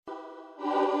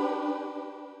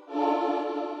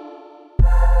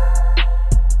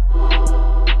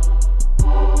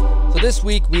Well, this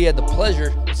week we had the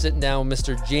pleasure of sitting down with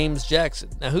Mr. James Jackson.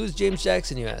 Now, who's James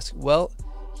Jackson, you ask? Well,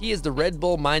 he is the Red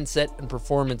Bull mindset and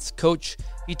performance coach.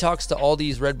 He talks to all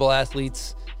these Red Bull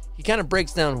athletes. He kind of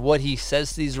breaks down what he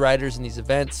says to these riders in these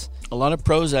events. A lot of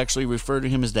pros actually refer to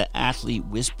him as the athlete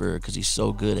whisperer because he's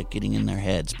so good at getting in their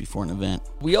heads before an event.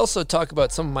 We also talk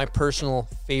about some of my personal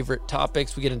favorite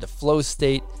topics. We get into flow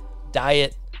state,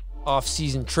 diet,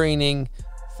 off-season training,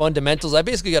 fundamentals. I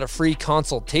basically got a free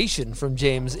consultation from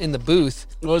James in the booth.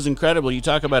 It was incredible. You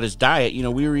talk about his diet. You know,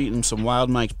 we were eating some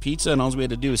Wild Mike's pizza, and all we had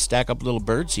to do was stack up a little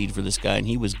birdseed for this guy, and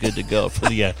he was good to go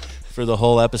for the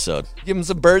whole episode. Give him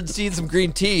some birdseed, some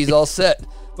green tea. He's all set.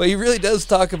 But he really does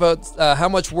talk about how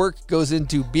much work goes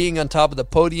into being on top of the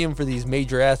podium for these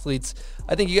major athletes.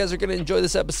 I think you guys are going to enjoy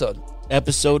this episode.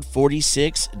 Episode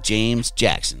 46, James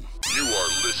Jackson. You are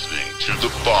listening to The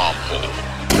Bomb Hole.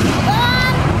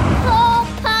 Bomb Hole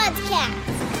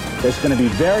Podcast. It's going to be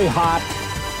very hot.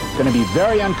 It's going to be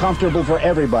very uncomfortable for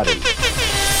everybody. The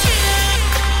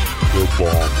Bomb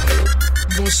Hole.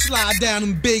 We're gonna slide down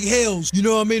them big hills, you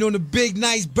know what I mean, on the big,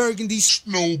 nice burgundy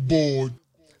Snowboard.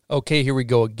 Okay, here we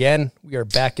go again. We are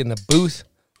back in the booth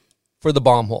for the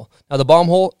Bomb Hole. Now, the Bomb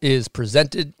Hole is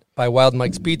presented by Wild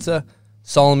Mike's Pizza,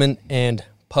 Solomon, and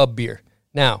Pub Beer.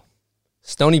 Now,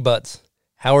 Stony Buds,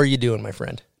 how are you doing, my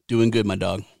friend? Doing good, my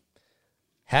dog.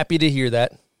 Happy to hear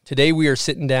that. Today we are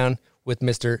sitting down with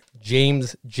Mr.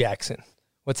 James Jackson.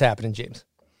 What's happening, James?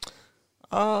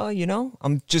 I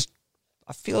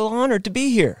feel honored to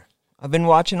be here. I've been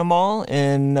watching them all,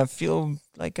 and I feel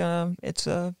like it's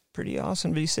pretty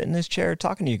awesome to be sitting in this chair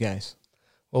talking to you guys.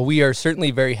 Well, we are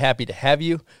certainly very happy to have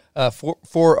you.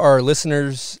 For our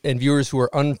listeners and viewers who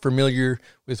are unfamiliar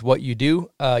with what you do,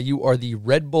 you are the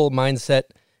Red Bull mindset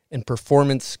and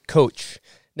performance coach.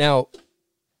 Now,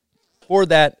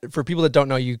 for people that don't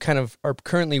know, you kind of are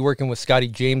currently working with Scotty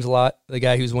James a lot, the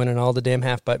guy who's winning all the damn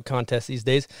half-pipe contests these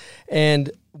days.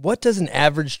 And what does an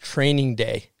average training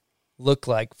day look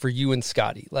like for you and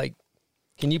Scotty? Like,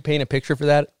 can you paint a picture for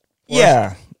that?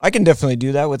 Yeah, I can definitely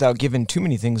do that without giving too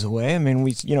many things away. I mean,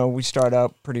 we start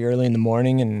out pretty early in the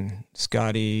morning, and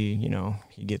Scotty,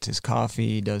 he gets his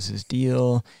coffee, does his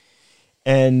deal,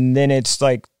 and then it's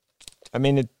like, I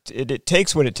mean, it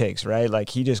takes what it takes, right? Like,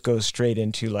 he just goes straight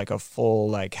into like a full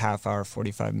like half hour,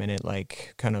 45-minute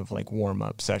like kind of like warm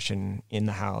up session in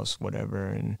the house, whatever,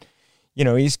 and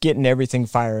he's getting everything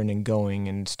firing and going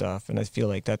and stuff, and I feel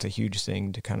like that's a huge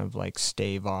thing to kind of like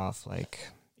stave off like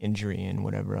injury and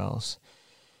whatever else.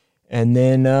 And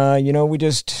then, we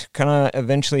just kind of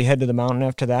eventually head to the mountain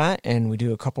after that, and we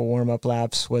do a couple warm-up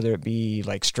laps, whether it be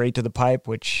like straight to the pipe,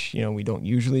 which, we don't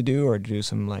usually do, or do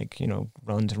some like,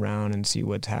 runs around and see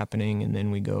what's happening, and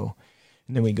then we go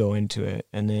into it.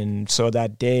 And then, so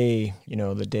that day,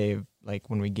 the day of, like,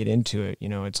 when we get into it,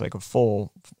 it's like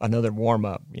another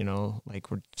warm-up, like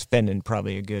we're spending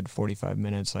probably a good 45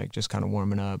 minutes, like just kind of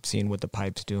warming up, seeing what the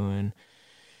pipe's doing,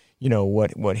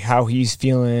 how he's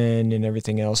feeling and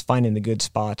everything else, finding the good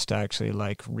spots to actually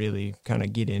like really kind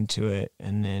of get into it.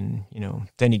 And then,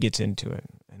 then he gets into it,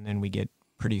 and then we get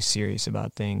pretty serious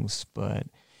about things. But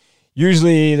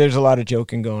usually there's a lot of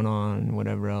joking going on and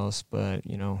whatever else. But,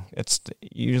 it's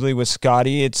usually with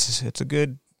Scotty, it's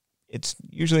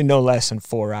usually no less than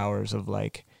 4 hours of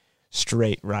like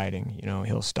straight riding.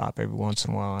 He'll stop every once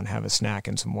in a while and have a snack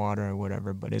and some water or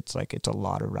whatever, but it's a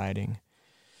lot of riding.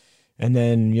 And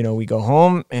then, we go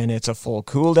home, and it's a full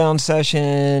cool-down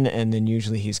session, and then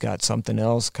usually he's got something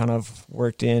else kind of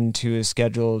worked into his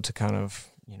schedule to kind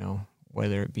of,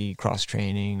 whether it be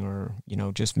cross-training or,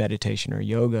 just meditation or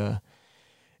yoga.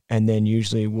 And then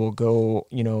usually we'll go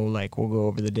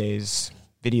over the day's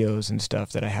videos and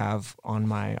stuff that I have on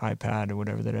my iPad or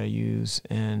whatever that I use,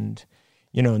 and,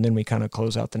 and then we kind of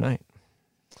close out the night.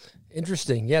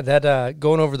 Interesting. Yeah, that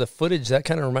going over the footage, that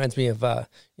kind of reminds me of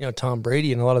Tom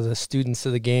Brady and a lot of the students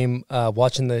of the game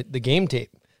watching the game tape.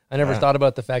 I never thought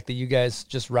about the fact that you guys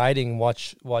just riding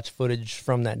watch footage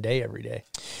from that day every day.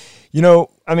 I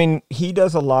mean, he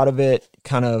does a lot of it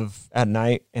kind of at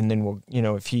night, and then we'll,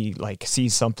 if he like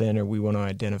sees something or we want to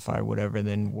identify whatever,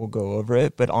 then we'll go over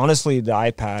it. But honestly, the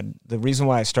iPad, the reason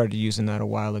why I started using that a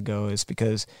while ago is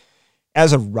because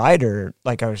as a rider,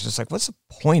 like I was just like, what's the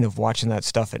point of watching that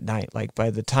stuff at night? Like by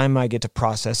the time I get to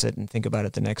process it and think about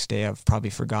it the next day, I've probably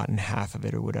forgotten half of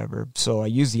it or whatever. So I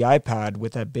use the iPad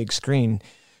with that big screen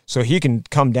so he can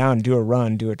come down, do a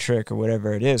run, do a trick or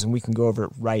whatever it is, and we can go over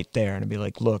it right there and be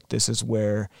like, look, this is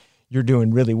where you're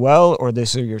doing really well, or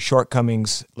this are your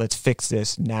shortcomings. Let's fix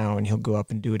this now. And he'll go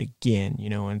up and do it again,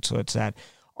 and so it's that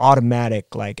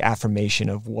automatic like affirmation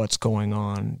of what's going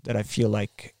on that I feel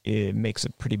like it makes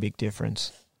a pretty big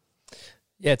difference.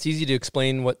 Yeah, it's easy to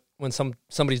explain what when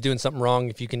somebody's doing something wrong,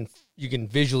 if you can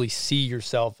visually see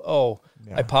yourself,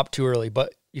 I popped too early.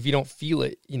 But if you don't feel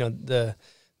it, the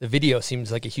video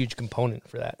seems like a huge component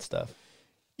for that stuff.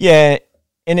 Yeah,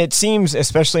 and it seems,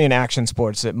 especially in action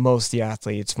sports, that most of the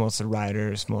athletes, most of the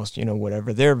riders, most,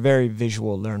 whatever, they're very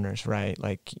visual learners, right?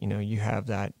 Like, you have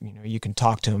that, you can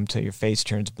talk to them till your face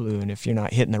turns blue, and if you're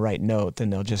not hitting the right note,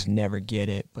 then they'll just never get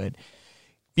it. But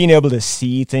being able to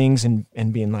see things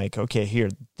and being like, okay, here,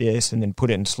 this, and then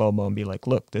put it in slow-mo and be like,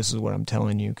 look, this is what I'm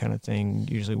telling you kind of thing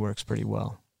usually works pretty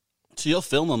well. So you'll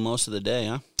film them most of the day,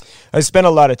 huh? I spend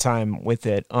a lot of time with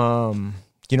it.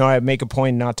 I make a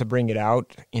point not to bring it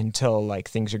out until like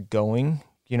things are going,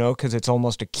 because it's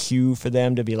almost a cue for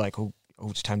them to be like, oh,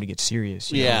 it's time to get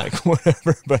serious. Like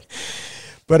whatever.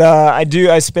 But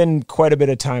I spend quite a bit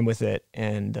of time with it,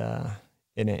 and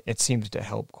it seems to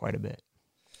help quite a bit.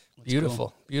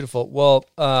 Beautiful. Well,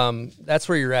 that's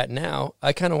where you're at now.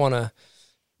 I kind of want to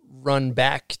run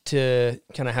back to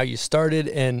kind of how you started,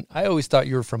 and I always thought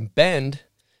you were from Bend.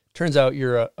 Turns out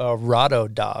you're a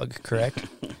Rado dog, correct?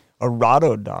 A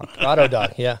Rado dog. Rado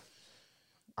dog, yeah.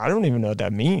 I don't even know what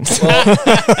that means.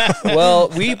 Well,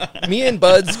 me and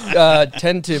Buds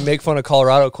tend to make fun of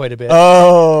Colorado quite a bit.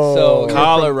 Oh, so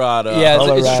Colorado.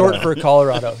 It's short for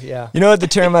Colorado. Yeah. You know what the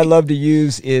term I love to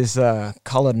use is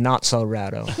call it not so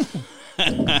rado.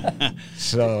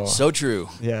 So true.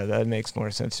 Yeah, that makes more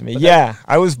sense to me. Yeah,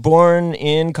 I was born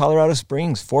in Colorado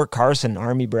Springs, Fort Carson,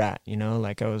 Army brat.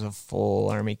 Like I was a full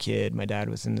Army kid. My dad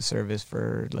was in the service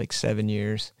for like 7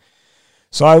 years.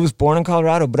 So I was born in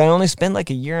Colorado, but I only spent like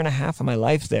a year and a half of my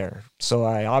life there. So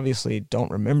I obviously don't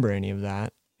remember any of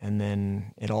that. And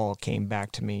then it all came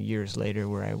back to me years later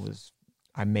where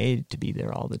I made to be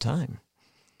there all the time.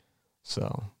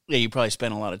 So. Yeah, you probably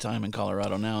spent a lot of time in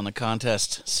Colorado now on the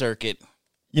contest circuit.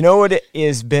 You know what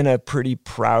has been a pretty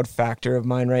proud factor of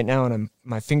mine right now, and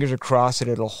my fingers are crossed that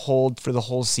it'll hold for the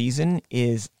whole season,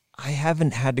 is I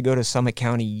haven't had to go to Summit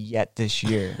County yet this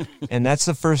year. And that's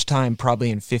the first time probably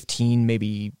in 15,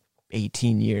 maybe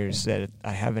 18 years that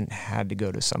I haven't had to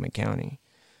go to Summit County.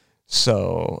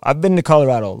 So I've been to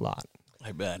Colorado a lot.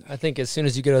 I bet. I think as soon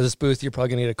as you get out of this booth, you're probably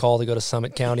going to get a call to go to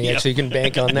Summit County. Yep. Actually, you can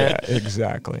bank on that. Yeah,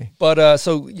 exactly. But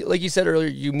so like you said earlier,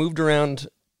 you moved around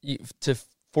to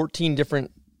 14 different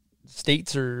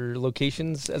states or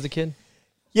locations as a kid?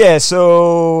 Yeah,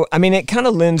 so, it kind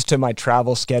of lends to my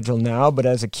travel schedule now, but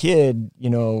as a kid,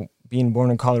 being born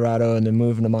in Colorado and then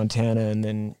moving to Montana, and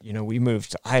then, we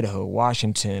moved to Idaho,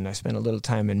 Washington. I spent a little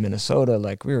time in Minnesota.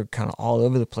 Like, we were kind of all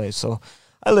over the place. So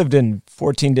I lived in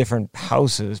 14 different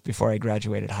houses before I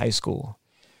graduated high school.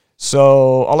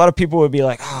 So a lot of people would be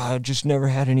like, I just never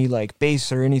had any, like, base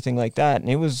or anything like that. And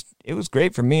it was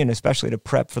great for me, and especially to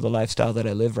prep for the lifestyle that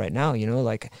I live right now.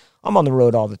 Like, I'm on the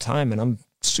road all the time, and I'm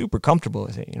super comfortable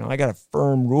with it. I got a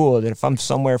firm rule that if I'm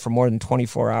somewhere for more than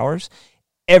 24 hours,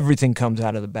 everything comes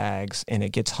out of the bags and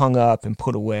it gets hung up and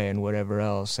put away and whatever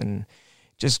else. And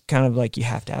just kind of like you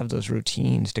have to have those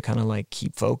routines to kind of like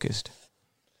keep focused.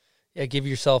 Yeah, give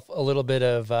yourself a little bit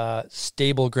of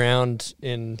stable ground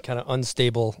in kind of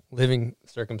unstable living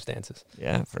circumstances.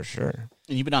 Yeah, for sure.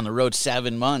 And you've been on the road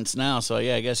 7 months now, so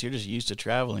yeah, I guess you're just used to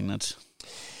traveling. That's,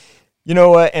 you know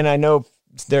what? And I know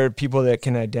there are people that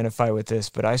can identify with this,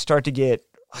 but I start to get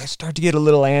a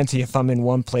little antsy if I'm in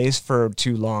one place for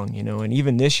too long, And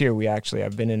even this year,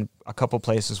 I've been in a couple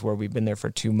places where we've been there for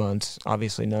 2 months.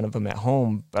 Obviously, none of them at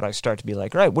home, but I start to be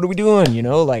like, right, what are we doing? We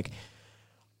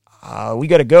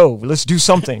got to go. Let's do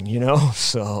something,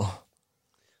 So,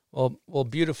 well,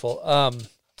 beautiful. A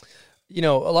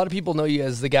lot of people know you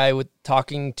as the guy with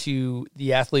talking to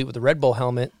the athlete with the Red Bull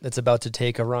helmet that's about to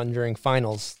take a run during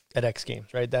finals at X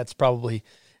Games, right? That's probably,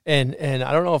 and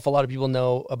I don't know if a lot of people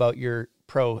know about your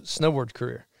pro snowboard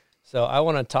career. So I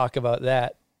want to talk about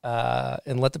that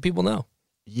and let the people know.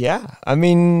 Yeah.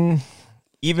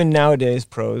 Even nowadays,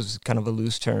 pro is kind of a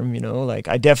loose term, Like,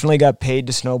 I definitely got paid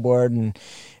to snowboard, and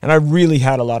I really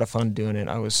had a lot of fun doing it.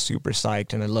 I was super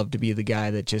psyched, and I loved to be the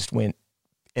guy that just went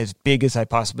as big as I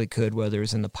possibly could, whether it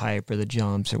was in the pipe or the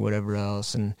jumps or whatever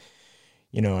else. And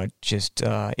I just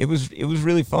it was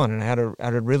really fun, and I had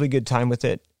a really good time with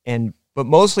it. But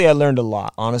mostly I learned a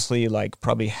lot. Honestly, like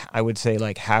probably I would say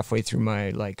like halfway through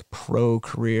my like pro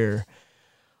career,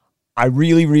 I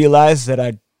really realized that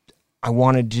I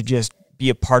wanted to just be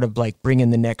a part of like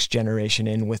bringing the next generation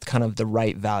in with kind of the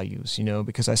right values,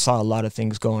 because I saw a lot of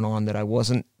things going on that I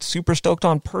wasn't super stoked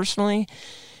on personally.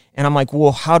 And I'm like,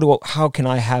 well, how can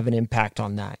I have an impact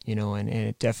on that? And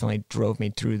it definitely drove me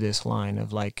through this line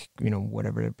of like,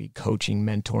 whatever it be, coaching,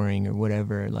 mentoring or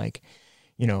whatever, like,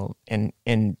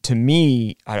 and to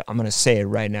me, I'm going to say it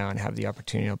right now and have the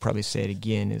opportunity, I'll probably say it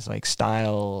again, is like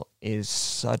style is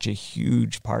such a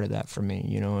huge part of that for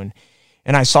me,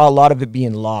 and I saw a lot of it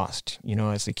being lost,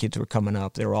 as the kids were coming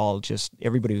up. They were all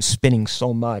everybody was spinning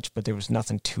so much, but there was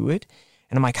nothing to it.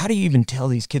 And I'm like, how do you even tell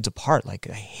these kids apart? Like,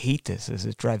 I hate this. This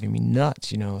is driving me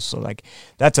nuts, So like,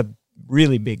 that's a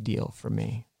really big deal for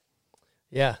me.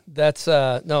 Yeah, that's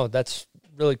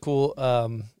really cool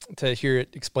to hear it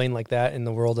explained like that in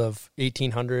the world of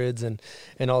 1800s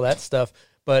and all that stuff.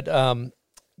 But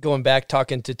going back,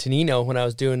 talking to Tonino when I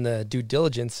was doing the due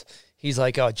diligence, he's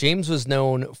like, oh, James was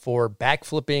known for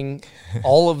backflipping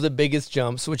all of the biggest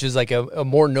jumps, which is like a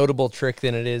more notable trick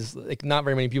than it is. Like, not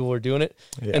very many people were doing it.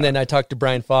 Yeah. And then I talked to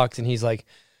Brian Fox, and he's like,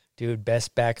 dude,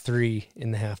 best back 3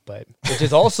 in the half pipe, which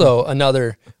is also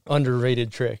another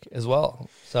underrated trick as well.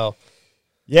 So,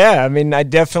 yeah, I mean, I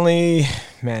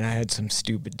had some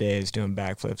stupid days doing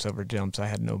backflips over jumps. I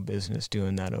had no business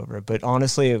doing that over. But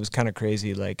honestly, it was kind of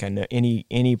crazy. Like, I know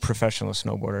any professional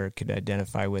snowboarder could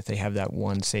identify with. They have that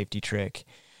one safety trick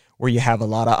where you have a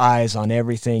lot of eyes on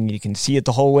everything. You can see it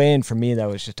the whole way. And for me, that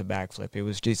was just a backflip. It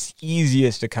was just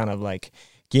easiest to kind of like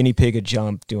guinea pig a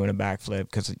jump doing a backflip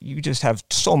because you just have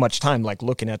so much time like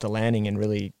looking at the landing and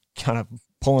really kind of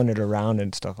pulling it around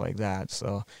and stuff like that.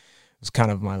 So it's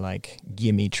kind of my like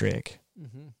gimme trick.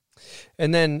 Mm-hmm.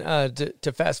 And then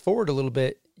to fast forward a little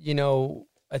bit,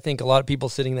 I think a lot of people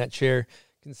sitting in that chair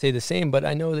can say the same, but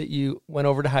I know that you went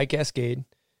over to High Cascade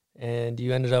and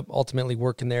you ended up ultimately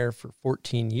working there for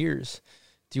 14 years.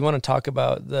 Do you want to talk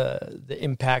about the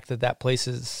impact that place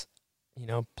has,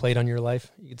 played on your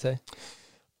life, you could say?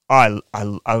 I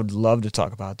would love to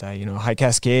talk about that. High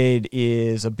Cascade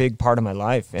is a big part of my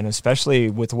life, and especially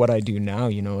with what I do now,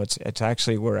 it's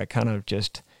actually where I kind of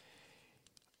just,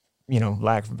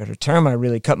 lack of a better term, I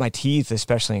really cut my teeth,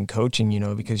 especially in coaching,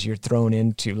 because you're thrown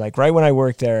into, like, right when I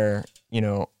worked there,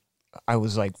 I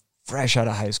was like fresh out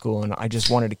of high school and I just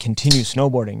wanted to continue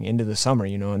snowboarding into the summer,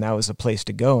 and that was the place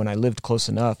to go. And I lived close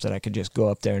enough that I could just go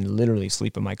up there and literally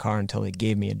sleep in my car until they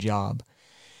gave me a job.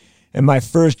 And my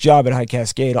first job at High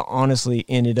Cascade honestly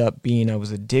ended up being, I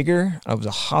was a digger, I was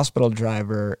a hospital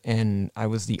driver, and I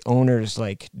was the owner's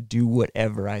like do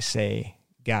whatever I say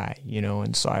guy,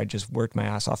 and so I just worked my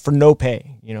ass off for no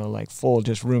pay, like full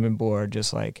just room and board,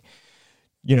 just like,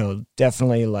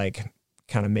 definitely like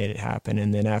kind of made it happen.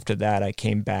 And then after that, I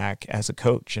came back as a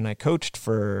coach, and I coached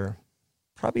for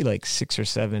probably like 5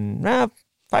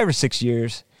 or 6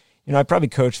 years. I probably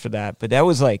coached for that, but that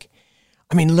was like,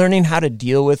 learning how to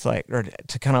deal with or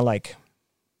to kind of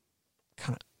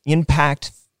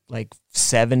impact like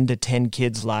 7 to 10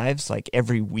 kids' lives like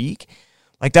every week,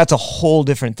 like that's a whole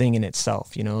different thing in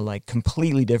itself, like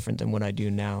completely different than what I do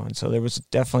now. And so there was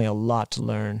definitely a lot to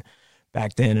learn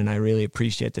back then, and I really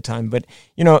appreciate the time. But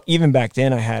even back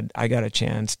then, I got a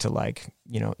chance to like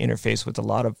interface with a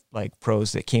lot of like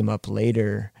pros that came up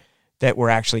later that were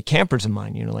actually campers of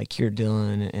mine, like Keir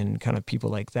Dillon and kind of people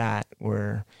like that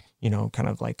were, kind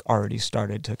of like already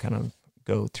started to kind of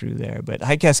go through there. But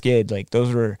High Cascade, like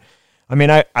those were,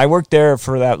 I worked there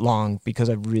for that long because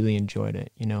I really enjoyed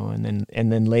it, and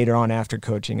then later on after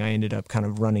coaching, I ended up kind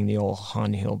of running the old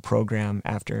Han Hill program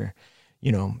after,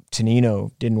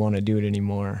 Tonino didn't want to do it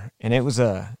anymore. And it was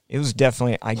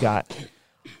definitely,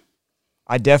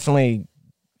 I definitely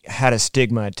had a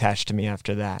stigma attached to me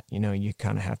after that. You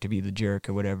kind of have to be the jerk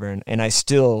or whatever. And I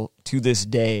still, to this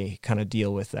day, kind of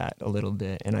deal with that a little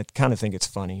bit. And I kind of think it's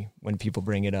funny when people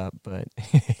bring it up, but...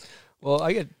 Well,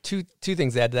 I got two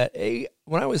things to add to that.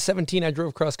 When I was 17, I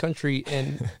drove cross country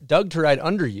and dug to ride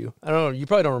under you. I don't know, you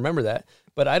probably don't remember that,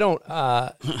 but I don't,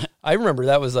 I remember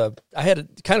that was I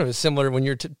had kind of a similar, when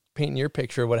you're painting your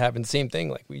picture of what happened, same thing.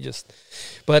 Like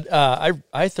but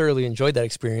I thoroughly enjoyed that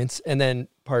experience. And then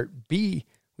part B,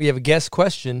 we have a guest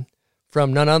question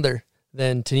from none other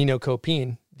than Tonino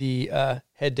Copine, the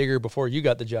head digger before you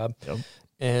got the job. Yep.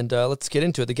 And let's get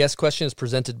into it. The guest question is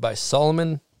presented by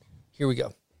Solomon. Here we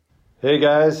go. Hey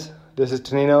guys, this is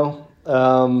Tonino.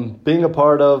 Being a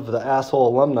part of the Asshole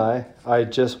Alumni, I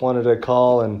just wanted to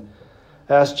call and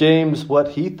ask James what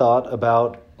he thought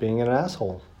about being an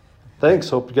asshole. Thanks.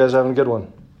 Hope you guys are having a good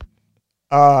one.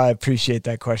 I appreciate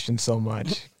that question so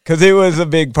much because it was a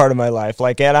big part of my life.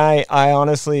 Like, and I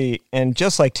honestly, and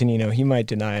just like Tonino, he might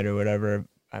deny it or whatever,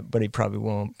 but he probably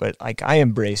won't. But like, I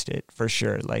embraced it for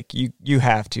sure. Like, you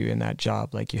have to in that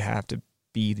job. Like, you have to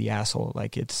be the asshole.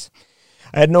 Like,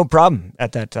 I had no problem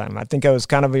at that time. I think I was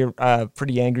kind of a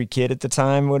pretty angry kid at the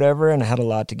time, whatever, and I had a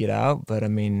lot to get out. But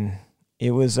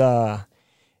it was a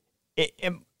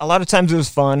lot of times it was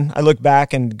fun. I look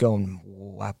back and going,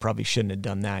 I probably shouldn't have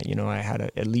done that. I had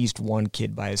at least one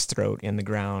kid by his throat in the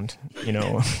ground,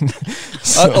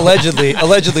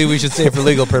 Allegedly, we should say for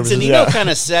legal purposes. Nino kind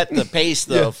of set the pace,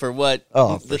 though, for what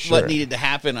for sure. what needed to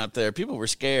happen up there. People were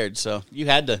scared, so you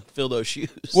had to fill those shoes.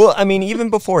 Well, I mean, even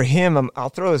before him, I'll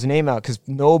throw his name out because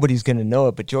nobody's going to know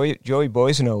it, but Joey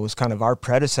Boisano was kind of our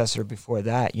predecessor before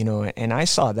that, and I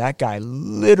saw that guy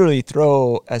literally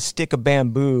throw a stick of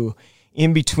bamboo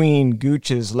in between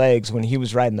Gooch's legs when he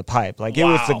was riding the pipe. Like, it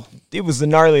was the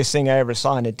gnarliest thing I ever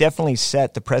saw, and it definitely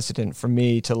set the precedent for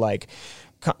me to, like,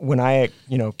 when I,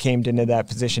 came into that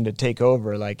position to take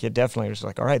over, like, it definitely was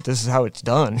like, all right, this is how it's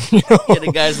done. Yeah,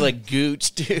 the guys like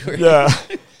Gooch, too. Right? Yeah.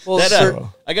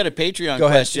 Well, I got a Patreon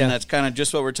question yeah. that's kind of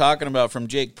just what we're talking about from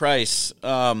Jake Price.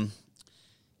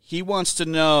 He wants to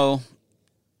know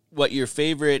what your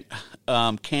favorite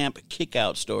camp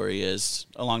kick-out story is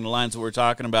along the lines that we're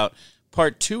talking about.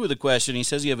 Part 2 of the question, he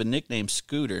says you have a nickname,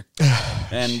 Scooter,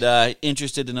 and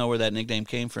interested to know where that nickname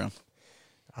came from.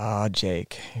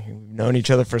 Jake, we've known each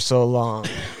other for so long.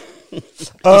 You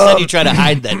said you try to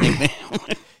hide that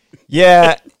nickname.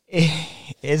 Yeah,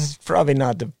 it's probably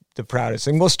not the proudest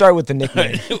thing. We'll start with the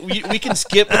nickname. we can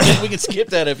skip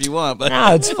that if you want. But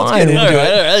no, it's fine. All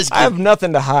right, I have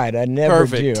nothing to hide. I never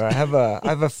Perfect. do. I have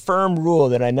a firm rule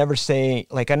that I never say,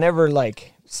 like, I never,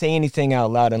 like, say anything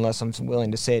out loud unless I'm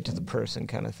willing to say it to the person,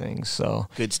 kind of thing. So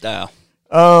good style.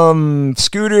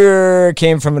 Scooter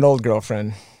came from an old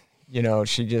girlfriend.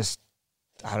 She just,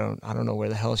 I don't know where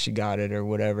the hell she got it or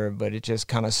whatever, but it just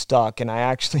kind of stuck. And I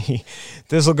actually,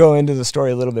 this will go into the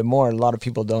story a little bit more. A lot of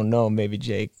people don't know. Maybe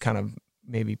Jake kind of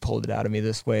maybe pulled it out of me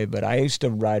this way, but I used to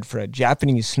ride for a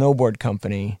Japanese snowboard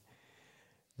company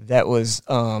that was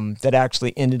that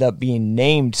actually ended up being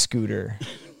named Scooter.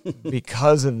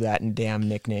 Because of that damn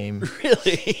nickname.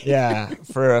 Really? Yeah,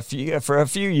 for a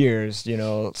few years,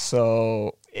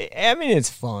 So I mean, it's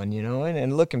fun,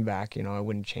 and looking back, I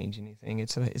wouldn't change anything.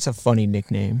 It's a funny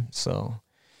nickname. So,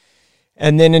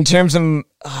 and then in terms of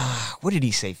what did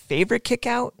he say? Favorite kick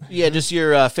out? Yeah, just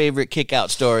your favorite kick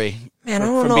out story. Man, I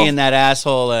don't for know being that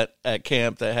asshole at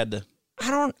camp that had to. I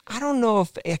don't know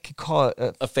if I could call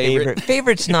it a favorite.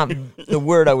 Favorite's not the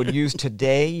word I would use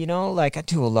today, Like, I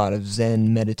do a lot of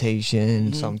Zen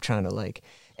meditation, so I'm trying to, like,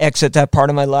 exit that part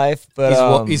of my life.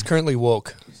 But he's currently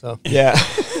woke, so yeah.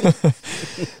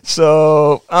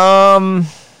 So I'm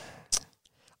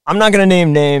not gonna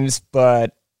name names,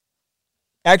 but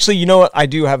actually, you know what? I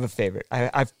do have a favorite.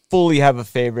 I fully have a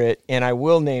favorite, and I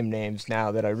will name names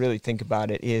now that I really think about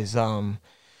it. Is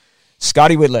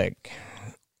Scotty Whitleg.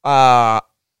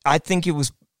 I think it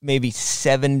was maybe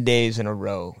 7 days in a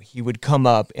row. He would come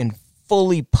up and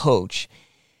fully poach.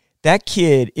 That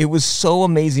kid, it was so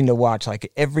amazing to watch.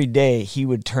 Like, every day he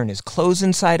would turn his clothes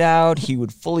inside out. He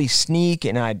would fully sneak,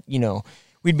 and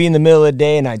we'd be in the middle of the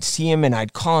day and I'd see him and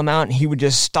I'd call him out and he would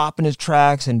just stop in his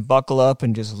tracks and buckle up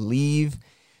and just leave.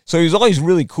 So he was always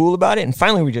really cool about it. And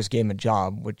finally we just gave him a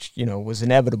job, which, was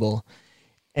inevitable.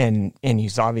 And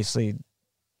he's obviously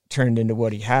turned into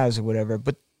what he has or whatever.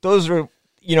 But those were,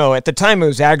 at the time it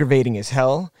was aggravating as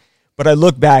hell, but I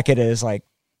look back at it as like,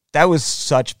 that was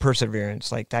such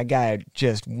perseverance. Like, that guy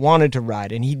just wanted to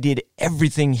ride and he did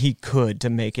everything he could to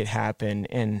make it happen.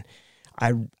 And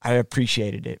I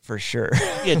appreciated it for sure.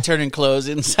 Yeah, turning clothes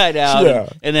inside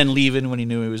out and then leaving when he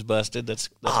knew he was busted. That's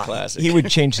classic. He would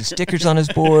change the stickers on his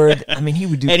board. I mean, he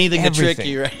would do anything everything. to trick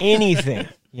you, right? Anything,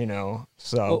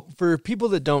 So well, for people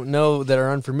that don't know, that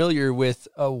are unfamiliar with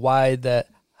why the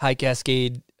High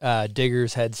Cascade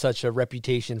diggers had such a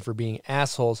reputation for being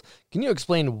assholes, can you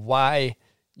explain why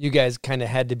you guys kind of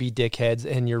had to be dickheads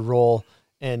and your role,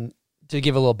 and to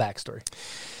give a little backstory?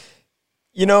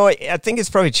 I think it's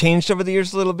probably changed over the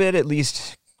years a little bit, at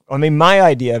least. I mean, my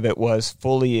idea of it was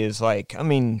fully is like, I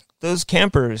mean, those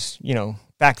campers,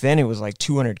 back then it was like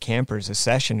 200 campers a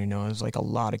session, it was like a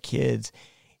lot of kids.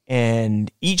 And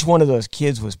each one of those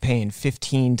kids was paying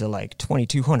 $1,500 to like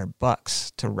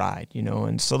 $2,200 to ride,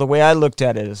 And so the way I looked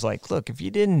at it is like, look, if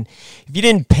you didn't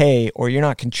pay or you're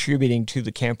not contributing to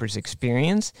the camper's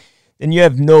experience, then you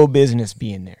have no business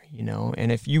being there,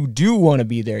 And if you do want to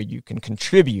be there, you can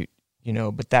contribute,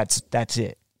 but that's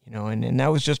it, and that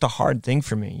was just a hard thing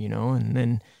for me, and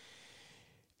then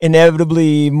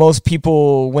inevitably most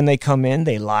people, when they come in,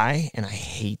 they lie, and I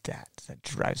hate that. That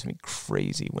drives me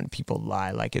crazy when people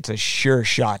lie. Like, it's a sure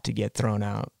shot to get thrown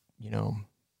out,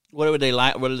 What would they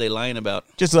lie? What are they lying about?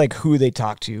 Just like who they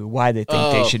talk to, why they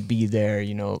think they should be there,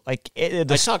 Like, I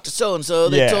talked to so and so.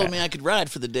 They told me I could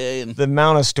ride for the day, and the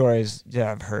amount of stories that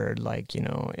I've heard, like,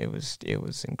 it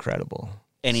was incredible.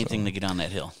 anything to get on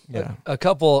that hill. Yeah. A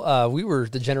couple, we were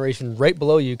the generation right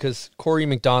below you because Corey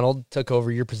McDonald took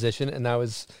over your position, and I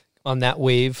was on that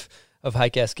wave of high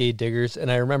cascade diggers.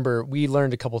 And I remember we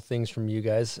learned a couple things from you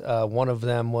guys. One of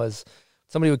them was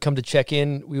somebody would come to check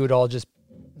in. We would all just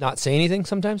not say anything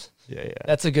sometimes. Yeah.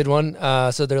 That's a good one.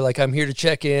 So they're like, I'm here to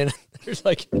check in. There's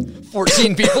like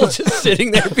 14 people just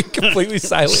sitting there being completely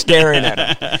silent. Staring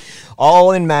at them.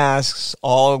 All in masks,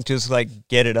 all just like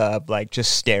get it up, like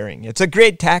just staring. It's a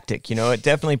great tactic, It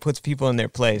definitely puts people in their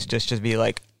place just to be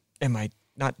like, am I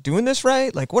not doing this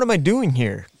right? Like, what am I doing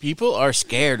here? People are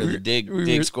scared of the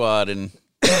dig squad, and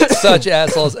such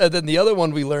assholes. And then the other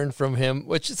one we learned from him,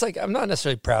 which it's like, I'm not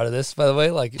necessarily proud of this, by the way.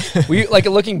 Like we like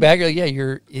looking back, you're like, yeah,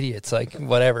 you're idiots, like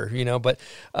whatever, But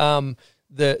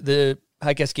the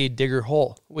high cascade digger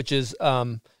hole, which is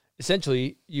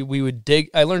essentially we would dig.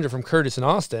 I learned it from Curtis in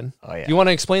Austin. Oh yeah. You want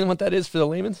to explain what that is for the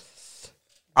layman?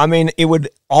 I mean, it would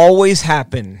always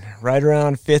happen right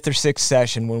around 5th or 6th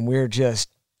session when we're just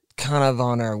kind of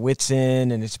on our wits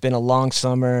end, and it's been a long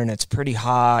summer and it's pretty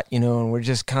hot, and we're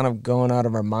just kind of going out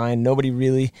of our mind. Nobody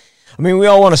really, we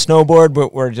all want to snowboard,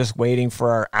 but we're just waiting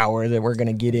for our hour that we're going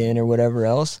to get in or whatever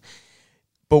else.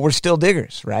 But we're still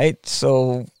diggers, right?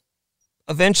 So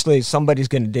eventually somebody's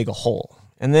going to dig a hole.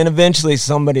 And then eventually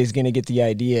somebody's going to get the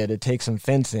idea to take some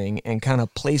fencing and kind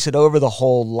of place it over the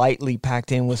hole, lightly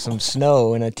packed in with some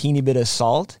snow and a teeny bit of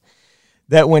salt,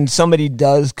 that when somebody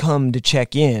does come to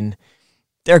check in,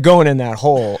 they're going in that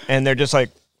hole and they're just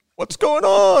like, what's going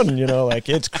on? Like,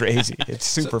 it's crazy. It's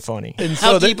super funny. And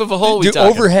how deep of a hole we talking?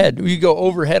 Overhead. We go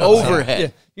overhead. Overhead. Yeah.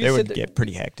 They would get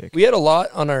pretty hectic. We had a lot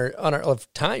on our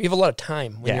of time. You have a lot of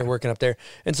time when Yeah. you're working up there,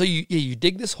 and so you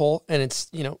dig this hole, and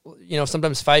it's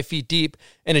sometimes 5 feet deep,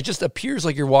 and it just appears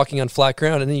like you're walking on flat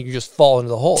ground, and then you can just fall into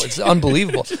the hole. It's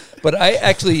unbelievable. But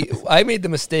I made the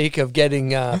mistake of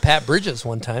getting Pat Bridges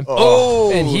one time.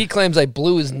 Oh, and he claims I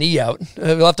blew his knee out.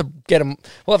 We'll have to get him.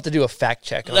 We'll have to do a fact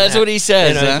check on that's that. what he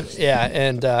says. Huh? Yeah,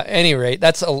 and any rate,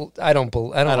 I don't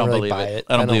really believe buy it. it.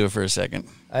 I don't believe it for a second.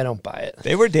 I don't buy it.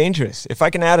 They were dangerous. If I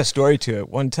can add a story to it,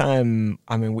 one time,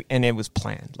 and it was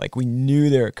planned. Like, we knew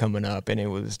they were coming up, and it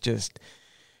was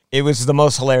the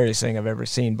most hilarious thing I've ever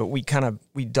seen. But we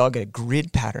dug a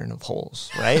grid pattern of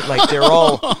holes, right? Like, they're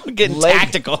all getting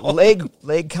tactical.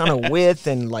 Leg kind of width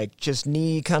and like just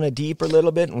knee kind of deep a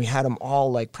little bit. And we had them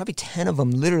all, like probably 10 of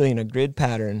them literally in a grid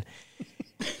pattern.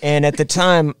 And at the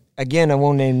time, again, I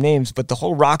won't name names, but the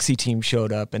whole Roxy team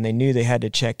showed up, and they knew they had to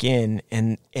check in,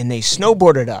 and they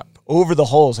snowboarded up over the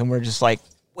holes, and we're just like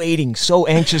waiting so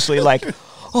anxiously, like,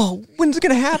 oh, when's it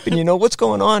going to happen? What's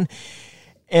going on?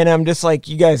 And I'm just like,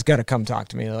 you guys got to come talk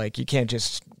to me. Like, you can't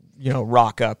just,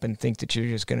 rock up and think that you're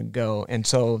just going to go. And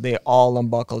so they all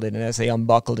unbuckled it, and as they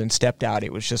unbuckled and stepped out,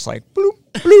 it was just like, bloop,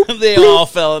 bloop, they bloop, all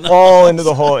fell in all into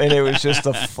the hole, and it was just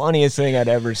the funniest thing I'd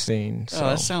ever seen. So, Oh,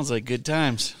 that sounds like good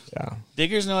times. yeah.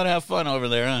 Diggers know how to have fun over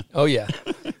there, huh? Oh yeah,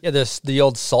 yeah. The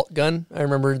old salt gun. I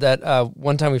remember that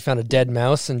one time we found a dead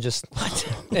mouse and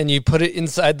and you put it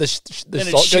inside the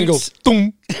salt gun, and go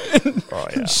boom, Oh,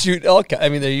 yeah. shoot all.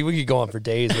 We could go on for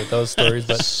days with those stories,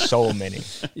 but So many.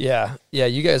 yeah.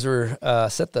 You guys were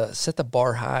set the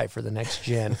bar high for the next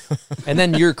gen, and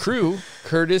then your crew,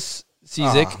 Curtis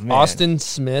Cizik, Oh, man. Austin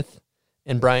Smith,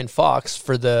 and Brian Fox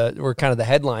were kind of the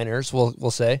headliners.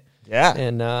 We'll say. Yeah.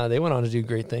 And they went on to do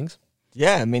great things.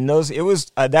 Yeah, there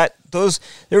was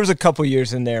a couple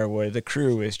years in there where the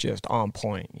crew was just on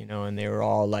point, and they were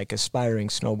all like aspiring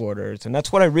snowboarders, and that's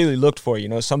what I really looked for,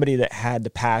 somebody that had the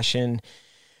passion,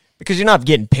 because you're not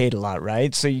getting paid a lot,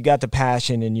 right? So you got the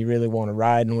passion and you really want to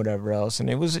ride and whatever else, and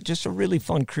it was just a really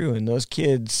fun crew, and those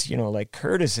kids, like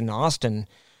Curtis and Austin,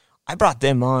 I brought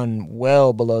them on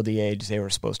well below the age they were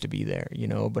supposed to be there,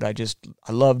 but I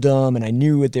loved them, and I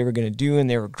knew what they were going to do, and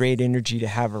they were great energy to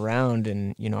have around,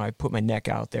 and, I put my neck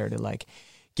out there to like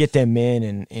get them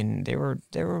in, and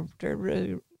they're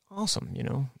really awesome,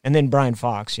 And then Brian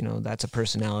Fox, that's a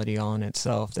personality all in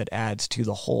itself that adds to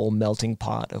the whole melting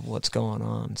pot of what's going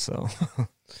on, so.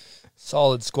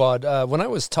 Solid squad. When I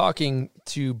was talking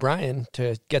to Brian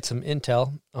to get some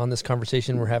intel on this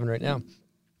conversation we're having right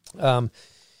now,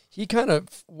 he kind of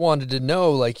wanted to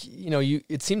know, like,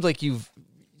 it seems like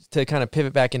to kind of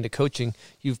pivot back into coaching,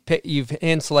 you've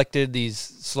hand selected these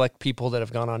select people that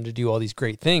have gone on to do all these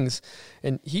great things.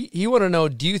 And he want to know,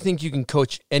 do you think you can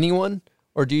coach anyone,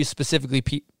 or do you specifically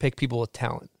pick people with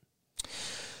talent?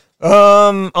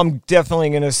 I'm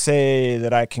definitely going to say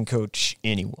that I can coach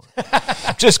anyone.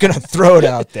 I'm just going to throw it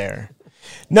out there.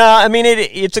 No,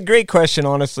 it's a great question,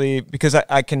 honestly, because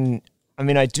I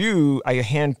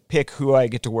hand pick who I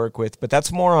get to work with, but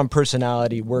that's more on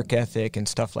personality, work ethic, and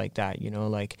stuff like that.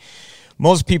 Like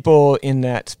most people in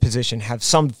that position have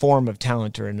some form of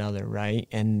talent or another, right?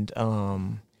 And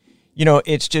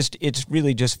it's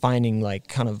really just finding like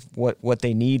kind of what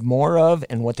they need more of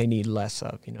and what they need less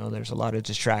of. There's a lot of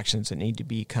distractions that need to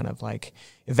be kind of like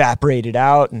evaporated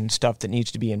out and stuff that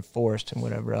needs to be enforced and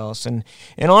whatever else. And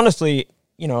honestly,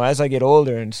 as I get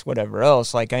older and whatever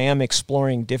else, like I am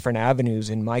exploring different avenues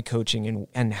in my coaching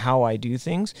and how I do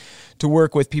things to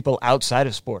work with people outside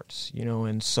of sports,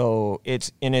 and so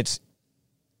it's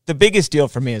the biggest deal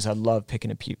for me is I love picking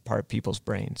apart people's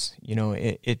brains.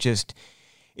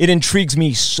 It intrigues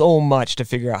me so much to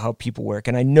figure out how people work.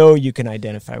 And I know you can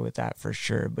identify with that for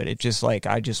sure, but it just like,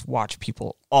 I just watch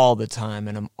people all the time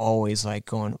and I'm always like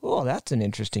going, oh, that's an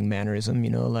interesting mannerism,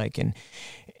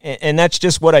 and that's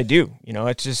just what I do.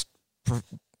 It's just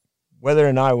whether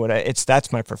or not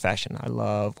that's my profession. I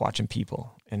love watching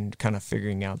people and kind of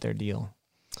figuring out their deal.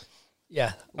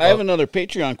 Yeah. I have another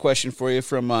Patreon question for you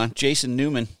from Jason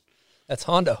Newman. That's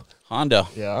Hondo.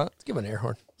 Yeah. Let's give him an air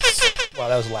horn. Wow,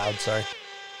 that was loud. Sorry.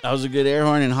 That was a good air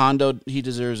horn, and Hondo, he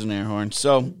deserves an air horn.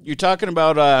 So you're talking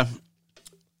about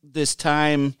this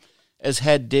time as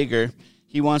head digger.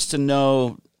 He wants to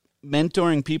know,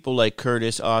 mentoring people like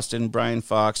Curtis, Austin, Brian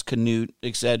Fox, Canute,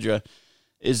 etc.,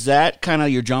 is that kind of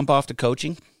your jump off to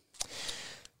coaching?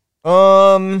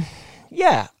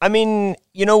 Yeah. I mean,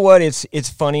 you know what? It's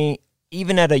funny.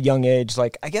 Even at a young age,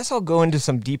 like I guess I'll go into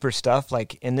some deeper stuff,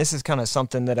 like, and this is kind of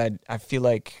something that I feel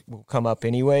like will come up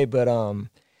anyway, but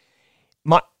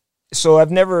so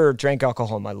I've never drank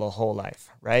alcohol my whole life,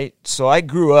 right? So I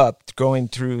grew up going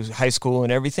through high school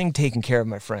and everything, taking care of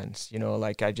my friends,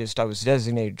 like I was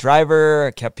designated driver.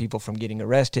 I kept people from getting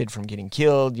arrested, from getting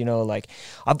killed, like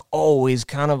I've always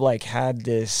kind of like had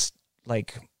this,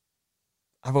 like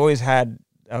I've always had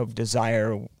a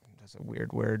desire, that's a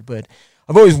weird word, but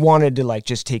I've always wanted to like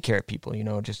just take care of people,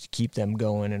 just to keep them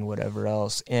going and whatever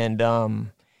else.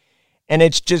 And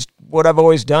it's just what I've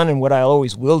always done and what I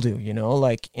always will do,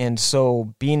 like, and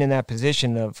so being in that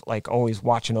position of like always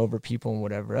watching over people and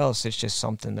whatever else, it's just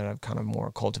something that I've kind of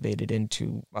more cultivated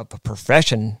into a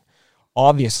profession,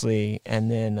 obviously.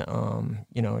 And then,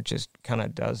 it just kind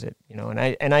of does it,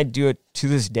 and I do it to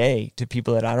this day to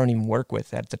people that I don't even work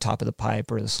with at the top of the pipe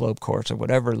or the slope course or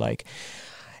whatever. Like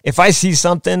if I see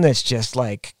something that's just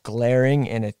like glaring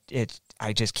and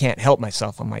I just can't help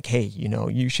myself. I'm like, hey,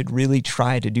 you should really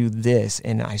try to do this,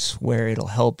 and I swear it'll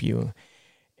help you.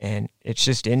 And it's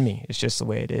just in me. It's just the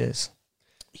way it is.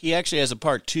 He actually has a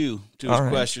part 2 to his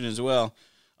question as well.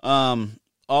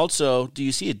 Also, do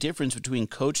you see a difference between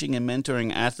coaching and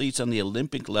mentoring athletes on the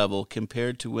Olympic level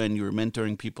compared to when you were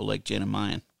mentoring people like Jenna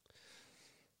Mayan?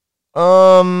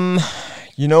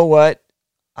 You know what?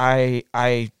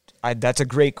 I that's a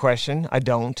great question. I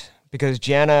don't. Because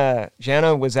Jana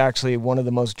was actually one of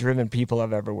the most driven people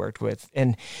I've ever worked with,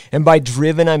 and by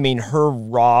driven I mean her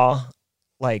raw,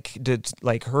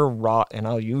 and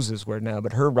I'll use this word now,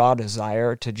 but her raw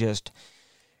desire to just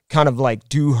kind of like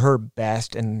do her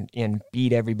best and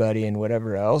beat everybody and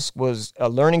whatever else was a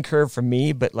learning curve for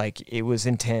me, but like it was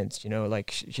intense,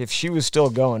 like if she was still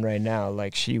going right now,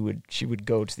 like she would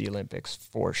go to the Olympics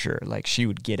for sure, like she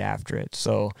would get after it.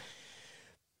 So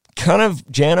kind of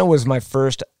Jana was my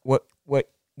first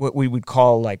what we would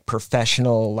call like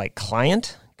professional like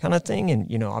client kind of thing,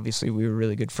 and obviously we were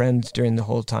really good friends during the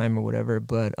whole time or whatever,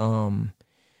 but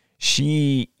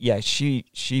she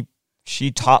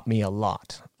taught me a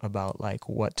lot about like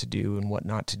what to do and what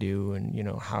not to do, and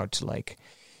how to like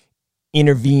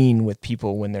intervene with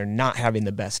people when they're not having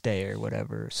the best day or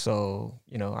whatever. So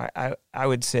I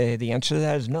would say the answer to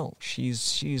that is no.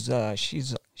 She's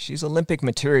Olympic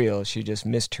material. She just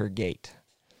missed her gate.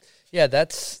 Yeah,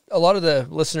 that's a lot of the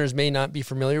listeners may not be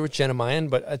familiar with Jenna Mayan,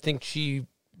 but I think she's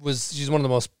one of the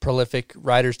most prolific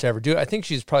riders to ever do it. I think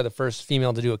she's probably the first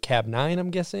female to do a Cab 9,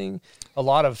 I'm guessing. A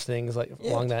lot of things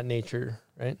along that nature,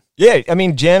 right? Yeah, I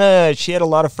mean Jenna, she had a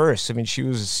lot of firsts. I mean she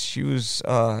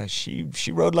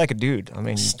rode like a dude. I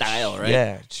mean style, right?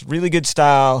 Yeah, really good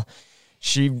style.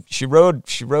 She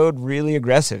rode really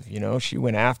aggressive, she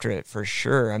went after it for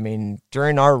sure. I mean,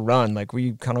 during our run, like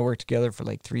we kind of worked together for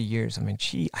like 3 years. I mean,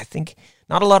 I think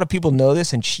not a lot of people know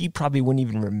this, and she probably wouldn't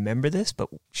even remember this, but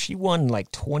she won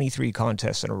like 23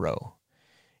 contests in a row.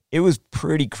 It was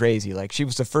pretty crazy. Like she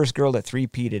was the first girl that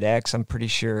three-peated X, I'm pretty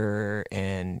sure.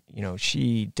 And,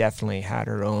 she definitely had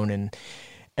her own.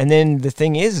 And then the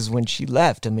thing is when she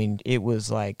left, I mean, it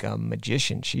was like a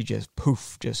magician. She just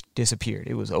just disappeared.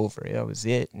 It was over. That was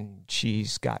it. And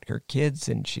she's got her kids,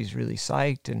 and she's really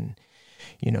psyched. And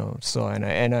so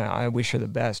and I wish her the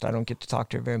best. I don't get to talk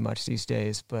to her very much these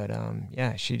days, but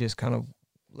yeah, she just kind of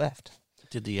left.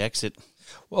 did the exit.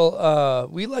 Well,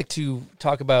 we like to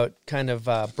talk about kind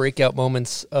of breakout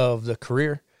moments of the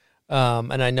career.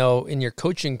 And I know in your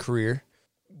coaching career,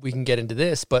 we can get into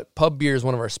this, but Pub Beer is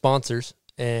one of our sponsors.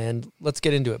 And let's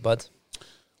get into it, buds.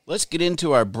 Let's get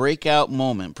into our breakout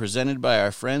moment presented by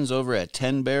our friends over at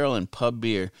 10 Barrel and Pub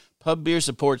Beer. Pub Beer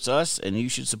supports us, and you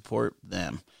should support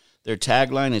them. Their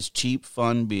tagline is cheap,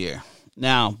 fun beer.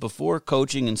 Now, before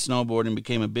coaching and snowboarding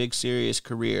became a big, serious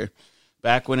career,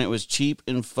 back when it was cheap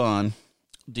and fun,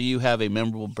 do you have a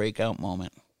memorable breakout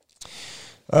moment?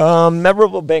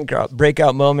 Memorable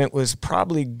breakout moment was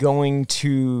probably going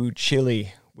to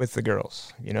Chile with the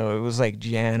girls. You know, it was like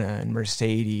Jana and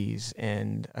Mercedes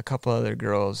and a couple other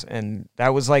girls. And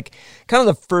that was like kind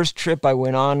of the first trip I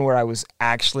went on where I was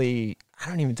actually, I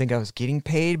don't even think I was getting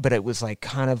paid, but it was like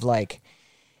kind of like,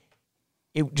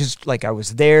 it just like I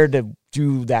was there to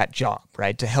do that job,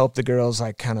 right? To help the girls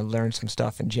like kind of learn some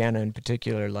stuff. And Jana in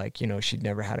particular, like, you know, she'd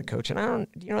never had a coach. And I don't,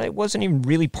 you know, it wasn't even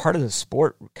really part of the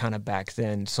sport kind of back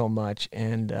then so much.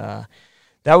 And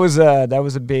that was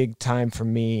a big time for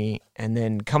me. And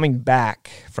then coming back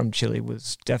from Chile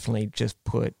was definitely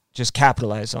just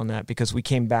capitalized on that because we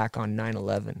came back on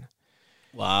 9/11.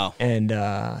 Wow. And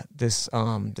this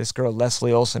girl,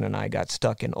 Leslie Olson, and I got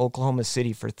stuck in Oklahoma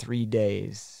City for 3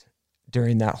 days.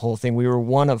 During that whole thing, we were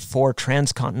one of 4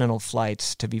 transcontinental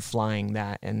flights to be flying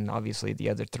that, and obviously the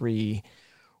other 3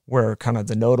 were kind of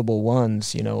the notable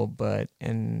ones, you know. But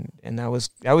and that was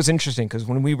interesting because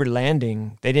when we were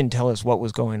landing, they didn't tell us what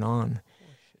was going on.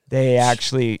 They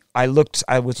actually, I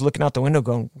was looking out the window,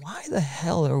 going, "Why the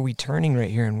hell are we turning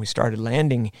right here?" And we started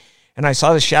landing, and I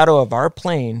saw the shadow of our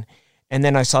plane, and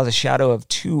then I saw the shadow of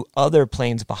 2 other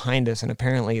planes behind us, and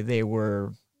apparently they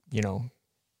were, you know,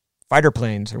 fighter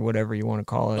planes or whatever you want to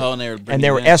call it. Oh, and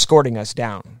they were escorting us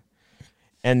down.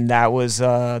 And that was,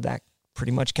 that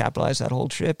pretty much capitalized that whole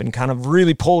trip and kind of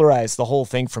really polarized the whole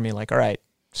thing for me. Like, all right,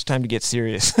 it's time to get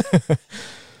serious.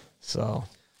 So.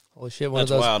 Holy shit.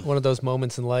 That's wild. One of those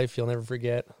moments in life you'll never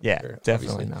forget. Yeah, Sure,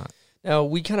 definitely obviously. not. Now,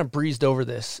 we kind of breezed over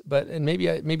this, and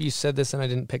maybe you said this and I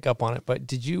didn't pick up on it, but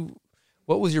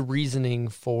what was your reasoning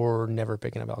for never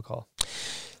picking up alcohol?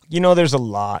 You know, there's a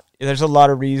lot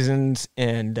of reasons.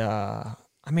 And, I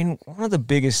mean, one of the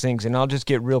biggest things, and I'll just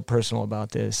get real personal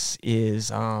about this,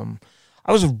 is I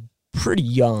was pretty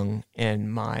young,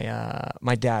 and my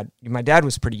dad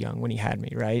was pretty young when he had me,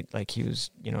 right? Like he was,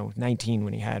 you know, 19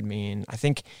 when he had me. And I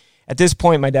think at this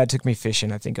point, my dad took me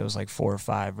fishing. I think I was like 4 or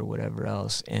 5 or whatever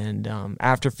else. And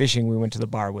after fishing, we went to the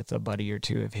bar with a buddy or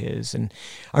 2 of his. And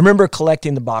I remember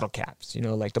collecting the bottle caps. You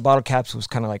know, like the bottle caps was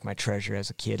kind of like my treasure as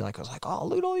a kid. Like I was like, oh,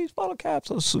 look at all these bottle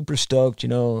caps. I was super stoked, you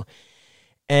know.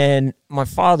 And my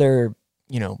father,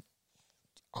 you know,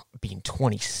 being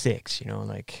 26, you know,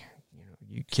 like, you know,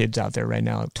 you kids out there right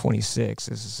now, 26,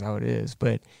 this is how it is.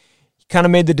 But he kind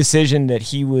of made the decision that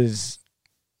he was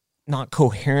not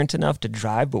coherent enough to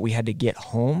drive, but we had to get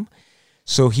home.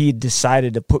 So he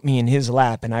decided to put me in his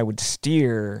lap and I would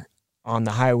steer on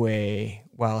the highway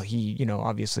while he, you know,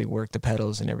 obviously worked the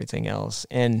pedals and everything else.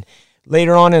 And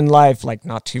later on in life, like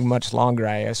not too much longer,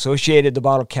 I associated the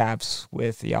bottle caps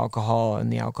with the alcohol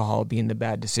and the alcohol being the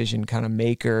bad decision kind of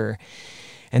maker.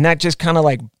 And that just kind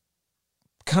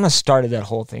of started that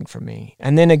whole thing for me.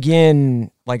 And then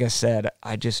again, like I said,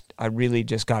 I really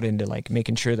just got into like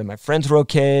making sure that my friends were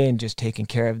okay and just taking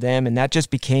care of them. And that just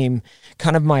became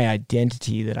kind of my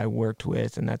identity that I worked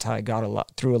with. And that's how I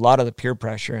got through a lot of the peer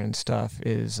pressure and stuff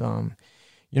is,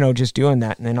 you know, just doing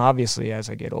that. And then obviously as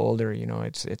I get older, you know,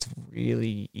 it's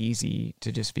really easy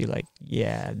to just be like,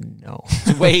 yeah, no.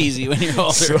 It's way easy when you're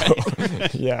older,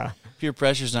 right? Yeah. Peer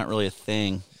pressure's not really a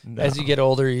thing. No. As you get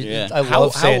older, Yeah. I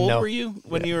love saying how old no. were you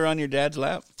when you were on your dad's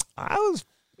lap? I was,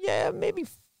 maybe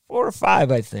 4 or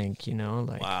 5, I think, you know,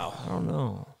 like, Wow. I don't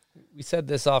know. We said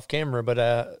this off camera,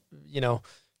 but, you know,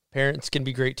 parents can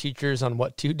be great teachers on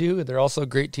what to do. They're also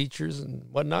great teachers on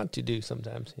what not to do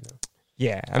sometimes, you know.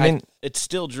 Yeah, I mean, it's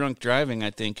still drunk driving, I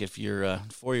think, if your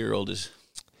 4-year-old is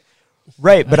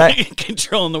right, but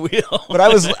controlling the wheel. But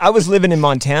I was living in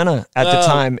Montana at the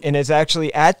time, and it's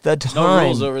actually at the time no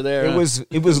rules over there.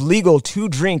 It was legal to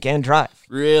drink and drive.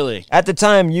 Really? At the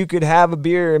time, you could have a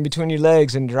beer in between your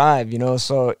legs and drive. You know,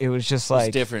 so it was just like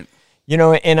It's different. You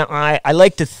know, and I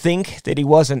like to think that he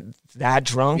wasn't that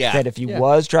drunk, Yeah. that if he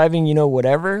was driving, you know,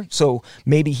 whatever. So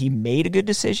maybe he made a good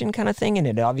decision kind of thing, and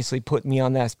it obviously put me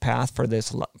on that path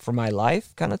for my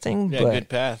life kind of thing. Yeah, but, good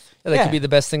path. Yeah, that could be the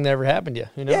best thing that ever happened to you.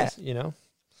 Who knows? Yeah. You know?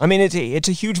 I mean, it's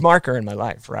a huge marker in my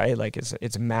life, right? Like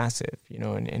it's massive, you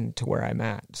know, and to where I'm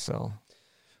at. So,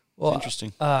 Well,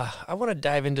 interesting. I want to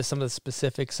dive into some of the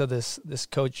specifics of this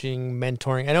coaching,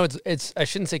 mentoring. I know it's I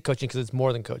shouldn't say coaching because it's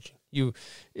more than coaching.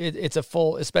 It's a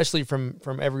full, especially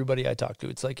from everybody I talk to,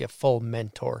 it's like a full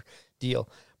mentor deal.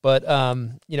 But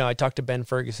I talked to Ben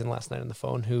Ferguson last night on the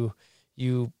phone,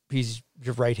 he's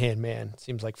your right hand man,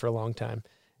 seems like, for a long time,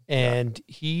 and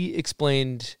he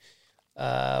explained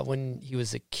when he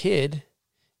was a kid,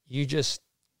 you just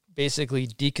basically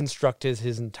deconstructed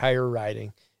his entire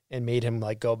riding and made him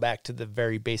like go back to the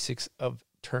very basics of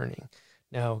turning.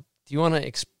 Now, do you want to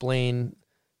explain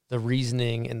the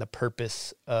reasoning and the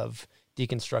purpose of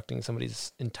deconstructing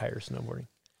somebody's entire snowboarding?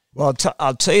 Well,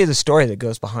 I'll tell you the story that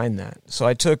goes behind that. So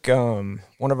I took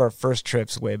one of our first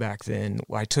trips way back then.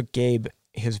 I took Gabe,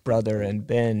 his brother, and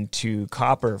Ben to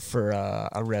Copper for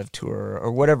a rev tour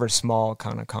or whatever small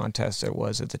kind of contest there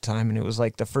was at the time. And it was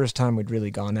like the first time we'd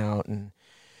really gone out and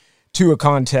to a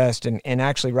contest and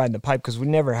actually riding the pipe, because we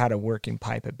never had a working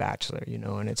pipe at Bachelor,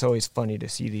 and it's always funny to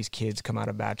see these kids come out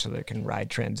of Bachelor that can ride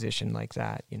transition like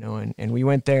that, and we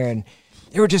went there and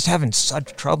they were just having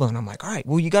such trouble. And I'm like, all right,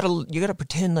 well, you gotta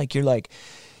pretend like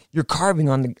you're carving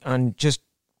on just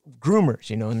groomers,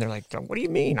 and they're like, what do you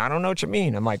mean? I don't know what you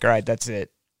mean. I'm like, all right, that's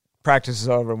it. Practice is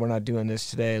over. We're not doing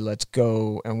this today. Let's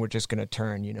go. And we're just going to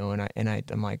turn,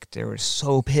 I'm like, they were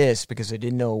so pissed because they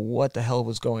didn't know what the hell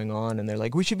was going on. And they're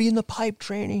like, we should be in the pipe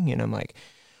training. And I'm like,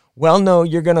 well, no,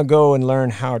 you're going to go and learn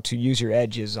how to use your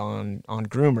edges on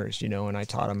groomers, and I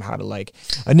taught them how to like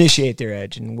initiate their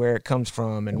edge and where it comes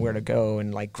from and where to go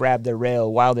and like grab their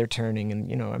rail while they're turning.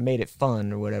 And, I made it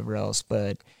fun or whatever else.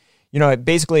 But, I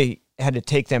basically had to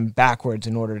take them backwards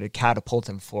in order to catapult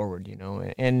them forward,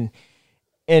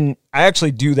 and I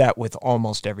actually do that with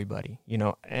almost everybody,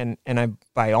 and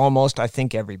I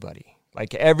think everybody.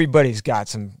 Like, everybody's got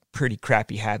some pretty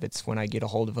crappy habits when I get a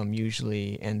hold of them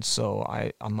usually, and so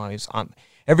I'm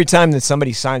every time that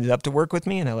somebody signs up to work with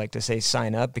me, and I like to say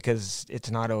sign up because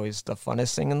it's not always the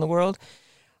funnest thing in the world,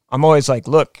 I'm always like,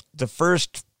 look, the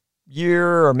first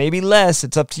year or maybe less,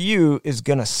 it's up to you, is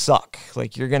gonna suck.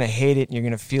 Like, you're gonna hate it and you're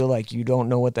gonna feel like you don't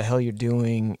know what the hell you're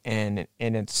doing, and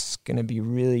it's gonna be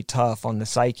really tough on the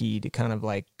psyche to kind of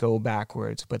like go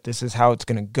backwards, but this is how it's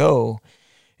gonna go.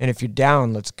 And if you're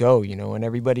down, let's go, and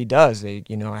everybody does. I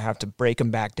have to break them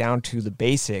back down to the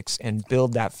basics and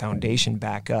build that foundation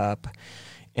back up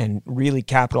and really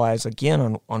capitalize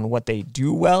again on what they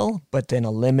do well, but then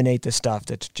eliminate the stuff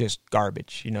that's just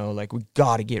garbage. Like, we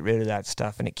got to get rid of that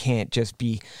stuff, and it can't just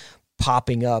be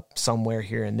popping up somewhere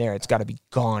here and there. It's got to be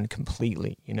gone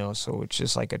completely, so it's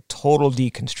just like a total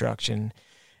deconstruction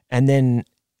and then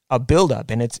a buildup.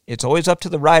 And it's always up to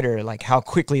the rider, like how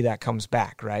quickly that comes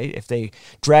back, right? If they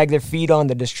drag their feet on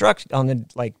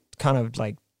the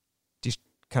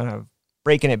kind of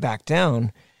breaking it back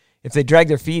down, if they drag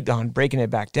their feet on breaking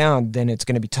it back down, then it's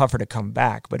going to be tougher to come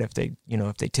back. But if they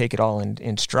take it all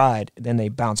in stride, then they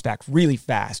bounce back really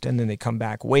fast, and then they come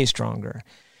back way stronger.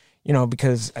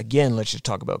 Because again, let's just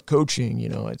talk about coaching.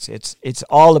 It's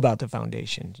all about the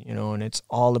foundation, and it's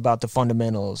all about the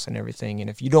fundamentals and everything. And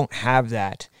if you don't have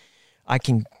that, I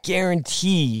can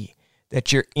guarantee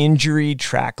that your injury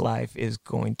track life is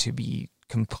going to be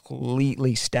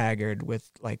completely staggered with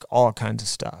like all kinds of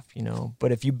stuff,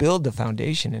 but if you build the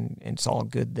foundation and it's all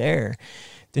good there,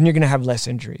 then you're going to have less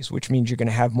injuries, which means you're going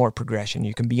to have more progression.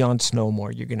 You can be on snow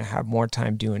more. You're going to have more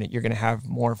time doing it. You're going to have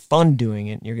more fun doing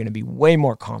it. You're going to be way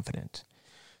more confident.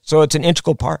 So it's an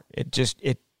integral part.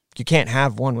 You can't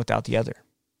have one without the other.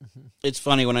 It's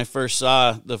funny, when I first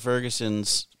saw the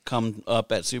Fergusons come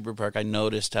up at Super Park, I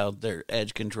noticed how their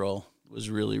edge control was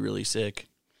really, really sick.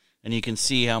 And you can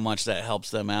see how much that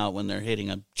helps them out when they're hitting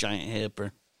a giant hip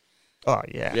or. Oh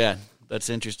yeah. Yeah, that's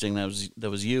interesting. That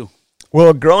was you.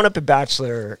 Well, growing up at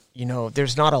Bachelor,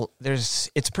 it's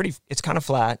kind of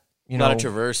flat. A lot of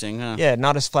traversing, huh? Yeah,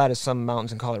 not as flat as some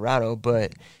mountains in Colorado,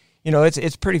 but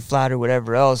it's pretty flat or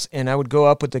whatever else. And I would go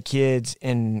up with the kids,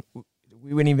 and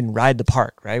we wouldn't even ride the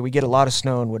park, right? We get a lot of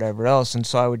snow and whatever else. And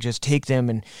so I would just take them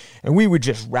and we would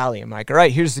just rally them. Like, all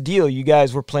right, here's the deal. You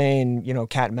guys were playing,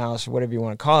 cat and mouse or whatever you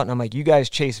want to call it. And I'm like, you guys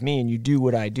chase me and you do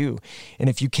what I do. And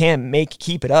if you can't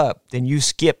keep it up, then you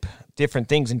skip different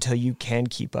things until you can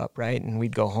keep up, right? And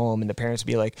we'd go home and the parents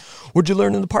would be like, what'd you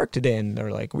learn in the park today? And they're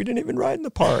like, we didn't even ride in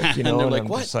the park, and they're like, I'm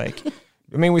what? Just like,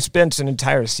 we spent an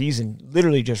entire season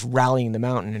literally just rallying the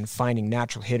mountain and finding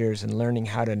natural hitters and learning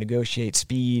how to negotiate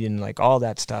speed and like all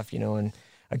that stuff, and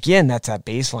again, that's that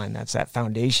baseline, that's that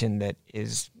foundation that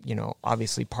is,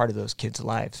 obviously part of those kids'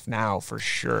 lives now for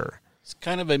sure. It's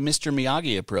kind of a Mr.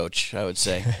 Miyagi approach, I would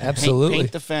say. Absolutely.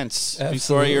 Paint the fence Absolutely.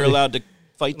 Before you're allowed to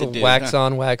fight the dude. Wax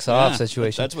on, wax off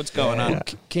situation. That's what's going on.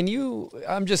 Can you,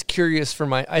 I'm just curious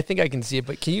I think I can see it,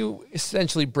 but can you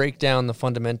essentially break down the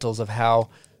fundamentals of how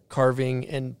carving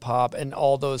and pop and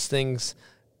all those things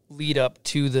lead up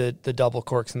to the double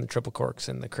corks and the triple corks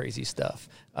and the crazy stuff.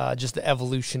 Just the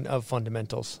evolution of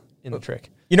fundamentals in the trick.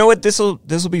 You know what? This will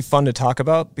be fun to talk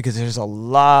about because there's a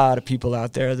lot of people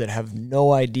out there that have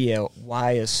no idea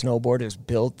why a snowboard is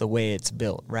built the way it's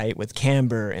built, right? With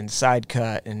camber and side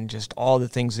cut and just all the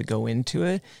things that go into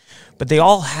it. But they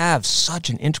all have such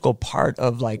an integral part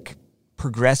of like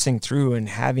progressing through and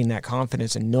having that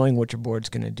confidence and knowing what your board's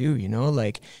going to do, you know?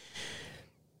 Like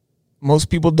most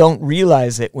people don't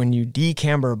realize that when you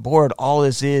decamber a board, all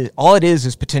it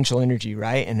is potential energy,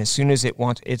 right? And as soon as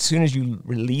you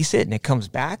release it and it comes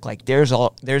back, like there's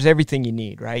everything you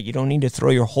need, right? You don't need to throw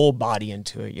your whole body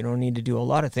into it. You don't need to do a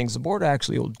lot of things. The board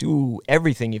actually will do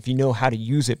everything if you know how to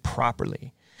use it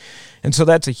properly. And so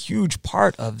that's a huge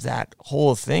part of that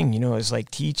whole thing, you know, is like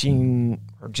teaching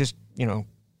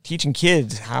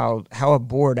kids how a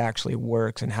board actually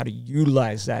works and how to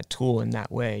utilize that tool in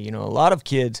that way. You know, a lot of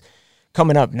kids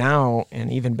coming up now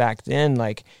and even back then,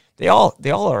 like they all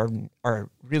are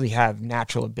really have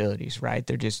natural abilities, right?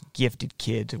 They're just gifted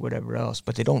kids or whatever else,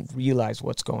 but they don't realize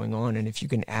what's going on. And if you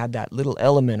can add that little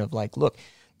element of like, look,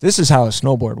 this is how a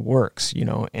snowboard works, you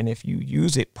know, and if you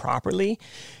use it properly,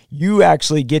 you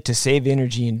actually get to save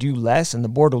energy and do less, and the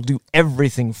board will do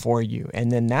everything for you.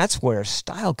 And then that's where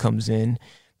style comes in,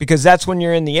 because that's when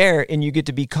you're in the air and you get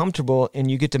to be comfortable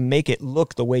and you get to make it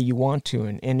look the way you want to.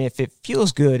 And if it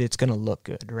feels good, it's going to look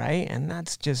good, right? And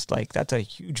that's just like, that's a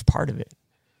huge part of it.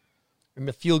 And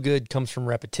the feel good comes from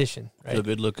repetition, right? Feel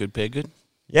good, look good, pay good.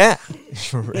 Yeah,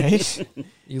 right?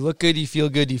 You look good, you feel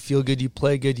good, you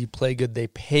play good, they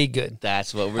pay good.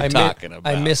 That's what we're talking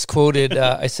about. I misquoted.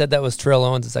 I said that was Terrell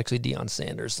Owens. It's actually Deion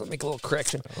Sanders. Let me make a little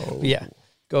correction. But yeah.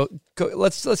 Go.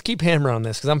 Let's keep hammering on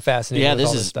this because I'm fascinated. Yeah, with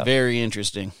all this is stuff. very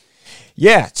interesting.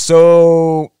 Yeah,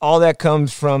 so all that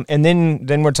comes from, and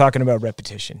then we're talking about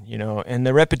repetition, you know, and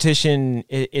the repetition,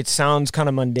 it sounds kind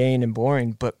of mundane and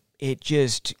boring, but it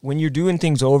just, when you're doing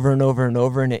things over and over and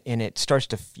over and it starts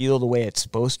to feel the way it's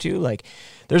supposed to, like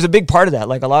there's a big part of that.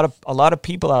 Like a lot of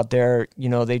people out there, you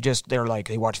know, they're like,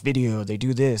 they watch video, they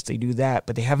do this, they do that,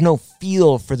 but they have no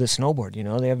feel for the snowboard, you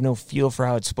know, they have no feel for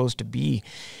how it's supposed to be.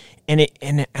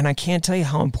 And I can't tell you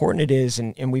how important it is,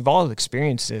 and we've all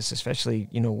experienced this, especially,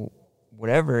 you know,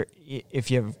 whatever,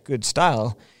 if you have good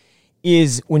style,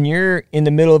 is when you're in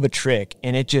the middle of a trick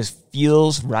and it just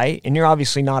feels right, and you're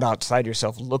obviously not outside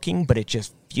yourself looking, but it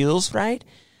just feels right,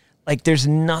 like there's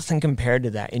nothing compared to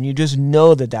that. And you just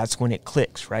know that that's when it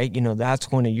clicks, right? You know,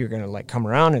 that's when you're going to like come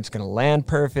around and it's going to land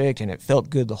perfect and it felt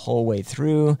good the whole way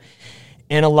through.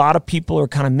 And a lot of people are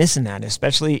kind of missing that,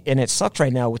 especially, and it sucks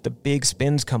right now with the big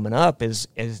spins coming up, is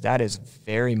that is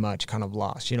very much kind of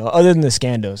lost. You know, other than the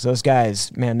Scandos, those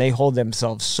guys, man, they hold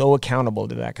themselves so accountable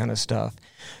to that kind of stuff.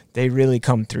 They really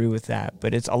come through with that.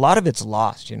 But a lot of it's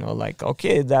lost, you know, like,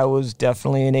 okay, that was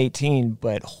definitely an 18,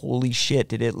 but holy shit,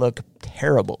 did it look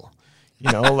terrible.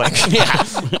 You know, like, yeah.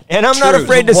 And I'm not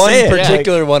afraid to say it. One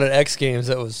particular one at X Games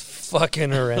that was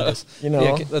fucking horrendous. You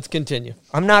know, yeah, let's continue.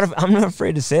 I'm not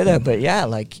afraid to say that, but yeah,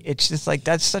 like, it's just like,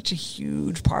 that's such a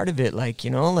huge part of it. Like, you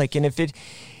know, like, and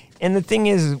the thing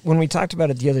is, when we talked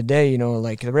about it the other day, you know,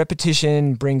 like the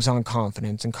repetition brings on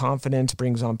confidence, and confidence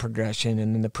brings on progression,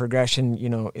 and then the progression, you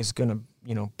know, is going to,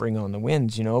 you know, bring on the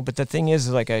wins, you know. But the thing is,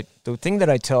 like, the thing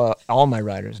that I tell all my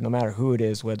riders, no matter who it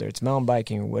is, whether it's mountain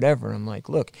biking or whatever, I'm like,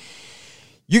 look,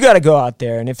 you got to go out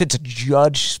there, and if it's a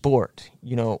judge sport,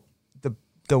 you know,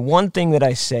 the one thing that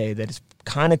I say that is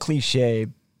kind of cliche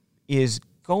is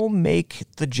go make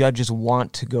the judges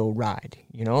want to go ride.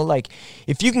 You know, like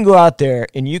if you can go out there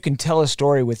and you can tell a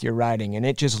story with your riding and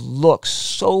it just looks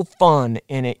so fun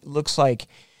and it looks like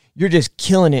you're just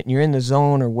killing it and you're in the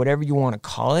zone or whatever you want to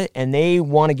call it, and they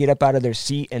want to get up out of their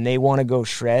seat and they want to go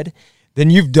shred, then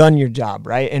you've done your job,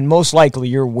 right? And most likely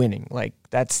you're winning. Like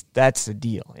that's the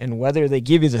deal. And whether they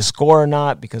give you the score or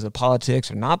not because of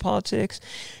politics or not politics,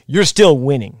 you're still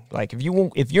winning. Like if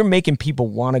you're making people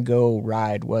want to go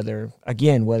ride, whether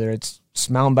it's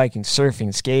mountain biking,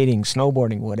 surfing, skating,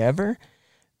 snowboarding, whatever,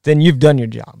 then you've done your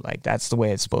job. Like that's the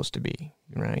way it's supposed to be,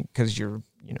 right? Because you're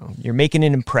making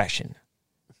an impression.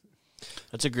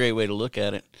 That's a great way to look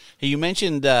at it. Hey, you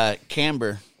mentioned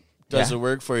camber. Does it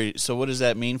work for you? So what does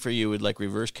that mean for you with like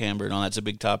reverse camber and all? That's a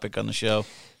big topic on the show.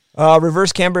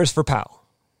 Reverse camber is for POW.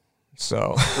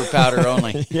 So for powder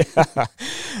only. Yeah.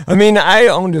 I mean, I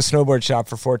owned a snowboard shop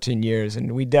for 14 years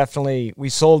and we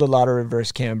sold a lot of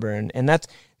reverse camber and that's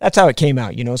how it came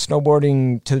out. You know,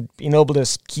 snowboarding, to being able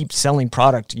to keep selling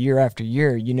product year after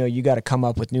year, you know, you got to come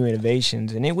up with new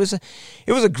innovations. And it was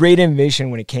a great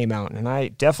innovation when it came out. And I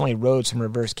definitely rode some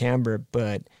reverse camber,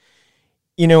 but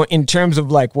you know, in terms of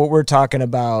like what we're talking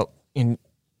about in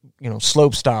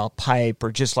slope style pipe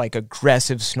or just like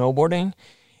aggressive snowboarding,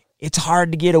 it's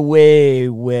hard to get away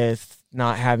with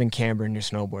not having camber in your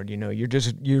snowboard.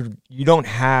 You don't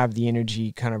have the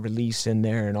energy kind of release in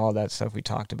there and all that stuff we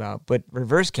talked about. But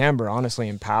reverse camber, honestly,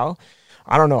 in POW,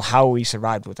 I don't know how we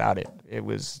survived without it.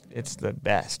 It's the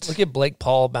best. Look at Blake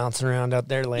Paul bouncing around out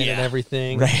there, landing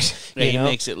everything. Right. Yeah, he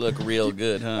makes it look real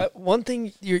good, huh? One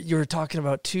thing you were talking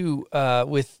about too,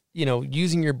 with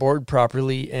using your board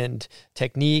properly and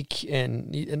technique,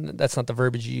 and that's not the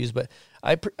verbiage you use, but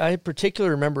I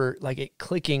particularly remember like it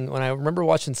clicking when I remember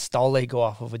watching Stahle go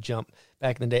off of a jump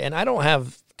back in the day, and I don't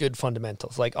have good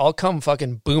fundamentals. Like I'll come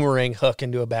fucking boomerang hook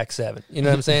into a back seven. You know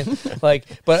what I'm saying?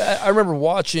 But I remember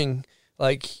watching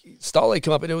like Stahle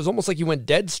come up, and it was almost like he went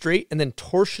dead straight and then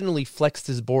torsionally flexed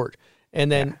his board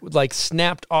and then like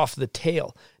snapped off the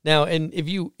tail. Now, and if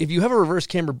you have a reverse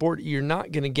camber board, you're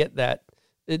not going to get that.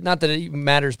 Not that it even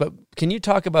matters, but can you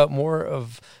talk about more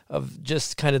of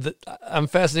just kind of I'm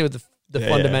fascinated with the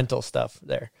fundamental stuff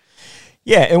there.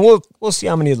 Yeah, and we'll see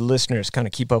how many of the listeners kind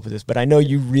of keep up with this, but I know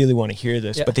you really want to hear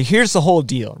this. Yeah. But here's the whole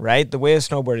deal, right? The way a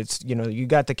snowboard, it's, you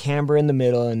got the camber in the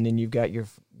middle, and then you've got your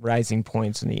rising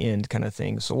points in the end kind of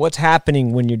thing. So what's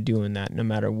happening when you're doing that, no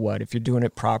matter what, if you're doing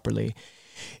it properly,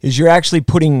 is you're actually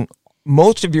putting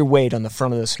most of your weight on the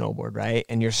front of the snowboard, right?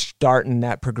 And you're starting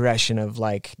that progression of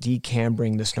like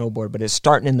decambering the snowboard, but it's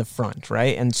starting in the front,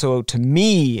 right? And so to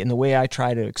me, and the way I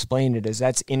try to explain it is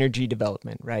that's energy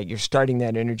development, right? You're starting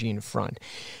that energy in front.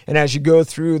 And as you go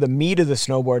through the meat of the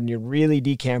snowboard and you're really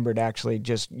decambered, actually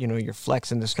just, you're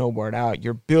flexing the snowboard out,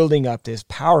 you're building up this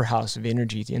powerhouse of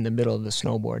energy in the middle of the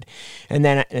snowboard. And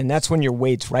that's when your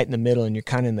weight's right in the middle and you're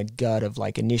kind of in the gut of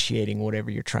like initiating whatever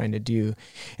you're trying to do.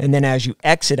 And then as you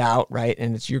exit out, right,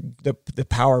 and it's the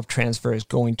power of transfer is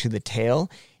going to the tail,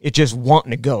 it's just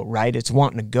wanting to go, right? It's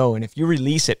wanting to go. And if you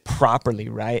release it properly,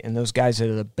 right, and those guys that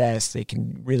are the best, they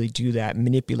can really do that,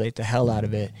 manipulate the hell out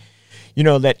of it,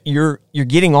 that you're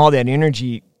getting all that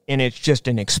energy and it's just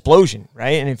an explosion,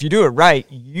 right? And if you do it right,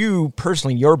 you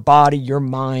personally, your body, your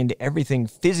mind, everything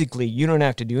physically, you don't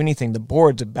have to do anything. The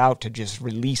board's about to just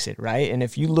release it, right? And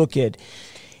if you look at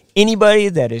anybody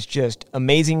that is just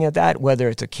amazing at that, whether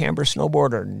it's a camber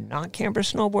snowboard or not camber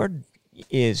snowboard,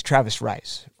 is Travis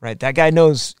Rice, right? That guy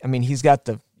knows, he's got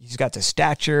the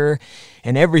stature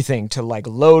and everything to like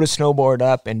load a snowboard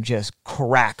up and just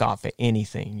crack off at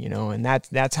anything, and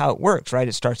that's how it works, right?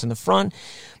 It starts in the front,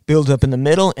 builds up in the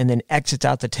middle, and then exits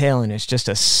out the tail, and it's just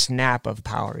a snap of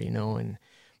power, and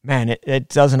man, it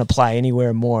doesn't apply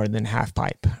anywhere more than half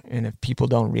pipe. And if people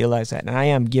don't realize that, and I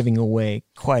am giving away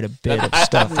quite a bit of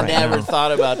stuff right now. I've never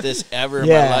thought about this ever in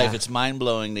my life. It's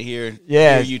mind-blowing to hear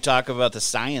you talk about the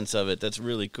science of it. That's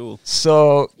really cool.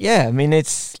 So,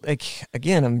 it's like,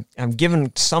 again, I'm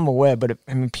giving some away, but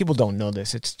people don't know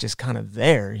this. It's just kind of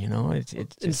there,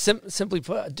 It's just... simply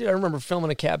put, dude, I remember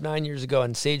filming a cab 9 years ago,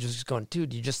 and Sage was just going,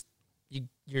 dude,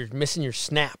 you're missing your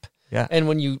snap. Yeah. And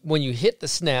when you hit the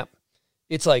snap,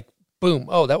 it's like, boom,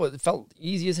 it felt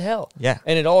easy as hell. Yeah.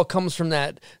 And it all comes from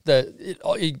that,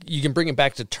 you can bring it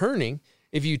back to turning.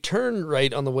 If you turn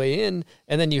right on the way in,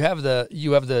 and then you have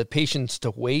the patience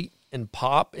to wait and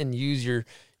pop and use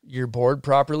your board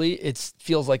properly, it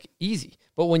feels like easy.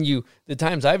 But the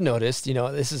times I've noticed,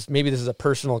 this is a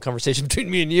personal conversation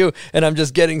between me and you, and I'm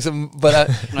just getting some, but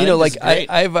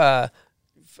I've,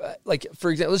 like,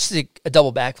 for example, let's take a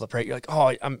double backflip, right? You're like,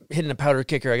 oh, I'm hitting a powder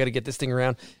kicker. I got to get this thing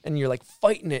around. And you're like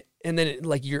fighting it. And then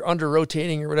you're under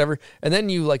rotating or whatever. And then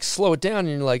you like slow it down and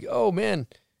you're like, oh man,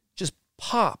 just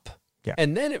pop. Yeah.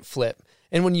 And then it flip.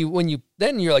 And when you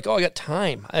then you're like, oh, I got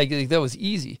time. That was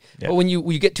easy. Yeah. But when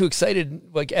you get too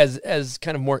excited, like as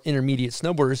kind of more intermediate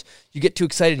snowboarders, you get too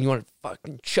excited and you want to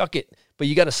fucking chuck it, but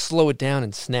you got to slow it down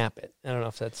and snap it. I don't know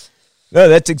if that's... No,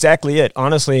 that's exactly it,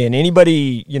 honestly. And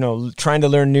anybody, trying to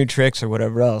learn new tricks or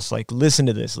whatever else, like listen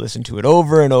to this, listen to it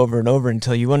over and over and over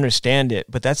until you understand it.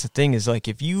 But that's the thing is like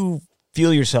if you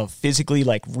feel yourself physically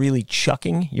like really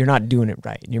chucking, you're not doing it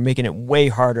right. You're making it way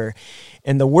harder.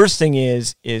 And the worst thing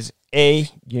is A,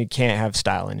 you can't have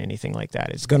style in anything like that.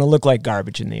 It's going to look like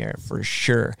garbage in the air for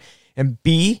sure. And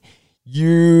B,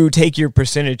 you take your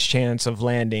percentage chance of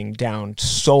landing down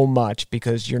so much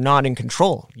because you're not in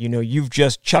control. You've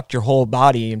just chucked your whole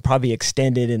body and probably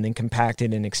extended and then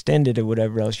compacted and extended or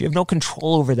whatever else. You have no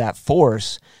control over that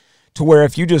force to where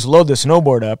if you just load the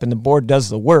snowboard up and the board does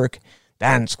the work,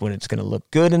 that's when it's going to look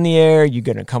good in the air. You're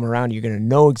going to come around. You're going to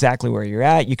know exactly where you're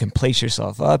at. You can place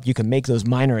yourself up. You can make those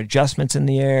minor adjustments in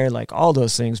the air, like all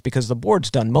those things, because the board's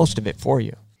done most of it for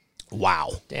you.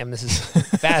 Wow. Damn, this is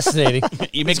fascinating.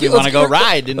 You make me want to go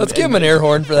ride. Let's give him an air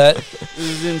horn for that. This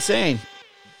is insane.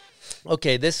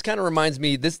 Okay, this kind of reminds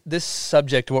me, this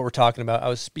subject, what we're talking about, I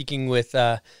was speaking with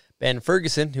Ben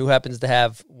Ferguson, who happens to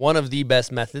have one of the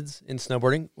best methods in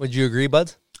snowboarding. Would you agree,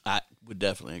 Buds? I would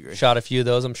definitely agree. Shot a few of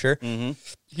those, I'm sure. Mm-hmm.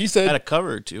 He said, had a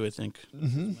cover or two, I think.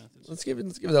 Mm-hmm. Let's give it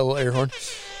that little air horn.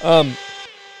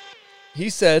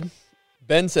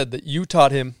 Ben said that you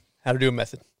taught him how to do a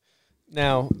method.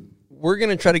 Now, we're going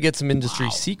to try to get some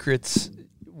industry secrets.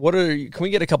 Can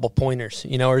we get a couple pointers,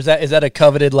 or is that a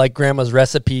coveted, like, grandma's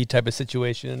recipe type of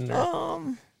situation?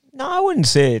 No, I wouldn't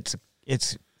say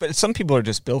it's, but some people are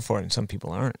just built for it and some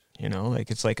people aren't,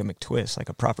 like it's like a McTwist, like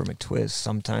a proper McTwist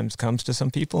sometimes comes to some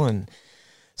people and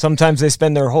sometimes they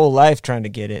spend their whole life trying to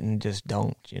get it and just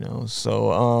don't,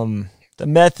 so, the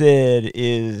method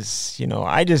is,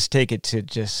 I just take it to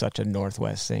just such a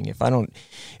Northwest thing. If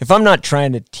I'm not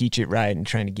trying to teach it right and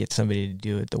trying to get somebody to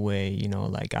do it the way,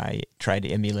 like I tried to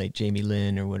emulate Jamie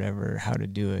Lynn or whatever, how to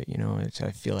do it,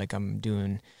 I feel like I'm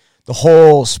doing the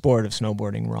whole sport of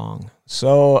snowboarding wrong.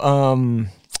 So,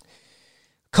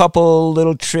 couple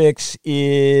little tricks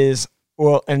is,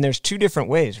 and there's two different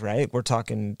ways, right? We're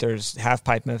talking, there's half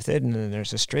pipe method and then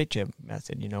there's a straight jump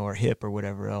method, or hip or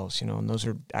whatever else, and those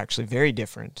are actually very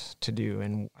different to do.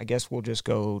 And I guess we'll just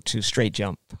go to straight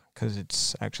jump because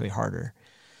it's actually harder.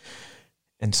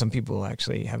 And some people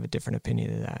actually have a different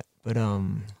opinion of that. But,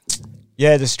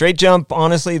 yeah, the straight jump,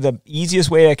 honestly, the easiest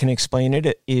way I can explain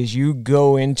it is you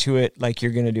go into it like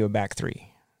you're going to do a back three.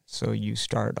 So you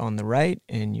start on the right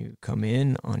and you come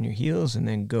in on your heels and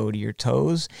then go to your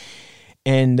toes.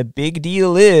 And the big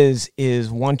deal is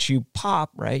once you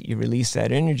pop, right, you release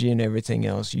that energy and everything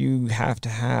else, you have to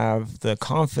have the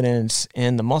confidence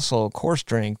and the muscle core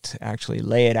strength to actually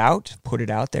lay it out, put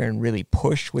it out there and really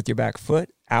push with your back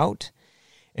foot out.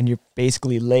 And you're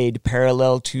basically laid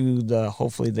parallel to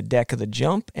hopefully the deck of the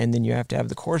jump. And then you have to have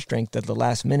the core strength at the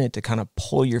last minute to kind of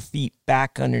pull your feet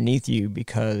back underneath you,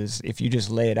 because if you just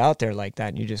lay it out there like that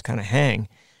and you just kind of hang,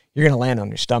 you're going to land on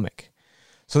your stomach.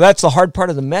 So that's the hard part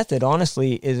of the method,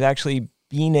 honestly, is actually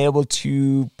being able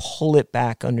to pull it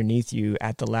back underneath you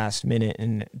at the last minute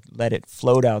and let it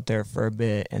float out there for a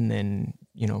bit and then,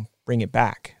 bring it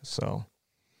back. So,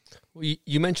 well,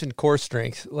 you mentioned core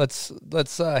strength. Let's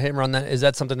hammer on that. Is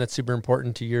that something that's super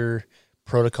important to your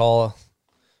protocol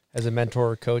as a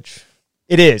mentor or coach?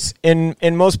 It is. And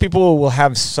most people will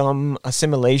have some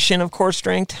assimilation of core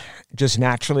strength just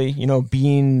naturally,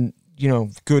 being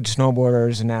good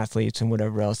snowboarders and athletes and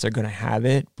whatever else, they're going to have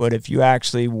it. But if you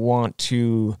actually want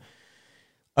to,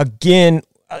 again,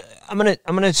 I'm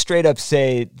gonna straight up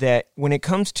say that when it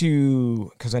comes to,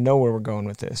 because I know where we're going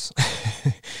with this,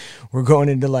 we're going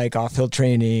into like off-hill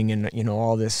training and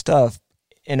all this stuff,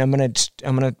 and I'm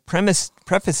gonna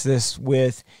preface this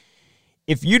with,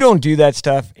 if you don't do that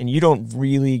stuff and you don't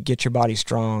really get your body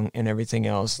strong and everything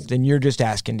else, then you're just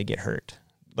asking to get hurt.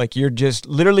 Like, you're just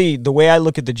literally, the way I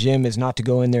look at the gym is not to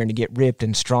go in there and to get ripped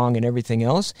and strong and everything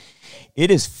else. It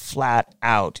is flat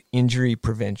out injury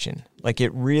prevention. Like,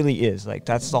 it really is. Like,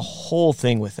 that's the whole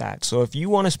thing with that. So if you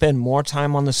want to spend more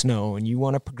time on the snow and you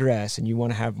want to progress and you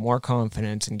want to have more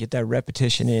confidence and get that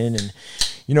repetition in and,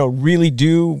 really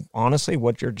do honestly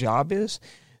what your job is,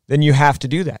 then you have to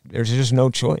do that. There's just no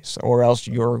choice, or else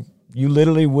you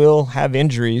literally will have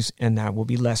injuries, and that will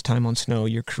be less time on snow.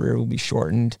 Your career will be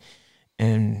shortened.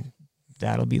 And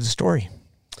that'll be the story.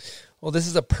 Well, this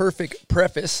is a perfect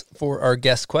preface for our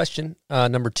guest question.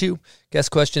 Number 2,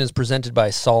 guest question is presented by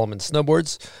Solomon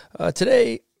Snowboards.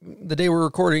 Today, the day we're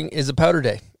recording, is a powder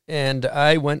day. And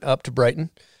I went up to Brighton.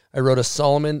 I rode a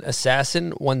Solomon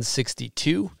Assassin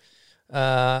 162.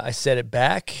 I set it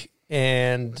back,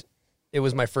 and it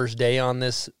was my first day on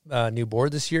this new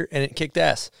board this year, and it kicked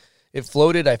ass. It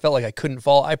floated. I felt like I couldn't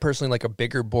fall. I personally like a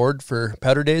bigger board for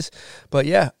powder days. But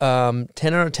yeah,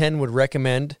 10 out of 10 would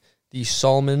recommend the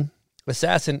Solomon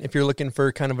Assassin if you're looking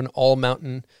for kind of an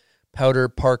all-mountain powder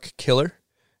park killer.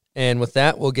 And with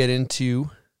that, we'll get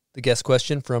into the guest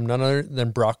question from none other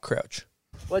than Brock Crouch.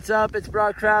 What's up? It's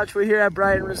Brock Crouch. We're here at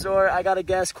Brighton Resort. I got a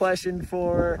guest question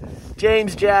for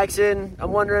James Jackson.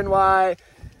 I'm wondering why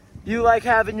you like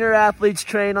having your athletes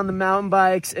train on the mountain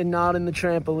bikes and not in the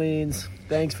trampolines.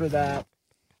 Thanks for that.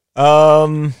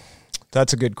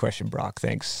 That's a good question, Brock.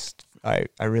 Thanks. I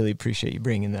really appreciate you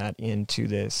bringing that into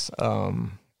this.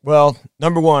 Well,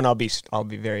 number one, I'll be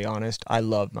very honest. I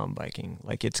love mountain biking.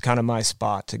 Like, it's kind of my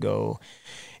spot to go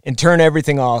and turn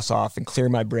everything else off and clear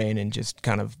my brain and just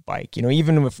kind of bike.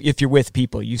 Even if you're with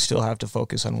people, you still have to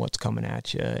focus on what's coming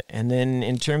at you. And then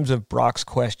in terms of Brock's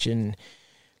question,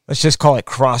 let's just call it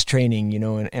cross-training,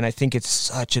 and I think it's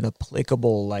such an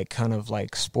applicable, kind of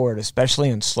sport, especially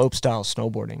in slopestyle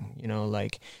snowboarding,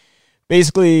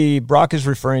 basically Brock is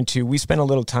referring to, we spent a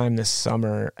little time this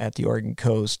summer at the Oregon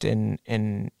coast, and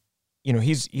you know,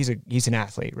 he's an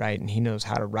athlete, right? And he knows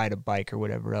how to ride a bike or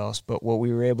whatever else. But what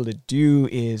we were able to do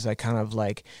is I kind of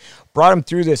like brought him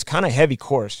through this kind of heavy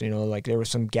course, you know, like there were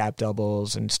some gap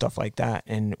doubles and stuff like that.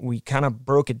 And we kind of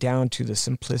broke it down to the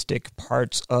simplistic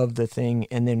parts of the thing.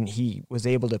 And then he was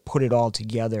able to put it all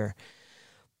together.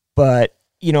 But,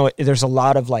 you know, there's a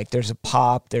lot of like, there's a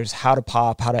pop, there's how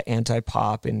to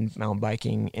anti-pop in mountain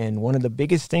biking. And one of the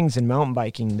biggest things in mountain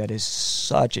biking that is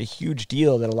such a huge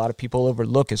deal that a lot of people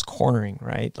overlook is cornering,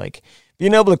 right? Like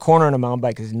being able to corner on a mountain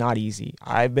bike is not easy.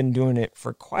 I've been doing it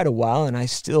for quite a while, and I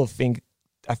feel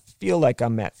like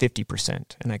I'm at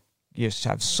 50%, and I just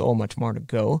have so much more to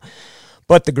go.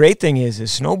 But the great thing is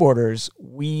snowboarders,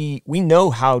 we know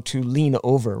how to lean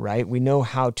over, right? We know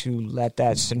how to let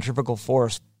that centrifugal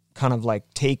force kind of like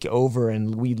take over,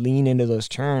 and we lean into those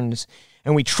turns,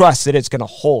 and we trust that it's going to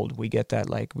hold. We get that,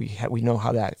 like we know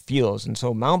how that feels. And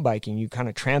so mountain biking, you kind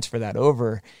of transfer that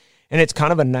over, and it's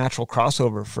kind of a natural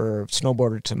crossover for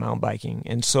snowboarder to mountain biking.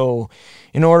 And so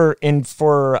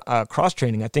for cross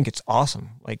training, I think it's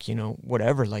awesome. Like, you know,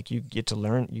 whatever, like you get to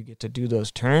learn, you get to do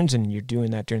those turns, and you're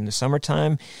doing that during the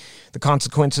summertime. The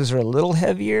consequences are a little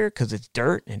heavier because it's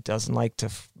dirt and it doesn't like to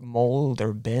mold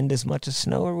or bend as much as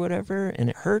snow or whatever, and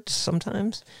it hurts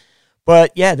sometimes.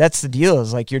 But yeah, that's the deal,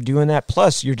 is like you're doing that,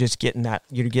 plus you're just getting that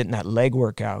leg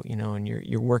workout, you know, and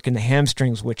you're working the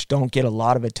hamstrings, which don't get a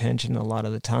lot of attention a lot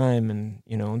of the time. And,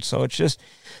 you know, and so it's just,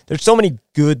 there's so many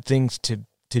good things to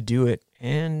do it,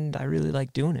 and I really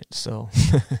like doing it. So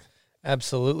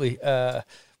Absolutely.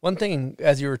 One thing,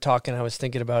 as you were talking, I was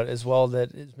thinking about as well,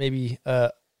 that is maybe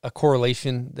a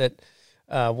correlation that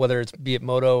whether it's be it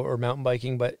moto or mountain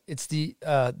biking, but it's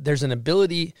there's an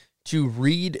ability to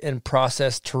read and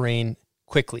process terrain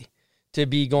quickly, to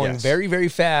be going very, very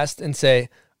fast and say,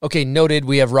 okay, noted,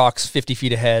 we have rocks 50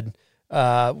 feet ahead.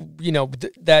 You know,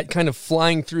 that kind of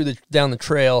flying down the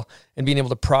trail and being able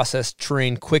to process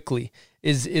terrain quickly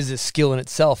is a skill in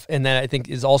itself. And that I think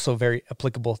is also very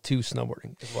applicable to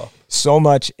snowboarding as well. So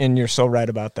much. And you're so right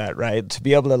about that, right? To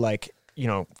be able to like, you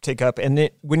know, take up,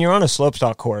 and when you're on a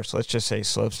slopestyle course, let's just say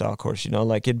slopestyle course, you know,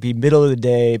 like it'd be middle of the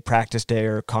day, practice day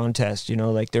or contest, you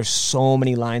know, like there's so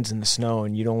many lines in the snow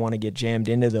and you don't want to get jammed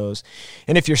into those.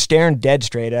 And if you're staring dead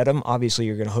straight at them, obviously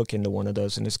you're going to hook into one of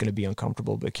those and it's going to be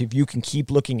uncomfortable. But if you can keep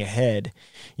looking ahead,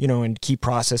 you know, and keep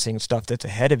processing stuff that's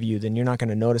ahead of you, then you're not going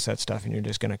to notice that stuff and you're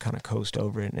just going to kind of coast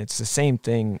over it. And it's the same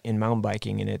thing in mountain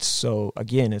biking. And it's so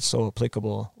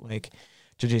applicable, like,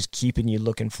 to just keeping you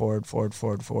looking forward,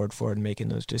 and making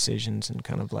those decisions and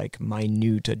kind of like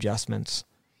minute adjustments.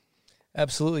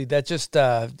 Absolutely. That just,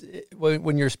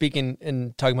 when you're speaking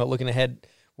and talking about looking ahead,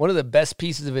 one of the best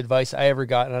pieces of advice I ever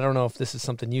got, and I don't know if this is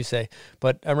something you say,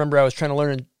 but I remember I was trying to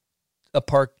learn a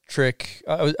park trick.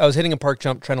 I was hitting a park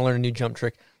jump, trying to learn a new jump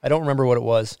trick. I don't remember what it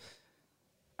was.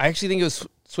 I actually think it was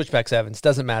switchback sevens.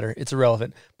 Doesn't matter. It's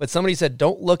irrelevant. But somebody said,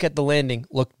 don't look at the landing,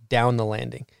 look down the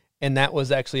landing. And that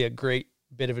was actually a great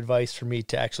bit of advice for me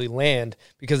to actually land,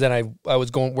 because then I was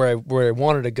going where I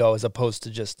wanted to go, as opposed to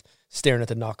just staring at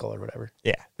the knuckle or whatever.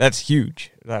 Yeah, that's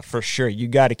huge. For sure. You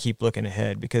got to keep looking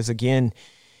ahead, because again,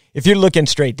 if you're looking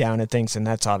straight down at things, and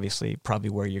that's obviously probably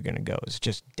where you're going to go, is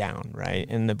just down, right?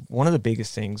 And one of the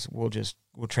biggest things, we'll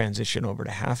transition over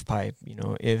to half pipe. You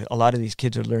know, if a lot of these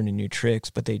kids are learning new tricks,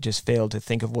 but they just fail to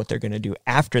think of what they're going to do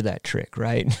after that trick,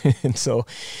 right? And so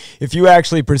if you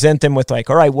actually present them with like,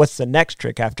 all right, what's the next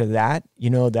trick after that? You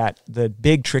know, that the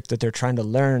big trick that they're trying to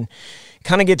learn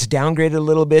kind of gets downgraded a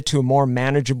little bit to a more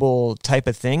manageable type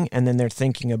of thing. And then they're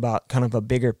thinking about kind of a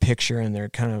bigger picture, and they're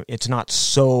kind of, it's not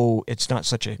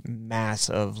such a mass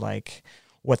of like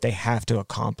what they have to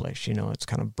accomplish. You know, it's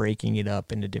kind of breaking it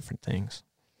up into different things.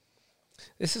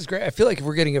 This is great. I feel like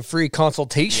we're getting a free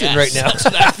consultation right now. That's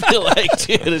what I feel like,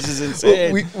 too. This is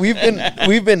insane.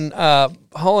 We've been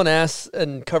hauling ass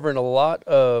and covering a lot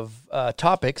of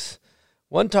topics.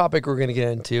 One topic we're going to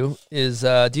get into is,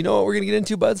 do you know what we're going to get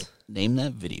into, buds? Name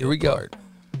that video. Here we card.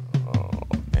 go. Oh,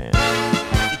 man.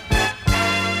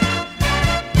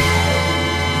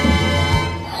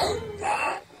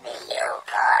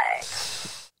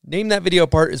 Name That Video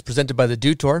part is presented by the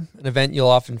Do Tour, an event you'll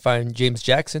often find James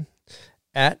Jackson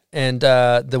at. And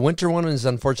the winter one is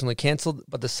unfortunately canceled,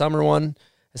 but the summer one,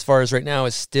 as far as right now,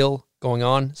 is still going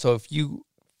on. So if you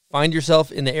find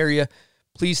yourself in the area,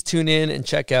 please tune in and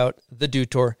check out the Do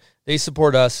Tour. They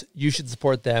support us. You should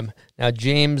support them. Now,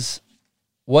 James,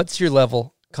 what's your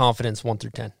level confidence 1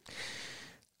 through 10?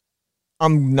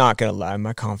 I'm not going to lie.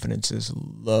 My confidence is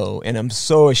low, and I'm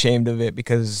so ashamed of it,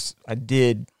 because I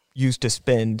did used to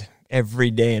spend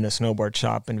every day in a snowboard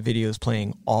shop and videos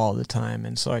playing all the time.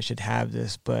 And so I should have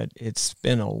this, but it's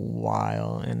been a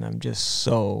while and I'm just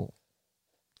so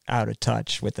out of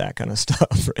touch with that kind of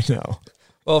stuff right now.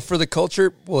 Well, for the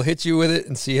culture, we'll hit you with it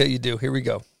and see how you do. Here we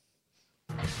go.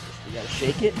 You gotta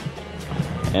shake it.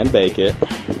 And bake it.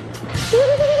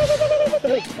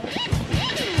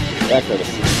 Back to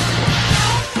the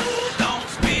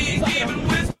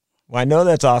Well, I know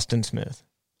that's Austin Smith.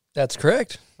 That's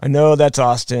correct. I know that's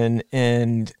Austin,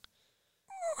 and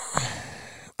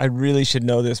I really should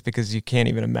know this because you can't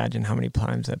even imagine how many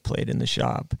times I played in the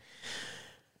shop.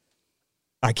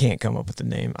 I can't come up with the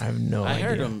name. I have no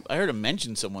idea. I heard him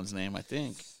mention someone's name, I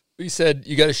think. We said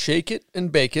you got to shake it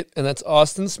and bake it, and that's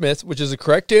Austin Smith, which is a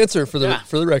correct answer for the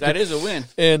record. That is a win.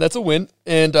 And that's a win.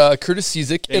 And Curtis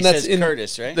Cizik, He and that's says in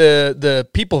Curtis, right? the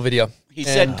people video. He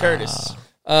said Curtis.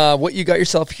 What you got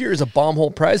yourself here is a bomb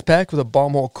hole prize pack with a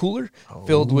bomb hole cooler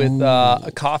filled with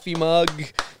a coffee mug.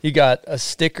 You got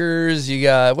stickers. You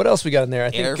got, what else we got in there? I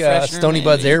think Stony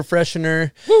Bud's air freshener.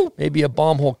 Maybe a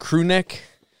bomb hole crew neck.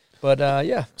 But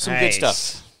yeah, some good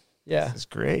stuff. Yeah, that's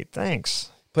great. Thanks.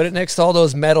 Put it next to all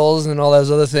those medals and all those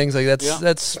other things. Like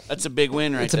that's a big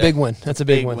win, right? It's a big win. That's a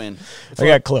big win. I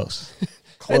got close.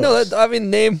 I know that. I mean,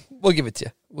 name. We'll give it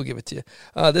to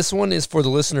you. This one is for the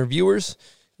listener viewers.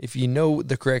 If you know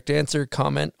the correct answer,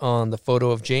 comment on the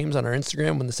photo of James on our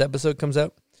Instagram when this episode comes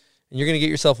out, and you're gonna get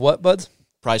yourself what, buds?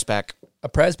 Prize pack. A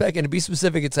prize pack, and to be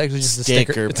specific, it's actually just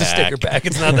sticker a sticker. pack. It's a sticker pack.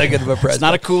 It's not that good of a prize. It's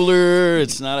not a cooler.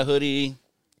 It's not a hoodie.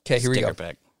 Okay, here we go. Sticker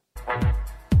pack.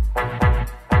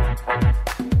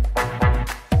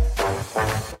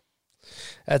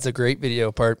 That's a great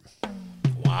video part.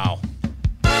 Wow.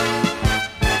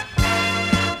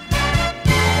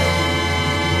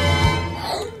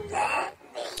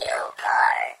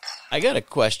 I got a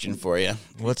question for you.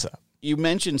 What's up? You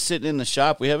mentioned sitting in the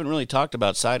shop. We haven't really talked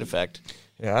about side effect.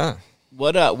 Yeah.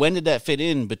 What? When did that fit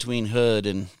in between Hood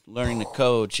and learning to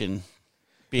coach and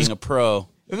being a pro?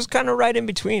 It was kind of right in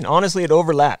between. Honestly, it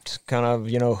overlapped. Kind of,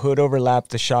 Hood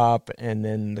overlapped the shop, and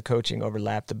then the coaching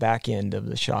overlapped the back end of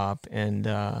the shop. And,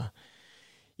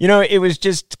 it was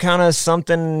just kind of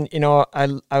something,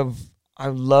 I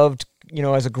loved,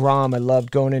 as a Grom, I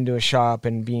loved going into a shop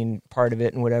and being part of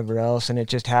it and whatever else. And it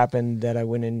just happened that I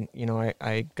went in,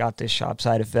 I got this shop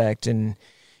side effect, and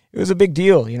it was a big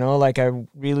deal, I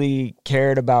really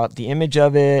cared about the image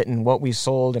of it and what we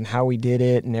sold and how we did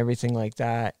it and everything like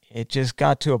that. It just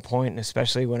got to a point, and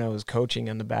especially when I was coaching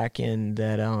on the back end,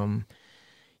 that,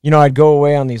 I'd go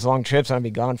away on these long trips and I'd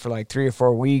be gone for like 3 or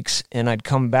 4 weeks, and I'd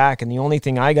come back, and the only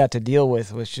thing I got to deal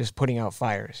with was just putting out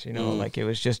fires, like it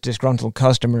was just disgruntled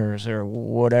customers or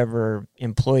whatever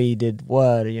employee did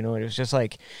what, it was just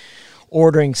like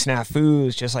ordering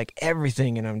snafus, just like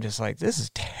everything. And I'm just like, this is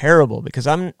terrible, because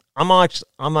I'm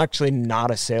actually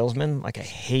not a salesman. Like, I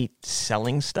hate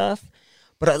selling stuff,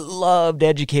 but I loved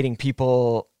educating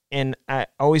people. And I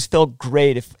always felt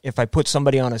great if I put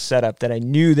somebody on a setup that I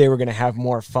knew they were going to have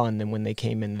more fun than when they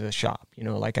came into the shop.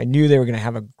 Like I knew they were going to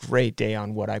have a great day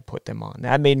on what I put them on.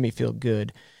 That made me feel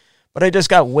good. But I just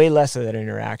got way less of that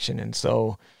interaction. And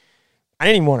so I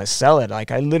didn't even want to sell it.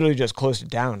 Like, I literally just closed it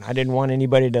down. I didn't want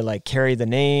anybody to like carry the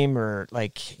name or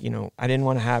like, I didn't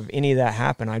want to have any of that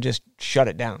happen. I just shut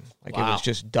it down. Like, It was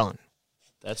just done.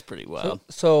 That's pretty wild.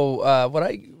 So what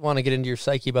I want to get into your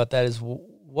psyche about that is,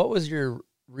 what was your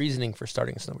reasoning for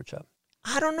starting a snowboard shop?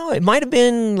 I don't know. It might have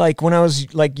been like when I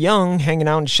was like young, hanging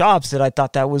out in shops, that I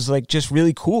thought that was like just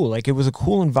really cool. Like, it was a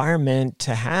cool environment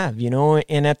to have,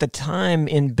 and at the time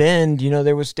in Bend,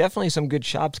 there was definitely some good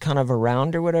shops kind of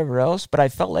around or whatever else, but I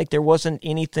felt like there wasn't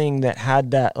anything that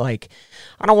had that, like,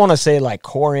 I don't want to say like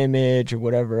core image or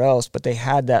whatever else, but they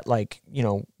had that, like,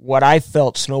 what I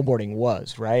felt snowboarding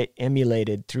was, right?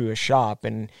 Emulated through a shop.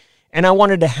 And I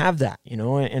wanted to have that,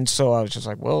 and so I was just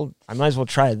like, well, I might as well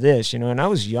try this, and I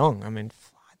was young. I mean,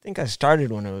 I think I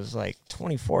started when I was like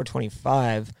 24,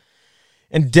 25,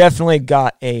 and definitely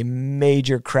got a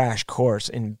major crash course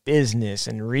in business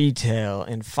and retail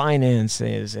and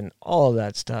finances and all of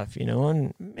that stuff,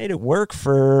 and made it work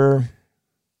for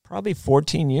probably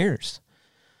 14 years.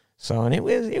 So, and it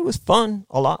was fun,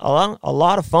 a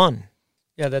lot of fun.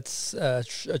 Yeah, that's a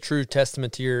true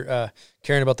testament to your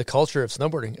caring about the culture of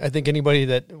snowboarding. I think anybody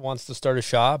that wants to start a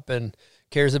shop and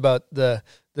cares about the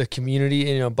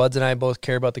community, Buds and I both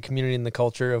care about the community and the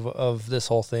culture of this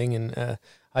whole thing. And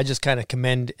I just kind of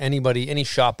commend any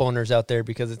shop owners out there,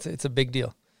 because it's a big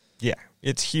deal. Yeah,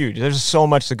 it's huge. There's so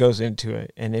much that goes into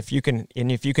it. And if you can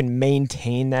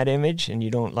maintain that image and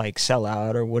you don't like sell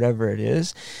out or whatever it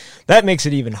is, that makes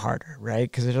it even harder, right?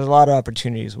 Because there's a lot of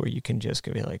opportunities where you can just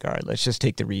be like, all right, let's just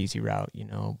take the easy route,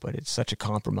 but it's such a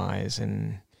compromise.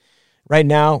 And right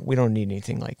now we don't need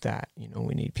anything like that.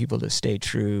 We need people to stay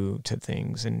true to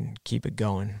things and keep it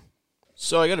going.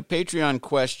 So I got a Patreon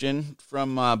question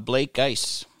from Blake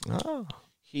Geis. Oh.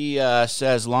 He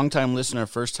says, longtime listener,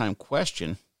 first-time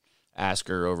question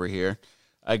asker over here.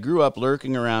 I grew up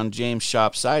lurking around James'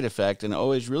 shop side effect and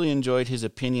always really enjoyed his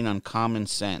opinion on common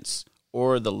sense,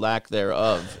 or the lack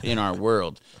thereof, in our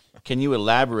world. Can you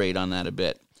elaborate on that a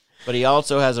bit? But he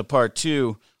also has a part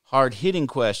 2, hard-hitting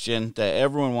question that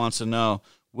everyone wants to know.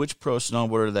 Which pro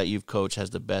snowboarder that you've coached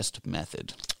has the best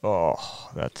method? Oh,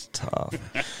 that's tough.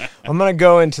 I'm going to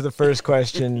go into the first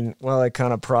question while I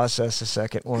kind of process the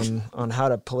second one on how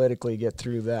to politically get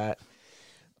through that.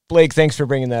 Blake, thanks for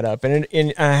bringing that up. And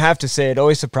I have to say, it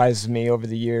always surprises me over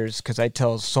the years because I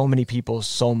tell so many people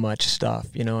so much stuff,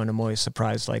 and I'm always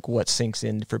surprised like what sinks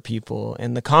in for people.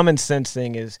 And the common sense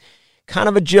thing is kind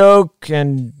of a joke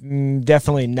and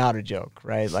definitely not a joke,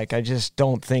 right? Like, I just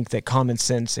don't think that common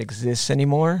sense exists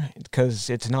anymore because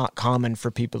it's not common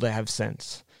for people to have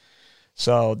sense.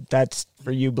 So that's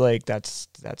for you, Blake. That's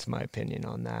my opinion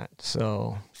on that.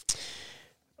 So,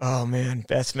 oh man,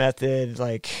 best method.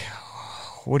 Like,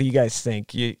 what do you guys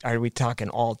think? Are we talking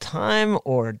all time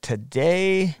or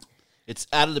today? It's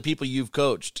out of the people you've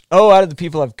coached. Oh, out of the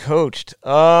people I've coached.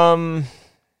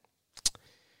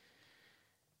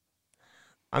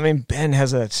 I mean, Ben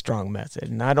has a strong method,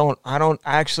 and I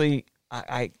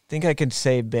think I could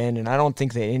say Ben, and I don't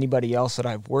think that anybody else that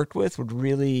I've worked with would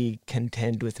really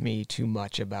contend with me too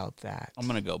much about that. I'm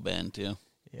going to go Ben, too.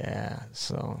 Yeah,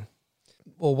 so.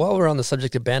 Well, while we're on the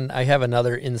subject of Ben, I have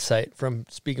another insight from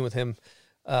speaking with him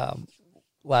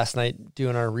last night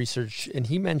doing our research, and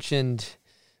he mentioned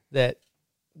that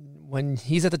when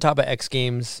he's at the top of X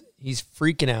Games, he's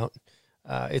freaking out.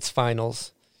 It's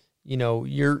finals.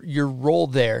 Your role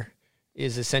there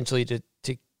is essentially to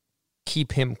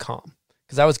keep him calm.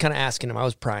 Because I was kind of asking him, I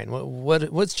was prying,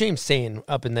 what's James saying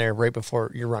up in there right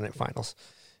before your run at finals?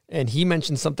 And he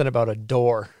mentioned something about a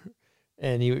door,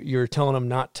 and you're telling him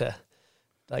not to,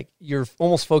 like, you're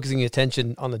almost focusing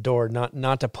attention on the door,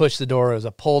 not to push the door. It was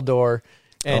a pull door,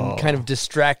 and kind of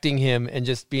distracting him and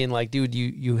just being like, dude,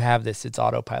 you have this. It's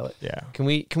autopilot. Yeah. Can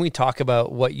we talk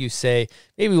about what you say?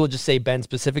 Maybe we'll just say Ben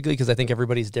specifically because I think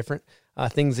everybody's different.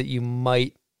 Things that you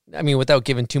might, without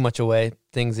giving too much away,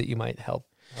 things that you might help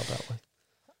out with.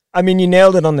 I mean, you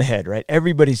nailed it on the head, right?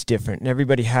 Everybody's different, and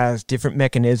everybody has different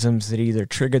mechanisms that either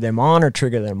trigger them on or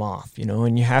trigger them off,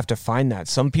 and you have to find that.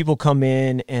 Some people come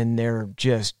in and they're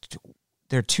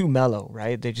too mellow,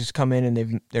 right? They just come in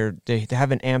and they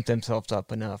haven't amped themselves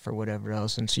up enough or whatever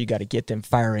else, and so you got to get them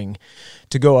firing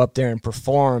to go up there and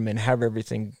perform and have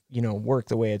everything, work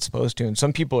the way it's supposed to. And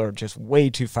some people are just way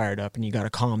too fired up, and you got to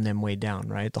calm them way down,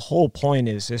 right? The whole point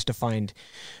is just to find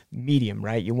medium,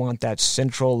 right? You want that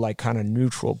central, like, kind of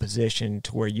neutral position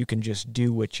to where you can just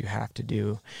do what you have to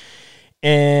do.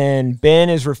 And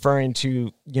Ben is referring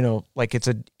to, like it's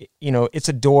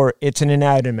a door, it's an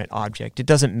inanimate object. It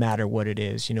doesn't matter what it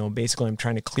is. Basically I'm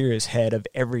trying to clear his head of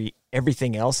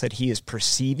everything else that he is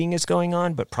perceiving is going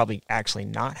on, but probably actually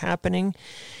not happening.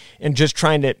 And just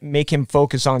trying to make him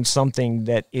focus on something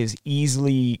that is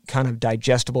easily kind of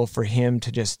digestible for him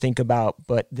to just think about,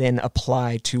 but then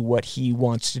apply to what he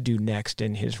wants to do next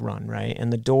in his run, right?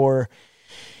 And the door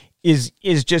is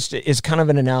kind of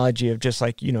an analogy of just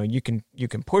like, you can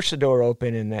push the door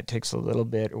open and that takes a little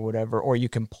bit or whatever, or you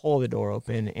can pull the door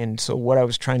open. And so what I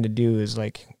was trying to do is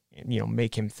like,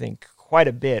 make him think quite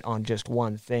a bit on just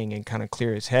one thing and kind of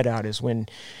clear his head out is when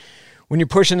you're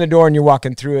pushing the door and you're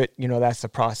walking through it, that's the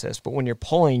process. But when you're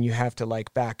pulling, you have to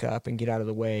like back up and get out of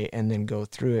the way and then go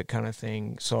through it kind of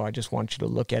thing. So I just want you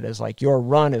to look at it as like your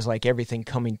run is like everything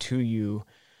coming to you,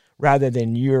 rather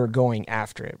than you're going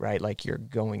after it, right? Like you're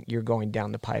going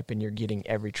down the pipe and you're getting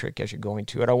every trick as you're going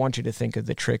to it. I want you to think of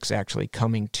the tricks actually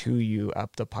coming to you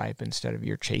up the pipe instead of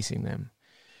you're chasing them.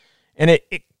 And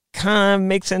it kind of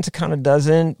makes sense. It kind of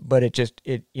doesn't, but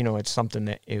it's something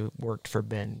that it worked for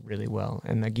Ben really well.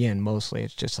 And again, mostly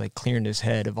it's just like clearing his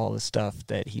head of all the stuff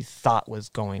that he thought was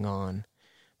going on,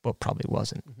 but probably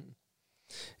wasn't. Mm-hmm.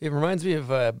 It reminds me of,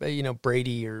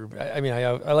 Brady or,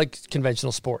 I like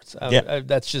conventional sports.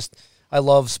 I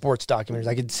love sports documentaries.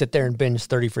 I could sit there and binge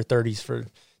 30 for 30s for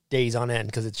days on end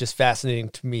because it's just fascinating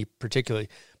to me particularly.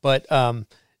 But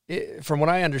from what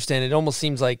I understand, it almost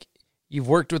seems like you've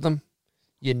worked with them.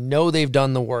 They've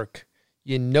done the work.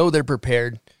 They're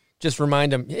prepared. just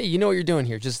remind them, hey, you know what you're doing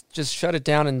here. Just shut it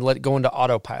down and let it go into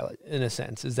autopilot. In a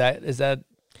sense, is that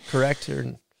correct?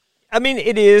 Or I mean,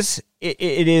 it is.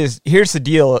 It is. Here's the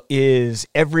deal: is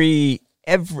every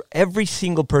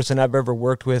single person I've ever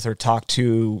worked with or talked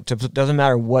to, doesn't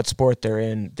matter what sport they're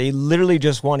in, they literally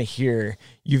just want to hear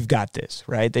you've got this,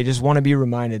 right? They just want to be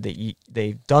reminded that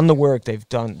they've done the work, they've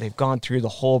gone through the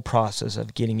whole process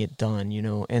of getting it done,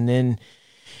 And then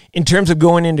in terms of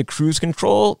going into cruise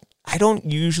control, I don't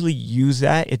usually use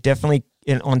that. It definitely,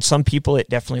 on some people, it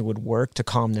definitely would work to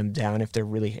calm them down if they're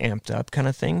really amped up kind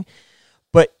of thing.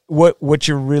 But what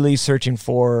you're really searching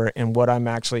for, and what I'm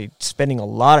actually spending a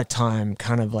lot of time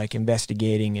kind of like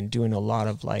investigating and doing a lot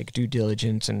of like due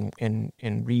diligence and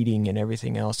reading and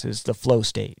everything else, is the flow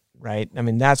state, right? I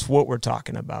mean, that's what we're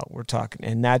talking about.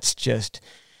 And that's just,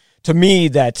 to me,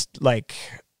 that's like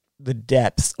the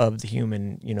depth of the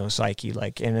human, psyche.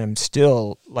 Like, and I'm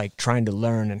still like trying to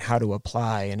learn and how to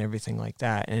apply and everything like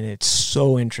that. And it's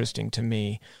so interesting to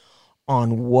me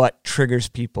on what triggers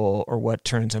people or what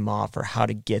turns them off or how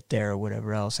to get there or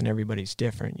whatever else. And everybody's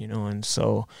different, and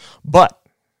so, but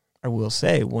I will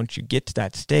say, once you get to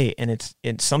that state,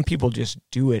 and some people just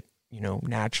do it,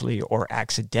 naturally or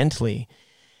accidentally,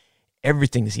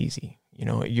 everything's easy.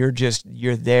 You're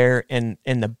there. And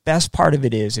the best part of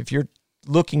it is, if you're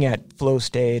looking at flow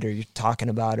state, or you're talking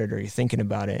about it, or you're thinking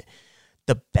about it,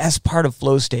 the best part of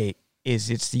flow state is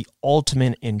it's the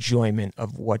ultimate enjoyment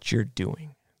of what you're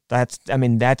doing.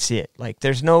 That's it. Like,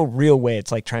 there's no real way.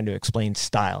 It's like trying to explain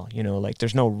style, like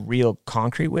there's no real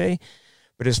concrete way.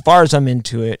 But as far as I'm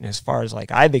into it, and as far as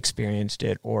like I've experienced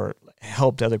it or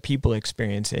helped other people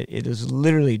experience it, it is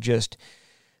literally just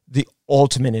the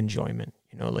ultimate enjoyment.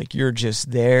 Like, you're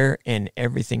just there and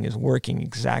everything is working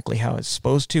exactly how it's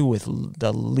supposed to, with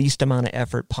the least amount of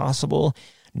effort possible.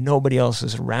 Nobody else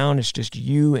is around. It's just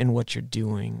you and what you're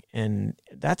doing. And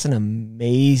that's an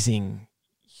amazing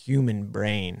human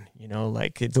brain,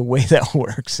 like the way that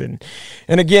works. And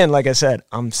again, like I said,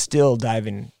 I'm still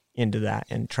diving into that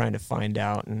and trying to find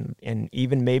out and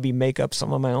even maybe make up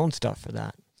some of my own stuff for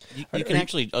that. You can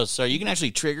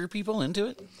actually trigger people into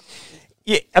it?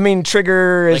 Yeah, I mean,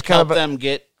 trigger is like kind help of them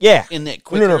get in that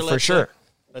quicker. No, for sure.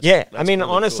 That's I mean,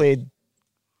 really honestly, cool.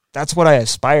 That's what I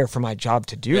aspire for my job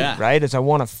to do, right? Is I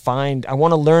want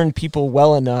to learn people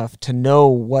well enough to know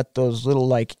what those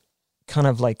little kind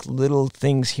of like little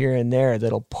things here and there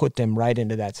that'll put them right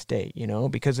into that state,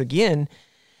 because again,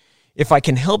 if I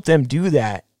can help them do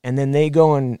that, and then they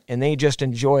go and they just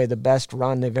enjoy the best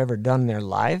run they've ever done in their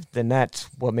life, then that's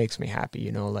what makes me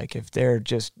happy, like if they're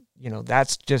just,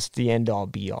 that's just the end all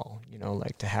be all,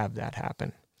 like to have that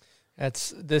happen.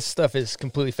 This stuff is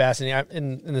completely fascinating. I,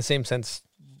 in the same sense,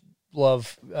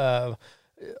 love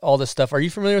all this stuff. Are you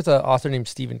familiar with an author named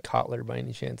Stephen Kotler by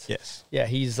any chance? Yes. Yeah,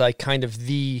 he's like kind of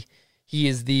he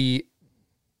is the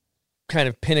kind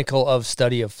of pinnacle of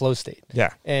study of flow state.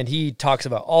 Yeah. And he talks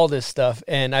about all this stuff,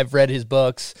 and I've read his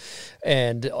books,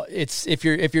 and it's if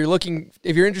you're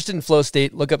interested in flow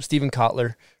state, look up Stephen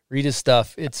Kotler, read his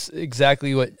stuff. It's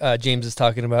exactly what James is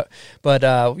talking about. But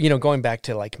going back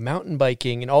to like mountain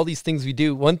biking and all these things we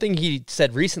do, one thing he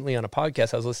said recently on a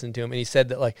podcast I was listening to him, and he said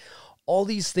that like all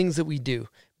these things that we do,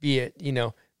 be it,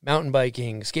 mountain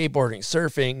biking, skateboarding,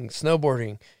 surfing,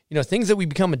 snowboarding, things that we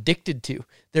become addicted to,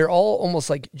 they're all almost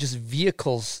like just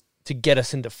vehicles to get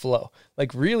us into flow.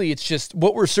 Like, really, it's just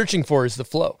what we're searching for is the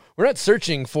flow. We're not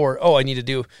searching for, I need to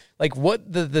do like what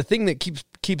the thing that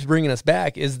keeps bringing us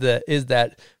back is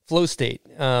that flow state.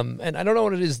 And I don't know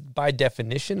what it is by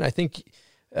definition. I think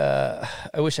I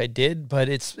wish I did, but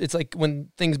it's like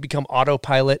when things become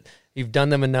autopilot, you've done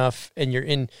them enough, and you're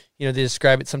in, they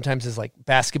describe it sometimes as like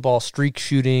basketball streak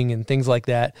shooting and things like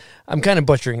that. I'm kind of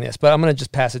butchering this, but I'm going to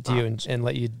just pass it to you and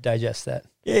let you digest that.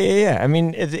 Yeah. I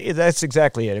mean, that's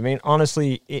exactly it. I mean,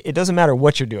 honestly, it doesn't matter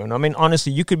what you're doing. I mean,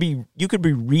 honestly, you could be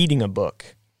reading a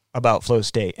book about flow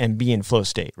state and be in flow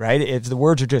state, right? If the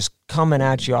words are just coming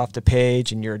at you off the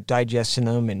page and you're digesting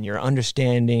them and you're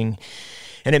understanding,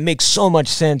 and it makes so much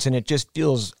sense, and it just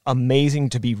feels amazing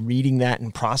to be reading that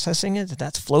and processing it.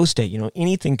 That's flow state.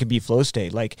 Anything could be flow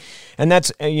state. Like, and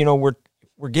that's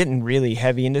we're getting really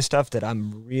heavy into stuff that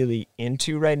I'm really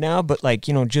into right now. But like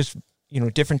just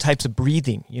different types of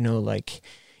breathing. Like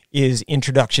is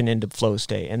introduction into flow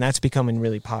state, and that's becoming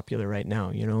really popular right now.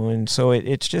 And so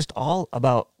it's just all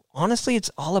about. Honestly, it's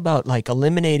all about like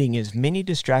eliminating as many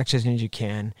distractions as you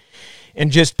can and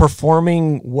just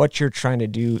performing what you're trying to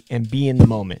do and be in the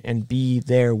moment and be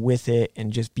there with it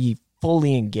and just be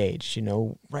fully engaged.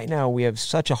 Right now we have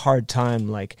such a hard time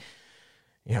like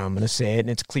I'm going to say it and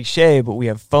it's cliche, but we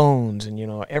have phones and,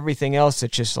 everything else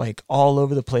that's just like all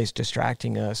over the place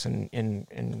distracting us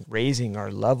and raising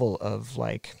our level of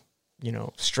like,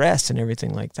 stress and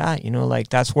everything like that, like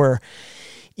that's where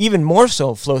even more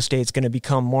so flow state's going to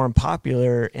become more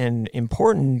unpopular and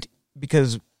important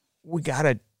because we got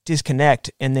to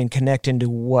disconnect and then connect into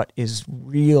what is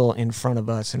real in front of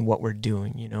us and what we're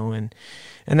doing,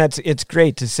 and it's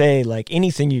great to say like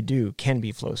anything you do can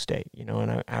be flow state,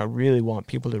 and I really want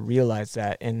people to realize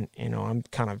that. And, I'm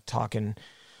kind of talking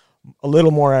a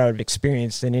little more out of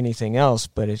experience than anything else,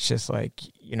 but it's just like,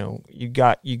 you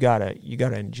gotta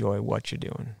enjoy what you're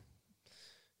doing.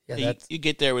 Yeah, you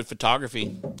get there with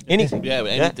photography. Anything. Yeah,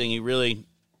 anything. You really,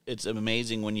 it's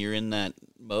amazing when you're in that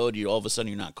mode. All of a sudden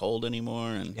you're not cold anymore,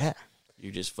 and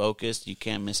you're just focused. You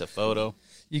can't miss a photo.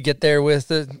 You get there with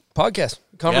the podcast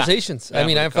conversations. Yeah, I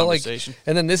mean, I felt like,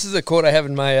 and then this is a quote I have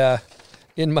in my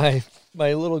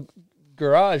little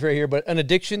garage right here. But an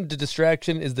addiction to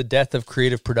distraction is the death of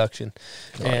creative production.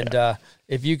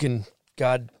 If you can,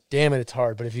 God damn it, it's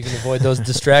hard. But if you can avoid those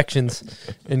distractions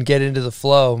and get into the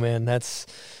flow, man, that's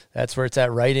where it's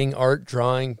at. Writing, art,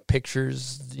 drawing,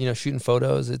 pictures, shooting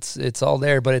photos. It's all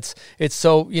there. But it's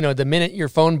so, the minute your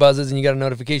phone buzzes and you got a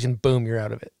notification, boom, you're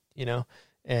out of it,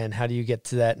 And how do you get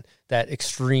to that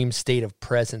extreme state of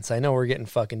presence? I know we're getting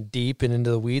fucking deep and into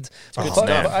the weeds.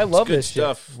 I love this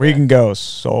stuff. We can go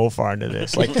so far into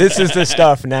this. Like this is the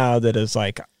stuff now that is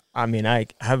like, I mean, I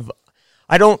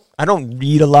don't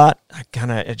read a lot. I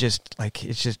kind of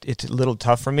it's a little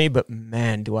tough for me, but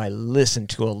man, do I listen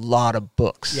to a lot of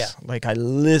books. Yeah. Like I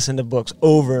listen to books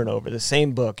over and over, the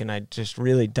same book, and I just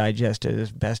really digest it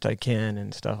as best I can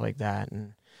and stuff like that.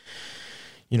 And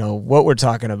what we're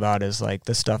talking about is like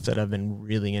the stuff that I've been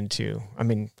really into. I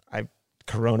mean,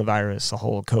 coronavirus, the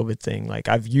whole COVID thing, like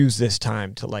I've used this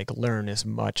time to like learn as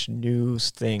much new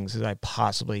things as I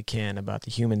possibly can about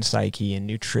the human psyche and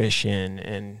nutrition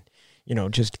and,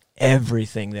 just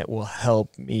everything that will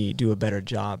help me do a better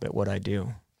job at what I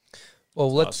do.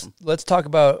 Well, let's talk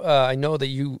about, I know that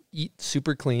you eat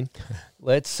super clean.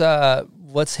 Let's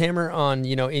hammer on,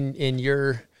 in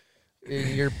your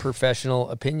professional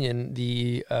opinion,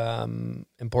 the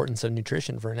importance of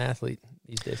nutrition for an athlete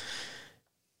these days.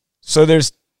 So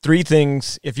there's 3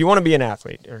 things. If you want to be an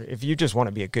athlete or if you just want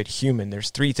to be a good human, there's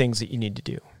 3 things that you need to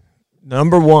do.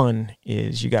 Number 1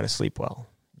 is you got to sleep well.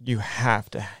 You have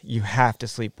to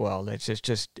sleep well. That's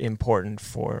just important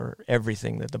for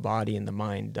everything that the body and the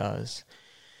mind does.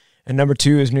 And number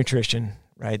 2 is nutrition.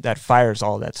 Right, that fires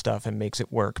all that stuff and makes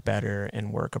it work better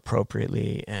and work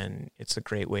appropriately, and it's a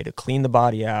great way to clean the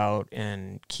body out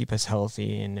and keep us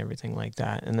healthy and everything like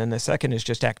that. And then the second is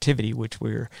just activity, which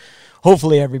we're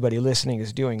hopefully everybody listening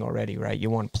is doing already, right?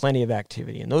 You want plenty of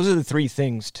activity, and those are the 3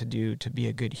 things to do to be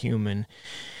a good human.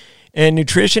 And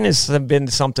nutrition has been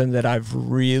something that I've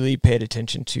really paid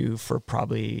attention to for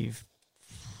probably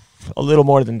a little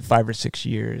more than 5 or 6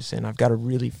 years, and I've got a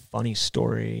really funny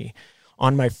story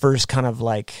on my first kind of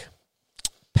like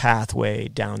pathway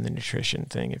down the nutrition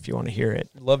thing, if you want to hear it.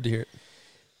 Love to hear it.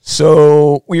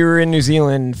 So we were in New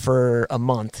Zealand for a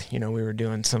month. We were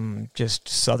doing some just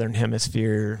Southern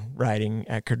Hemisphere riding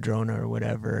at Cardrona or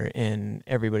whatever, and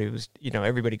everybody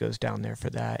goes down there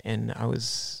for that. And I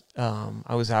was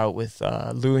out with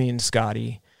Louie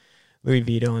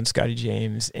Vito and Scotty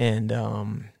James, and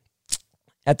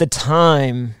at the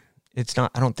time,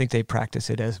 I don't think they practice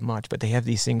it as much, but they have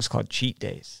these things called cheat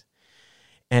days.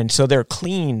 And so they're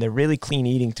really clean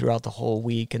eating throughout the whole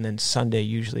week. And then Sunday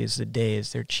usually is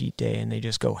their cheat day, and they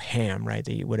just go ham, right?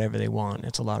 They eat whatever they want.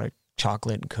 It's a lot of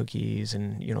chocolate and cookies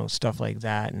and, stuff like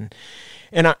that.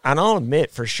 And I'll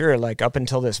admit for sure, like up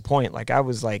until this point, like I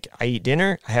was like, I eat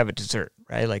dinner, I have a dessert,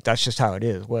 right? Like that's just how it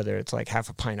is, whether it's like half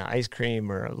a pint of ice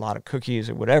cream or a lot of cookies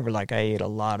or whatever. Like I ate a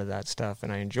lot of that stuff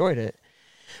and I enjoyed it.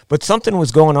 But something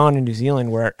was going on in New Zealand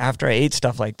where after I ate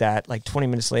stuff like that, like 20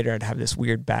 minutes later, I'd have this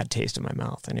weird bad taste in my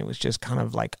mouth. And it was just kind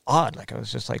of like odd. Like I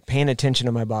was just like paying attention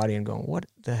to my body and going, what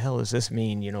the hell does this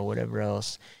mean? Whatever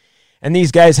else. And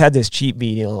these guys had this cheat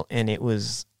meal, and it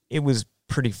was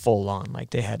pretty full on. Like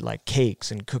they had like cakes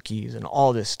and cookies and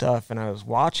all this stuff. And I was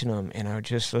watching them, and I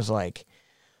just was like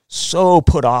so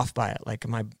put off by it. Like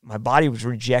my body was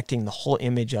rejecting the whole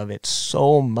image of it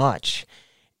so much.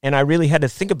 And I really had to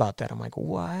think about that. I'm like,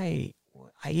 why?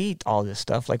 I eat all this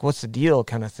stuff. Like, what's the deal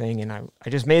kind of thing? And I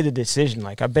just made the decision.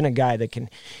 Like, I've been a guy that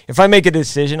if I make a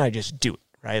decision, I just do it,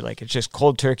 right? Like, it's just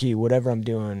cold turkey, whatever I'm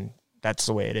doing, that's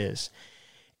the way it is.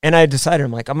 And I decided,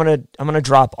 I'm like, I'm gonna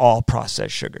drop all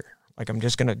processed sugar. Like, I'm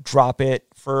just going to drop it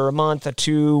for a month or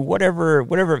 2, whatever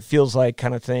it feels like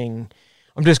kind of thing.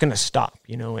 I'm just going to stop,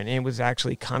 and it was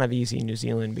actually kind of easy in New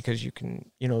Zealand because you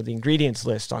can, the ingredients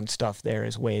list on stuff there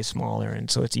is way smaller. And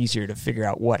so it's easier to figure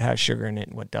out what has sugar in it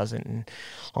and what doesn't. And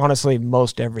honestly,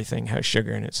 most everything has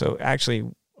sugar in it. So actually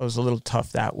it was a little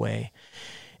tough that way.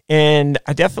 And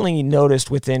I definitely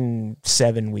noticed within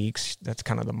 7 weeks, that's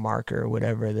kind of the marker or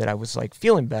whatever, that I was like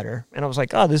feeling better. And I was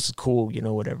like, oh, this is cool,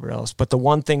 whatever else. But the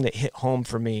one thing that hit home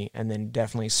for me and then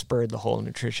definitely spurred the whole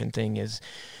nutrition thing is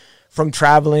from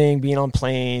traveling, being on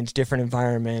planes, different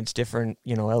environments, different,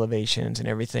 elevations and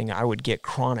everything, I would get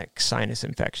chronic sinus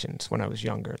infections when I was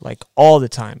younger, like all the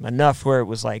time, enough where it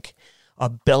was like a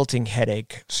belting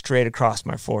headache straight across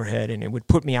my forehead, and it would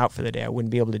put me out for the day. I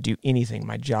wouldn't be able to do anything,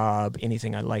 my job,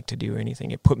 anything I'd like to do,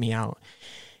 anything. It put me out.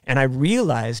 And I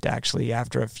realized actually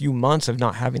after a few months of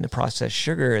not having the processed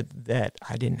sugar that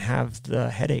I didn't have the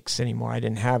headaches anymore. I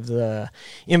didn't have the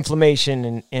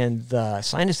inflammation and the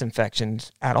sinus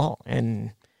infections at all.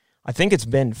 And I think it's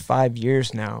been 5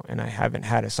 years now, and I haven't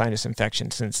had a sinus infection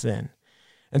since then.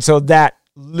 And so that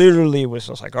literally was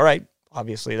just like, all right,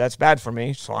 obviously that's bad for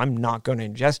me, so I'm not going to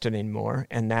ingest it anymore.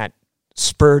 And that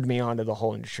spurred me onto the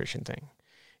whole nutrition thing.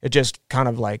 It just kind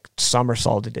of like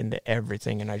somersaulted into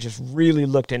everything. And I just really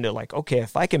looked into like, okay,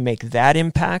 if I can make that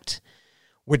impact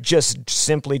with just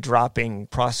simply dropping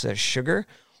processed sugar,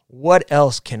 what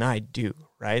else can I do,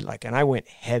 right? Like, and I went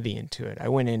heavy into it. I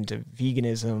went into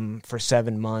veganism for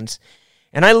 7 months.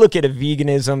 And I look at a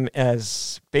veganism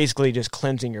as basically just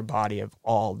cleansing your body of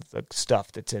all the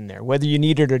stuff that's in there. Whether you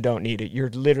need it or don't need it, you're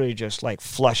literally just like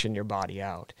flushing your body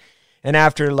out. And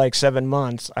after like 7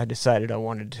 months, I decided I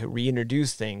wanted to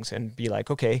reintroduce things and be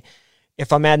like, okay,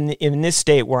 if I'm in this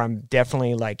state where I'm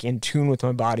definitely like in tune with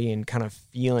my body and kind of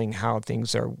feeling how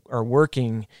things are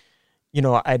working,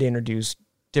 I'd introduce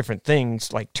different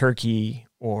things like turkey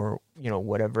or,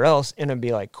 whatever else. And I'd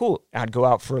be like, cool. I'd go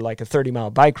out for like a 30-mile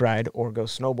bike ride or go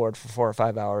snowboard for 4 or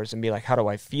 5 hours and be like, how do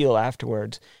I feel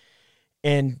afterwards?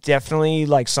 And definitely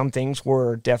like some things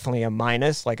were definitely a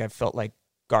minus. Like I felt like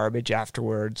garbage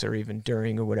afterwards or even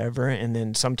during or whatever. And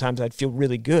then sometimes I'd feel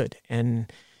really good.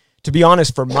 And to be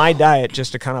honest, for my diet,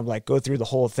 just to kind of like go through the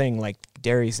whole thing, like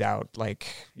dairy's out, like,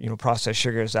 processed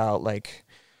sugar's out, like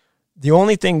the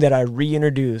only thing that I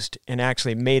reintroduced and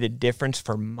actually made a difference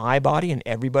for my body, and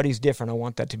everybody's different. I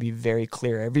want that to be very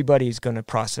clear. Everybody's going to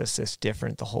process this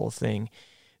different, the whole thing.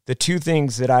 The two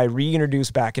things that I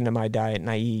reintroduced back into my diet,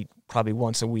 and I eat probably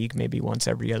once a week, maybe once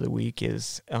every other week,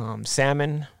 is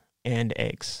salmon and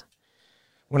eggs.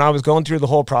 When I was going through the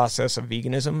whole process of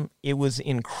veganism, it was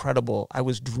incredible. I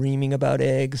was dreaming about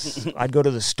eggs. I'd go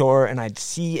to the store and I'd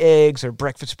see eggs or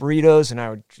breakfast burritos, and I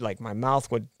would like my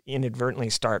mouth would inadvertently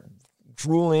start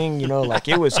drooling, like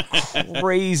it was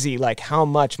crazy, like how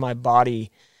much my body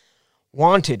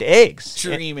wanted eggs.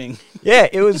 Dreaming.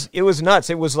 It was nuts.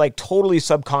 It was like totally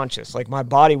subconscious. Like my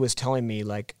body was telling me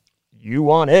like, you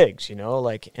want eggs,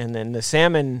 like, and then the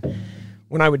salmon,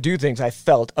 when I would do things, I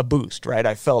felt a boost, right?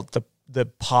 I felt the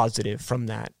positive from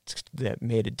that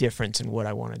made a difference in what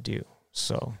I want to do.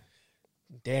 So,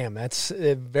 damn, that's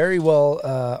very well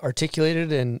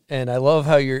articulated, and I love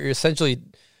how you're essentially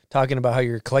talking about how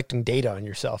you're collecting data on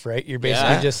yourself, right? You're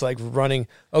basically just like running,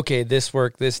 okay, this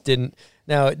worked, this didn't.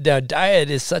 Now diet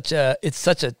is such a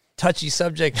touchy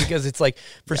subject because it's like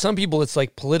for some people it's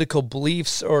like political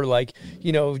beliefs or like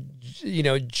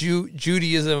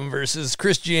Judaism versus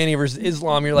Christianity versus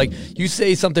Islam. You're like, you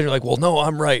say something, you're like, well, no,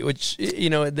 I'm right, which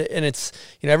and it's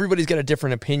everybody's got a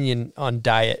different opinion on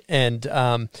diet, and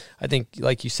I think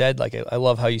like you said, like I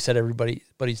love how you said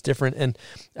everybody's different, and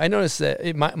I noticed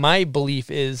that my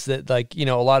belief is that like a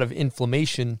lot of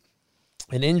inflammation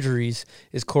and injuries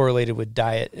is correlated with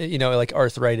diet, like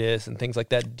arthritis and things like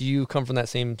that. Do you come from that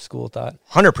same school of thought?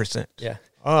 100%. Yeah.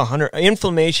 100.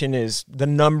 Inflammation is the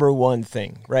number one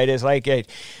thing, right? As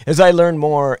I learn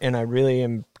more and I really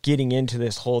am getting into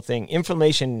this whole thing,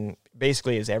 inflammation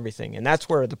basically is everything. And that's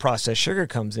where the processed sugar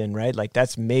comes in, right? Like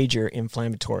that's major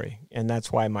inflammatory. And that's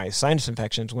why my sinus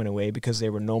infections went away, because they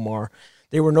were no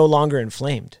longer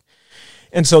inflamed.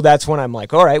 And so that's when I'm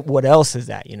like, all right, what else is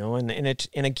that?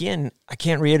 And again, I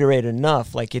can't reiterate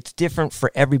enough. Like it's different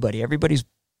for everybody.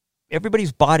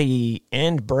 Everybody's body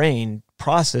and brain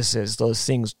processes those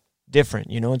things different,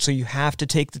 and so you have to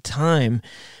take the time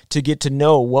to get to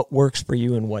know what works for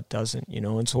you and what doesn't,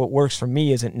 and so what works for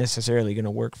me isn't necessarily going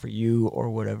to work for you or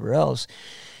whatever else.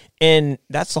 And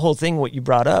that's the whole thing, what you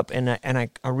brought up. And I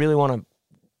really want to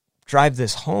drive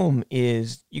this home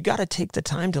is you got to take the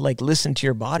time to like listen to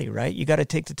your body, right? You got to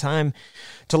take the time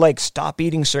to like stop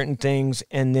eating certain things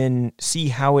and then see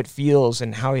how it feels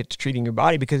and how it's treating your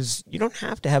body, because you don't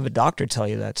have to have a doctor tell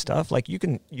you that stuff. Like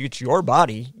it's your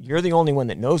body. You're the only one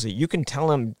that knows it. You can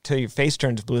tell him till your face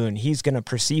turns blue and he's going to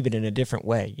perceive it in a different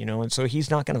way, you know? And so he's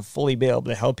not going to fully be able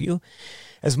to help you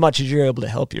as much as you're able to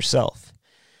help yourself,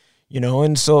 you know?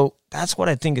 And so that's what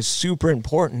I think is super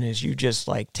important, is you just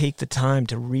like take the time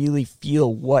to really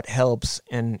feel what helps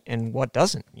and what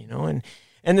doesn't, you know?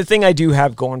 And the thing I do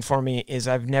have going for me is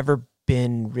I've never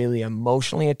been really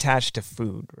emotionally attached to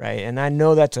food, right? And I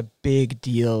know that's a big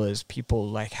deal, as people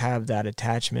like have that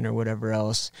attachment or whatever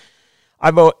else.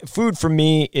 Food for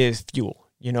me is fuel,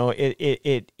 you know?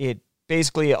 It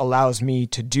basically allows me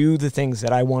to do the things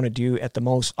that I want to do at the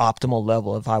most optimal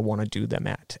level if I want to do them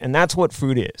at. And that's what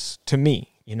food is to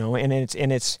me, you know, and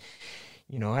it's,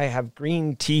 you know, I have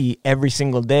green tea every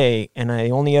single day and the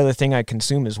only other thing I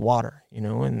consume is water, you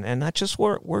know, and that's just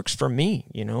where it works for me,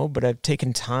 you know, but I've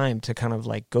taken time to kind of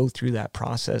like go through that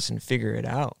process and figure it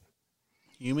out.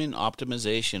 Human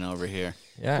optimization over here.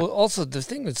 Yeah. Well, also the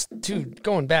thing that's too,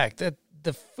 going back, that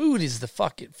the food is the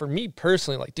fucking, for me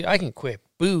personally, like, dude, I can quit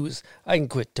booze. I can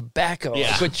quit tobacco. I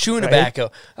can quit chewing tobacco.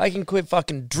 I can quit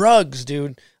fucking drugs,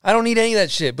 dude. I don't need any of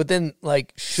that shit. But then,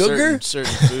 like, sugar?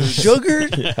 Certain foods. Sugar?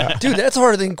 Dude, that's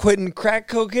harder than quitting crack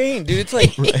cocaine, dude. It's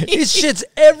like, this shit's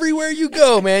everywhere you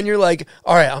go, man. You're like,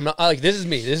 all right, I'm not, like, this is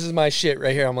me. This is my shit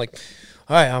right here. I'm like,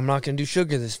 all right, I'm not going to do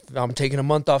sugar. I'm taking a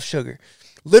month off sugar.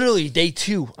 Literally, day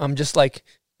 2, I'm just like,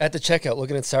 at the checkout,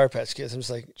 looking at Sour Patch Kids, I'm just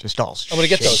like, I'm gonna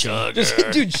get those, just,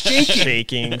 dude,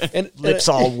 shaking, and lips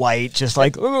all white, just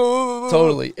like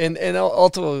totally. And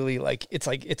ultimately, like it's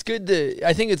good to.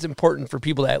 I think it's important for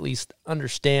people to at least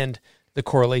understand the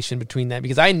correlation between that,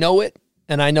 because I know it,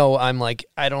 and I know I'm like,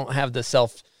 I don't have the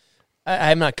self.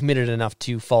 I'm not committed enough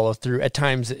to follow through. At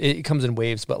times, it comes in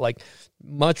waves, but like,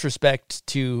 much respect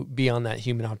to be on that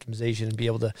human optimization and be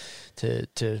able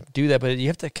to do that. But you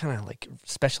have to kind of like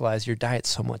specialize your diet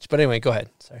so much. But anyway, go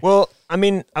ahead. Sorry. Well, I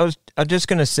mean, I'm just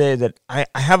gonna say that I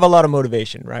have a lot of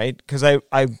motivation, right? Because I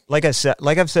like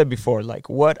I've said before, like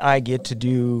what I get to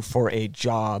do for a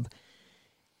job,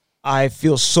 I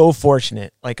feel so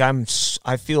fortunate. Like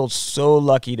I feel so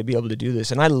lucky to be able to do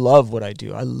this, and I love what I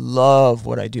do. I love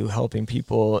what I do, helping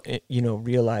people, you know,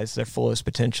 realize their fullest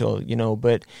potential, you know.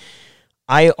 But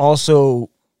I also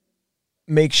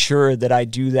make sure that I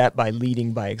do that by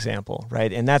leading by example,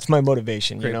 right? And that's my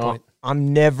motivation. Great you know, point.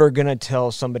 I'm never gonna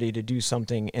tell somebody to do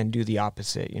something and do the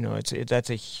opposite. You know, that's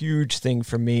a huge thing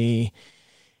for me.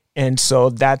 And so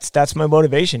that's my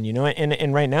motivation, you know,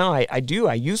 and right now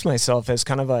I use myself as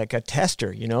kind of like a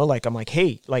tester, you know, like I'm like,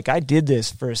 hey, like I did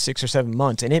this for 6 or 7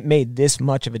 months and it made this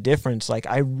much of a difference. Like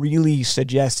I really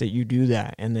suggest that you do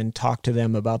that, and then talk to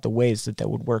them about the ways that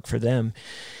would work for them.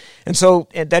 And so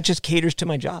that just caters to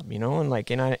my job, you know, and like,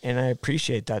 and I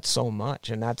appreciate that so much.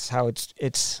 And that's how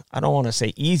it's, I don't want to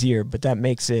say easier, but that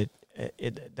makes it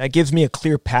that gives me a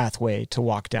clear pathway to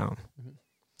walk down.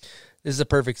 This is a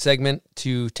perfect segment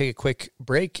to take a quick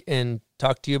break and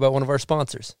talk to you about one of our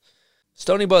sponsors.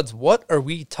 Stony Buds, what are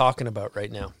we talking about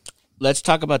right now? Let's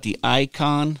talk about the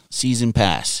Icon Season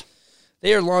Pass.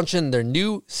 They are launching their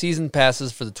new season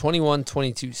passes for the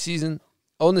 21-22 season.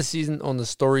 Own the season, own the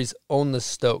stories, own the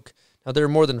stoke. Now, there are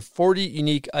more than 40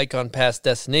 unique Icon Pass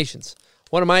destinations.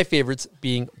 One of my favorites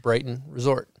being Brighton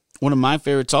Resort. One of my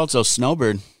favorites also,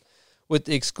 Snowbird. With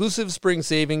the exclusive spring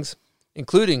savings,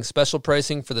 including special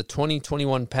pricing for the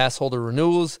 2021 pass holder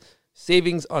renewals,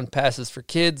 savings on passes for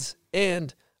kids,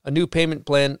 and a new payment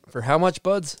plan for how much,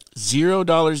 Buds?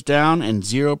 $0 down and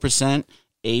 0%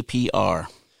 APR.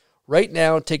 Right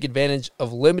now, take advantage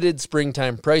of limited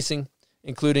springtime pricing,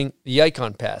 including the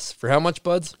Icon Pass. For how much,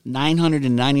 Buds?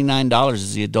 $999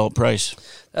 is the adult price.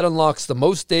 That unlocks the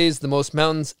most days, the most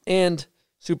mountains, and,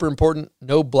 super important,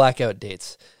 no blackout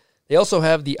dates. They also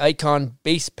have the Icon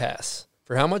Base Pass.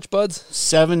 For how much, Buds?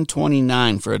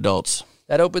 $729 for adults.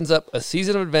 That opens up a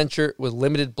season of adventure with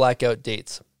limited blackout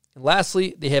dates. And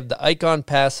lastly, they have the Icon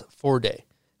Pass 4-Day.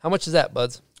 How much is that,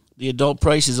 Buds? The adult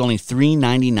price is only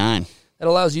 $399. That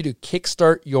allows you to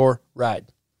kickstart your ride.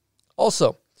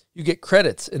 Also, you get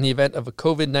credits in the event of a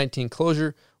COVID-19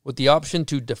 closure with the option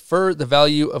to defer the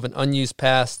value of an unused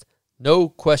pass, no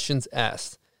questions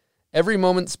asked. Every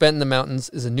moment spent in the mountains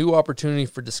is a new opportunity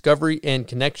for discovery and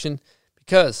connection,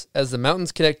 because as the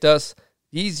mountains connect us,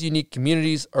 these unique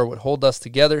communities are what hold us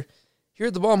together. Here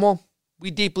at the Bombhole, we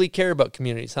deeply care about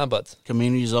communities, huh, Buds?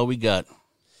 Community is all we got.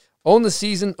 Own the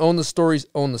season, own the stories,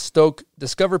 own the stoke.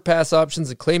 Discover pass options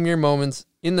and claim your moments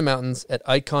in the mountains at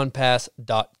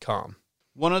iconpass.com.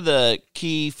 One of the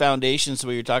key foundations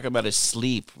we were talking about is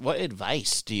sleep. What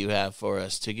advice do you have for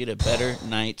us to get a better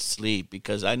night's sleep?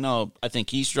 Because I think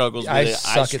he struggles with it.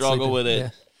 I struggle with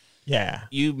it. Yeah.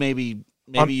 You maybe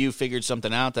you figured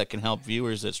something out that can help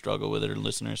viewers that struggle with it or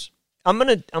listeners. I'm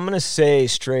gonna say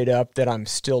straight up that I'm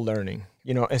still learning,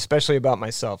 especially about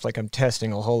myself. Like I'm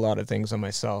testing a whole lot of things on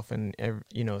myself and,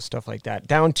 stuff like that,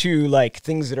 down to like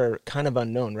things that are kind of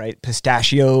unknown, right?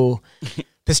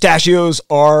 Pistachios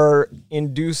are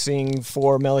inducing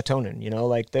for melatonin,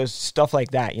 like there's stuff like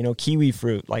that, kiwi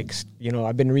fruit, like,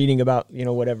 I've been reading about,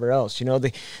 whatever else,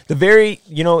 the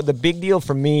big deal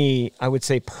for me, I would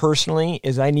say personally,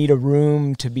 is I need a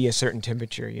room to be a certain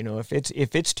temperature.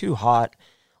 If it's too hot,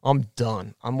 I'm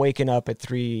done. I'm waking up at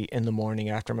 3 a.m.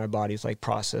 after my body's like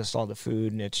processed all the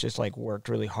food and it's just like worked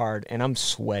really hard and I'm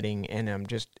sweating and I'm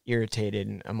just irritated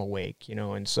and I'm awake,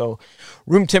 and so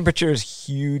room temperature is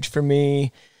huge for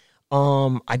me.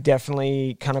 I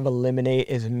definitely kind of eliminate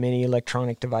as many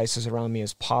electronic devices around me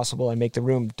as possible. I make the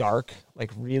room dark, like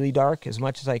really dark as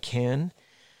much as I can.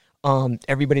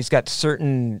 Everybody's got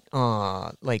certain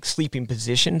like sleeping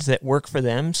positions that work for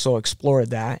them, so explore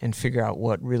that and figure out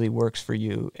what really works for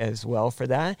you as well for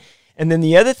that. And then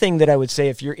the other thing that I would say,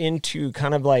 if you're into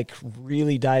kind of like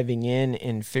really diving in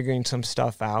and figuring some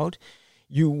stuff out,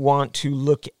 you want to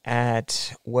look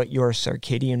at what your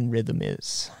circadian rhythm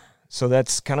is. So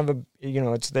that's kind of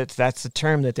that's the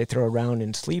term that they throw around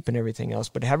in sleep and everything else.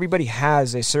 But everybody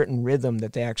has a certain rhythm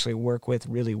that they actually work with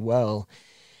really well.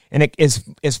 And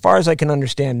as far as I can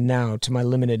understand now, to my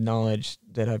limited knowledge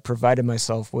that I've provided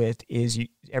myself with, is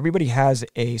everybody has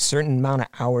a certain amount of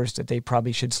hours that they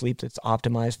probably should sleep that's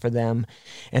optimized for them.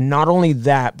 And not only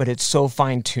that, but it's so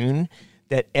fine-tuned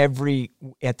that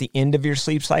at the end of your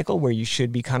sleep cycle, where you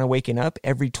should be kind of waking up,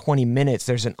 every 20 minutes,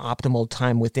 there's an optimal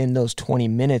time within those 20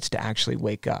 minutes to actually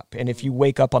wake up. And if you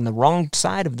wake up on the wrong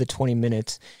side of the 20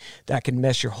 minutes, that can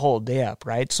mess your whole day up,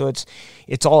 right? So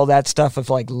it's all that stuff of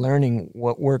like learning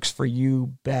what works for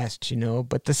you best,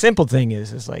 But the simple thing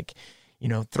is like,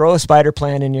 throw a spider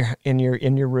plant in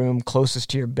your room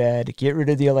closest to your bed, get rid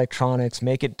of the electronics,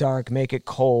 make it dark, make it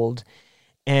cold,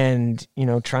 and,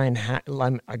 try and,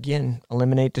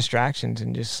 eliminate distractions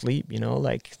and just sleep,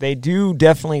 like they do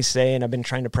definitely say, and I've been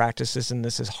trying to practice this, and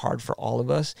this is hard for all of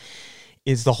us,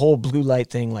 is the whole blue light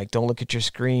thing. Like, don't look at your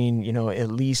screen,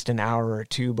 at least an hour or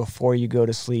two before you go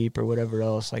to sleep or whatever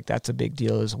else. Like, that's a big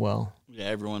deal as well. Yeah,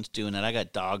 everyone's doing that. I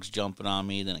got dogs jumping on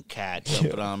me, then a cat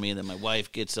jumping on me, then my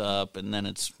wife gets up, and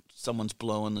then someone's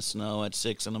blowing the snow at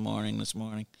 6 a.m. this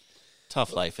morning.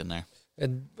 Tough life in there.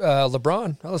 And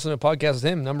LeBron, I listened to a podcast with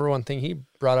him. Number one thing he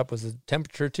brought up was the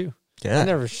temperature, too. Yeah. I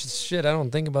never, I don't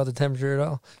think about the temperature at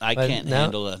all. I can't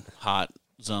handle a hot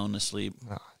zone to sleep.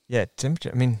 Yeah,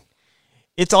 temperature. I mean,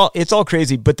 it's all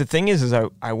crazy. But the thing is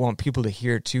I want people to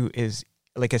hear, too, is,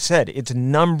 like I said, it's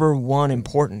number one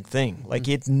important thing. Like,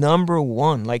 it's number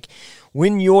one. Like,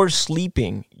 when you're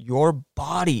sleeping, your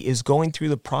body is going through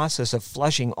the process of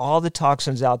flushing all the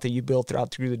toxins out that you built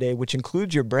through the day, which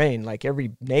includes your brain, like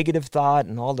every negative thought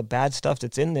and all the bad stuff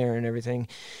that's in there and everything.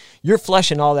 You're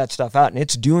flushing all that stuff out, and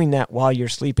it's doing that while you're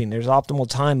sleeping. There's optimal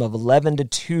time of 11 to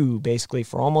 2, basically,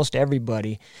 for almost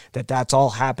everybody, that's all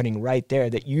happening right there,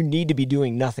 that you need to be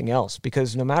doing nothing else.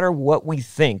 Because no matter what we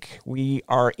think, we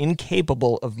are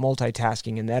incapable of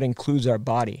multitasking, and that includes our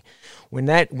body. When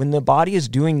the body is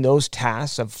doing those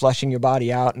tasks of flushing your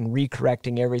body out and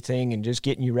recorrecting everything and just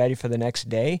getting you ready for the next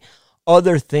day,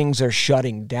 other things are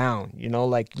shutting down,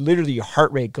 like literally your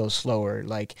heart rate goes slower.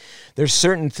 Like, there's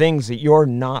certain things that you're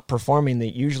not performing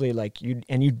that usually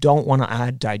you don't want to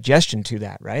add digestion to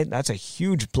that, right? That's a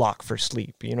huge block for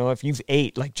sleep. If you've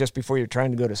ate like just before you're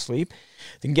trying to go to sleep,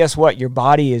 then guess what? Your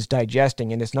body is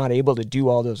digesting and it's not able to do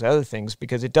all those other things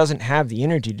because it doesn't have the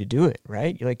energy to do it,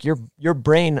 right? Like your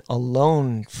brain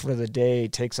alone for the day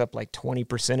takes up like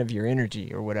 20% of your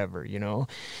energy or whatever,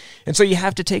 And so you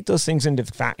have to take those things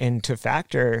into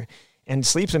factor, and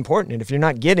sleep's important. And if you're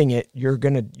not getting it, you're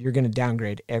gonna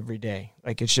downgrade every day.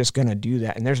 Like, it's just gonna do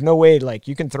that. And there's no way, like,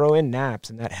 you can throw in naps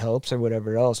and that helps or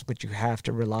whatever else, but you have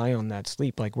to rely on that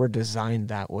sleep. Like, we're designed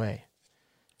that way.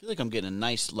 I feel like I'm getting a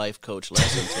nice life coach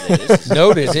lesson today. This is,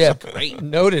 Noted, this yeah. is great.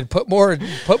 Noted. Put more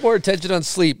attention on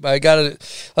sleep. I got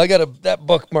that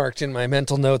bookmarked in my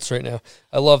mental notes right now.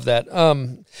 I love that.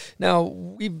 Now,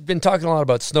 we've been talking a lot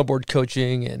about snowboard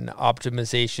coaching and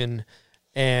optimization,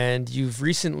 and you've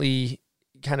recently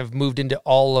kind of moved into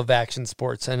all of action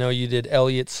sports. I know you did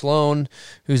Elliott Sloan,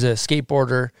 who's a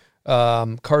skateboarder,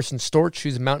 Carson Storch,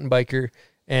 who's a mountain biker,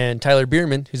 and Tyler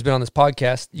Bierman, who's been on this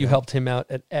podcast. You helped him out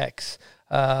at X.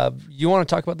 You want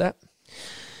to talk about that?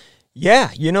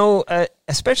 Yeah,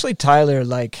 especially Tyler,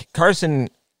 like Carson.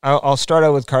 I'll start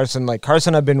out with Carson. Like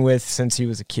Carson, I've been with since he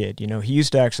was a kid. He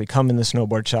used to actually come in the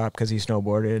snowboard shop because he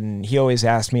snowboarded, and he always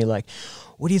asked me like,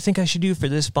 "What do you think I should do for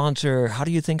this sponsor? How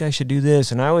do you think I should do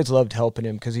this?" And I always loved helping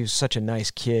him because he was such a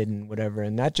nice kid and whatever.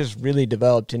 And that just really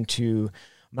developed into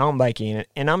mountain biking,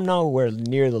 and I'm nowhere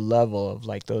near the level of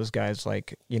like those guys.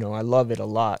 Like, I love it a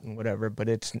lot and whatever, but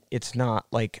it's not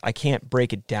like I can't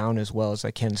break it down as well as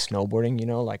I can snowboarding.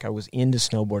 Like I was into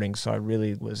snowboarding, so I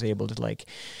really was able to like,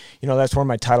 that's where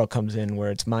my title comes in,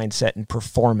 where it's mindset and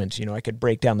performance. I could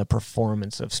break down the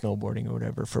performance of snowboarding or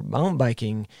whatever. For mountain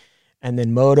biking and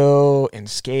then moto and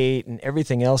skate and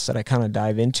everything else that I kind of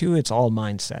dive into, it's all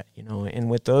mindset. And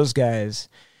with those guys,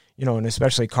 and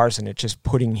especially Carson, it's just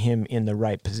putting him in the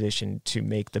right position to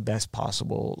make the best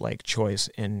possible like choice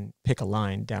and pick a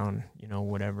line down,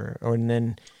 whatever. And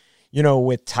then,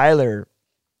 with Tyler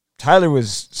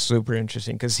was super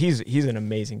interesting because he's an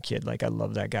amazing kid. Like I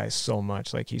love that guy so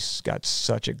much. Like he's got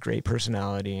such a great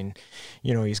personality, and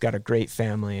he's got a great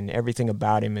family, and everything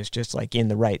about him is just like in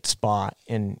the right spot.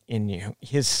 And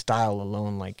his style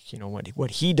alone, like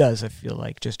what he does, I feel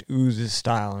like just oozes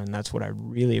style, and that's what I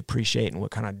really appreciate and what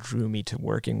kind of drew me to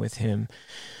working with him.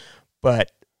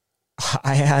 But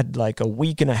I had like a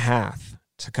week and a half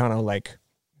to kind of like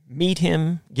meet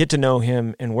him, get to know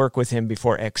him, and work with him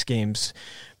before X Games,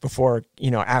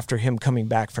 after him coming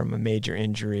back from a major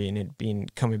injury and it being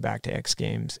coming back to X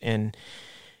Games. And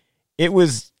it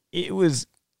was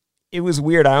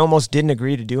weird. I almost didn't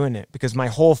agree to doing it because my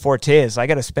whole forte is I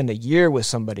got to spend a year with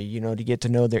somebody, to get to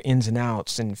know their ins and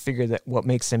outs and figure that what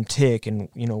makes them tick and,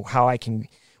 how I can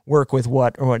work with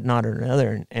what or what not or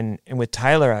another. And with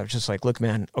Tyler, I was just like, look,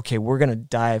 man, okay, we're going to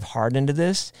dive hard into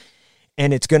this.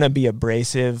 And it's going to be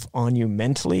abrasive on you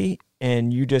mentally,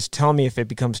 and you just tell me if it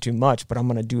becomes too much, but I'm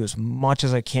going to do as much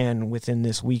as I can within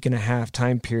this week and a half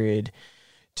time period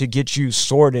to get you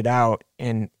sorted out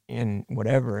and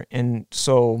whatever. And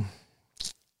so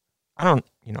I don't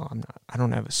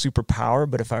have a superpower,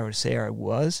 but if I were to say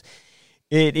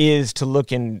it is to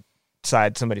look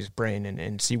inside somebody's brain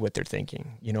and see what they're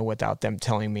thinking, without them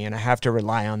telling me. And I have to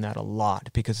rely on that a lot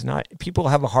because people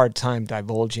have a hard time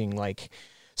divulging like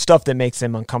stuff that makes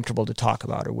them uncomfortable to talk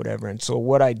about or whatever. And so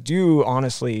what I do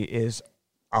honestly is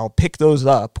I'll pick those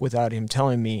up without him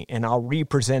telling me, and I'll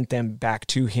represent them back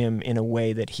to him in a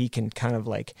way that he can kind of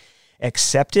like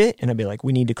accept it. And I'll be like,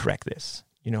 we need to correct this,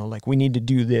 like we need to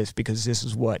do this because this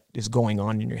is what is going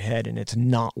on in your head and it's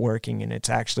not working and it's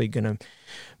actually going to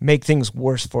make things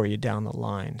worse for you down the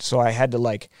line. So I had to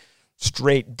like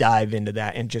straight dive into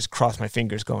that and just cross my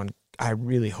fingers going, I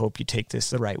really hope you take this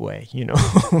the right way,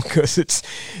 because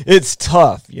it's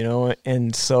tough,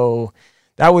 and so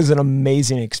that was an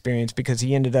amazing experience because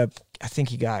he ended up, I think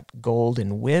he got gold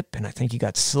in whip and I think he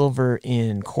got silver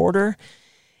in quarter,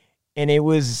 and it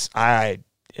was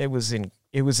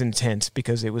intense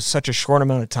because it was such a short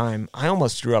amount of time. I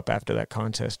almost threw up after that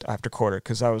contest after quarter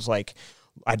because I was like,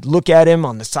 I'd look at him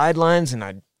on the sidelines and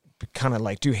I'd kind of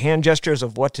like do hand gestures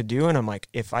of what to do, and I'm like,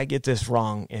 if I get this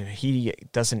wrong and he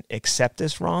doesn't accept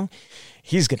this wrong,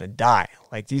 he's gonna die.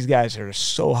 Like these guys are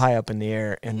so high up in the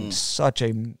air and such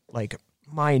a like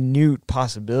minute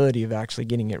possibility of actually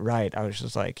getting it right. I was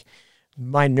just like,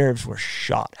 my nerves were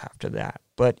shot after that.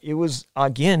 But it was,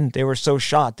 again, they were so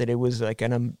shot that it was like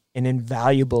an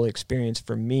invaluable experience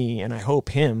for me, and I hope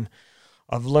him,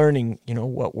 of learning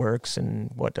what works and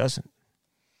what doesn't.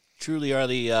 Truly are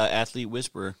the athlete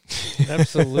whisperer.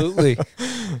 Absolutely.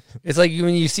 It's like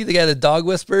when you see the guy, the dog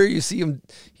whisperer, you see him,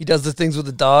 he does the things with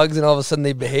the dogs and all of a sudden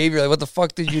they behave. You're like, what the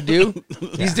fuck did you do?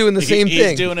 He's doing the same thing.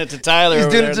 He's doing it to Tyler. He's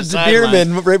doing it to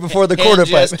Bierman right before the quarter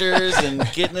pipe. Gestures and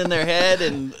getting in their head,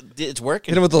 and it's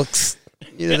working. Hit him with the,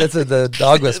 that's what the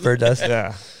dog whisperer does.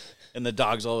 Yeah. And the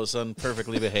dog's all of a sudden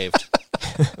perfectly behaved.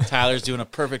 Tyler's doing a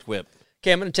perfect whip.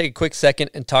 Okay, I'm going to take a quick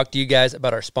second and talk to you guys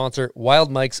about our sponsor,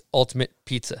 Wild Mike's Ultimate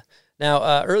Pizza.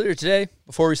 Now, earlier today,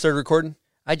 before we started recording,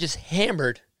 I just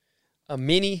hammered a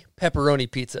mini pepperoni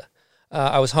pizza.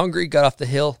 I was hungry, got off the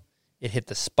hill, it hit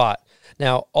the spot.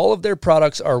 Now, all of their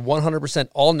products are 100%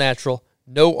 all natural,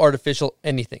 no artificial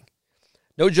anything.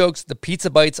 No jokes, the pizza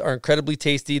bites are incredibly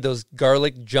tasty, those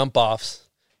garlic jump-offs.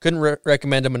 Couldn't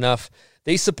recommend them enough.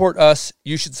 They support us,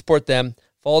 you should support them.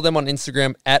 Follow them on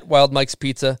Instagram at Wild Mike's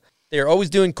Pizza. They are always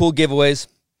doing cool giveaways.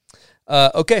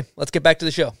 Okay, let's get back to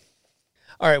the show.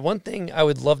 All right, one thing I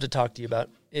would love to talk to you about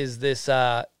is this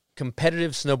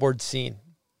competitive snowboard scene.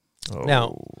 Oh.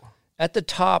 Now, at the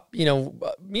top,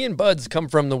 me and Buds come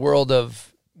from the world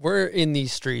of, we're in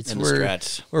these streets.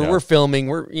 We're filming.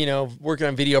 We're, working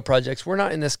on video projects. We're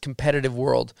not in this competitive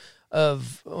world.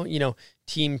 of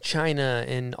Team China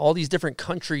and all these different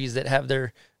countries that have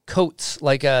their coats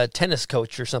like a tennis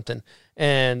coach or something,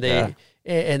 and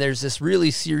and there's this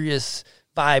really serious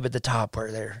vibe at the top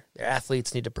where their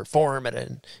athletes need to perform at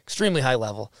an extremely high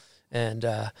level, and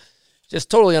just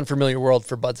totally unfamiliar world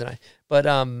for Buds and I. But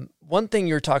one thing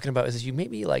you were talking about is you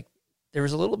maybe like there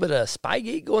was a little bit of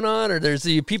Spygate going on, or there's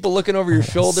the people looking over your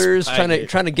shoulders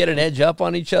trying to get an edge up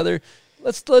on each other.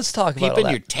 Let's talk about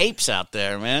keeping your tapes out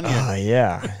there, man. Oh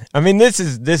yeah, I mean this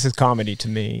is comedy to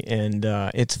me, and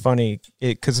it's funny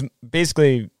because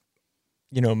basically,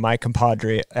 my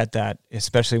compadre at that,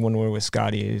 especially when we're with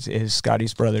Scotty, is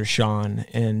Scotty's brother Sean,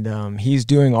 and he's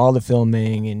doing all the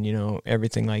filming and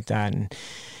everything like that, and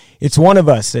it's one of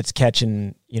us that's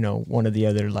catching one of the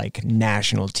other like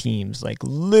national teams, like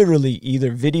literally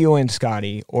either videoing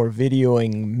Scotty or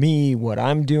videoing me what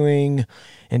I'm doing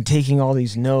and taking all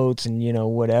these notes and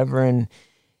whatever,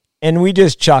 and we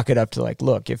just chalk it up to like,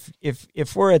 look,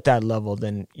 if we're at that level,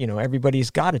 then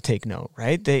everybody's got to take note,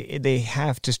 right? They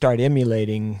have to start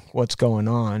emulating what's going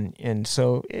on, and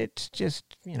so it's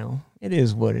just it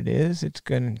is what it is. It's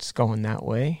going that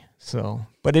way. So,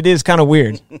 but it is kind of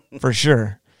weird for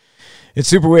sure. It's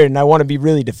super weird, and I want to be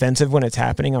really defensive when it's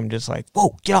happening. I'm just like,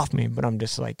 whoa, get off me. But I'm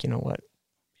just like, you know what?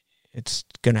 It's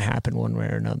going to happen one way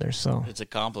or another. So it's a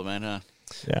compliment, huh?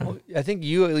 Yeah. Well, I think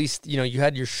you at least, you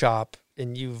had your shop,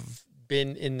 and you've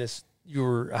been in this, you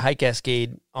were a High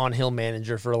Cascade on-hill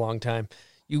manager for a long time.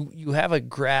 You have a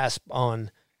grasp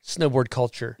on snowboard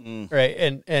culture,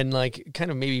 right? And like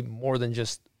kind of maybe more than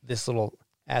just this little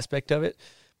aspect of it.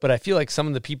 But I feel like some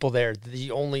of the people there,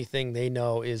 the only thing they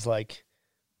know is like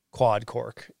quad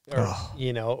cork or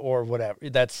or whatever.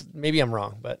 That's maybe I'm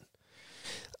wrong, but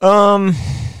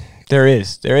there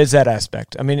is that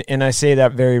aspect. I mean, and I say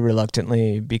that very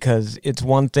reluctantly because it's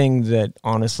one thing that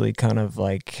honestly kind of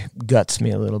like guts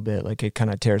me a little bit, like it kind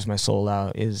of tears my soul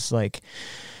out, is like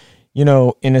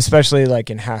and especially like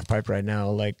in half pipe right now,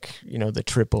 like the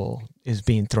triple is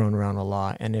being thrown around a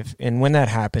lot, and when that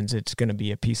happens, it's going to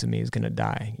be a piece of me is going to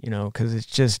die, because it's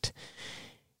just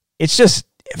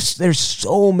there's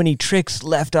so many tricks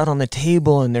left out on the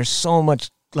table, and there's so much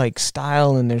like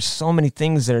style, and there's so many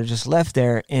things that are just left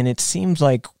there. And it seems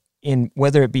like in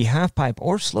whether it be half pipe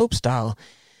or slope style,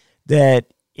 that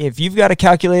if you've got a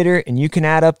calculator and you can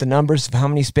add up the numbers of how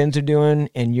many spins are doing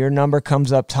and your number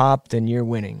comes up top, then you're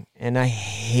winning. And I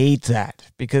hate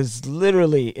that because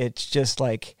literally it's just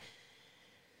like,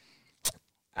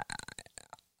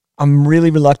 I'm really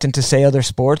reluctant to say other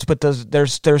sports, but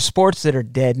there's sports that are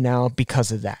dead now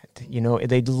because of that.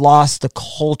 They lost the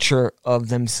culture of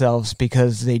themselves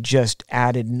because they just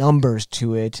added numbers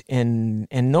to it, and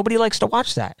nobody likes to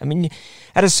watch that. I mean,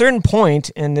 at a certain point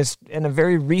in a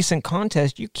very recent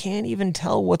contest, you can't even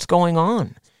tell what's going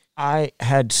on. I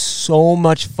had so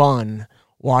much fun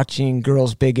watching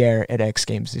girls big air at X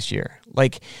Games this year.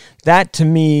 Like that to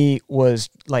me was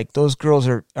like those girls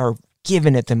are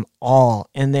giving it them all,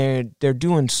 and they're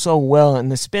doing so well,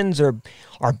 and the spins are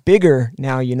bigger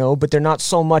now, but they're not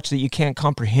so much that you can't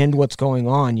comprehend what's going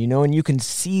on, and you can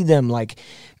see them like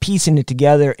piecing it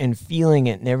together and feeling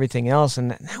it and everything else, and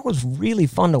that was really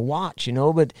fun to watch,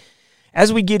 but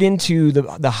as we get into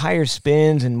the higher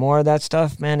spins and more of that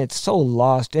stuff, man, it's so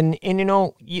lost. And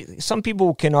some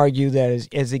people can argue that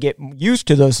as they get used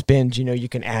to those spins, you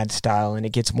can add style and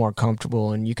it gets more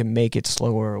comfortable and you can make it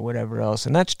slower or whatever else.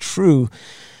 And that's true.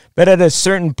 But at a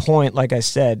certain point, like I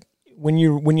said, when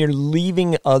you're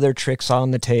leaving other tricks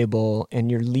on the table and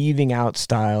you're leaving out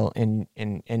style and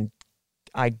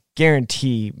I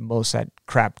guarantee most of that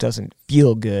crap doesn't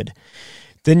feel good,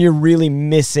 then you're really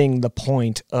missing the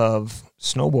point of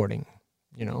snowboarding,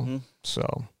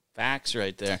 So facts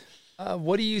right there.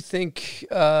 What do you think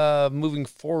moving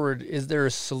forward? Is there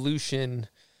a solution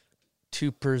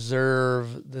to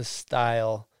preserve the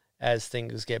style as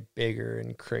things get bigger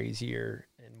and crazier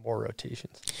and more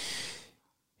rotations?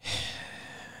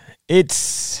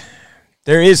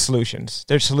 There is solutions.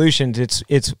 There's solutions.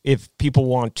 It's if people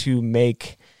want to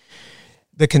make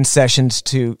the concessions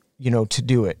to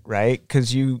do it, right?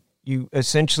 Because you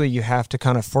essentially you have to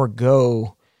kind of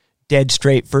forego dead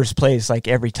straight first place like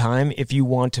every time if you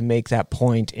want to make that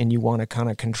point and you want to kind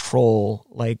of control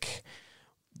like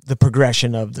the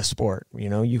progression of the sport.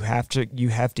 You have to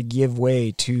give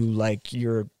way to like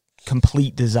your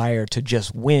complete desire to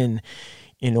just win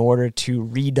in order to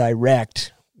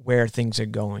redirect where things are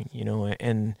going,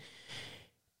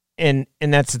 and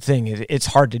that's the thing, it's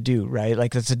hard to do, right?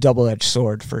 Like it's a double-edged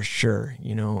sword for sure,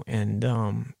 and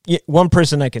one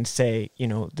person I can say,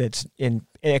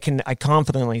 I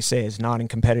confidently say is not in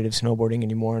competitive snowboarding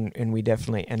anymore, and we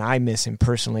definitely, and I miss him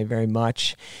personally very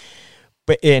much,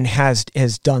 but and has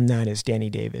done that as Danny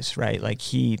Davis, right? Like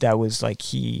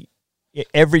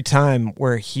every time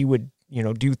where he would,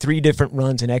 do 3 different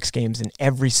runs in X Games, and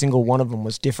every single one of them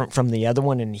was different from the other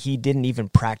one, and he didn't even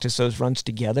practice those runs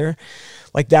together.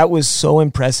 Like, that was so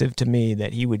impressive to me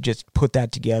that he would just put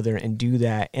that together and do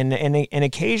that. And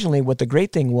occasionally, what the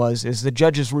great thing is the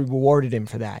judges rewarded him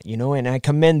for that, and I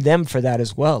commend them for that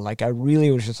as well. Like, I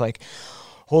really was just like,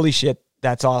 holy shit,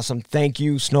 that's awesome. Thank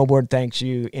you. Snowboard thanks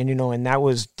you. And, and that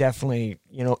was definitely,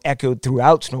 echoed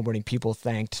throughout snowboarding. People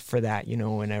thanked for that,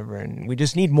 whenever. And we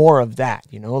just need more of that,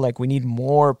 like we need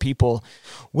more people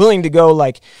willing to go,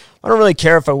 like, I don't really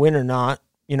care if I win or not,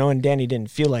 and Danny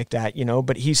didn't feel like that,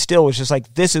 but he still was just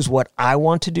like, this is what I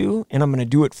want to do, and I'm going to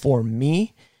do it for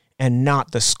me and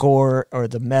not the score or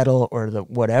the medal or the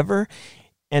whatever.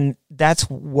 And that's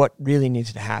what really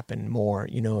needs to happen more,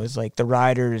 is like the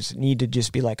riders need to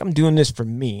just be like, I'm doing this for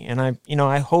me. And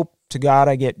I hope to God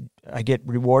I get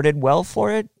rewarded well for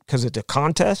it, because it's a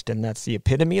contest and that's the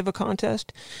epitome of a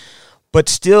contest. But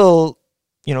still,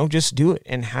 just do it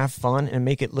and have fun and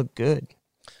make it look good.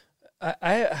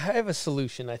 I have a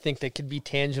solution, I think, that could be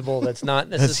tangible. That's not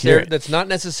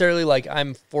necessarily like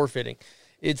I'm forfeiting.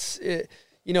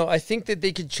 I think that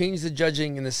they could change the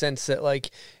judging in the sense that,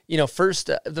 like, the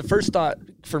first thought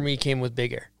for me came with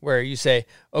Big Air, where you say,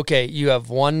 okay, you have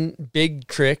one big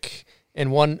trick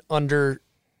and one under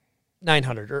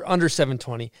 900 or under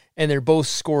 720, and they're both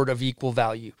scored of equal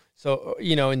value. So,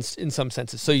 in some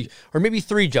senses. So, or maybe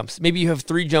 3 jumps. Maybe you have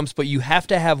 3 jumps, but you have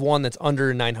to have one that's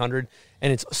under 900,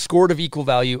 and it's scored of equal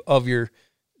value of your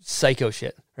psycho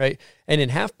shit, right? And in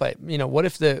half pipe, what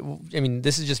if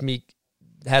this is just me,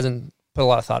 hasn't put a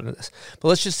lot of thought into this, but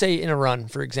let's just say in a run,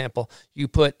 for example, you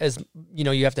put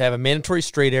you have to have a mandatory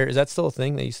straight air. Is that still a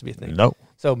thing? That used to be a thing. No.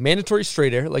 So mandatory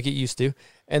straight air, like it used to,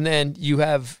 and then you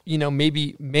have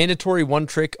maybe mandatory one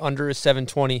trick under a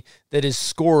 720 that is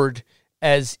scored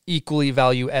as equally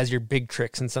value as your big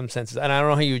tricks in some senses. And I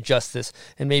don't know how you adjust this,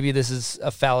 and maybe this is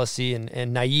a fallacy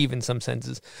and naive in some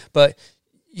senses, but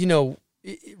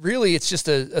really, it's just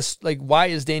like, why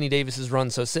is Danny Davis's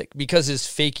run so sick? Because his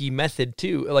fakey method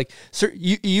too. Like, sir,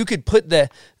 you could put the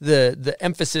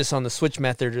emphasis on the switch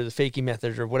method or the fakey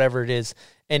method or whatever it is,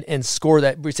 and score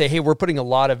that. We say, hey, we're putting a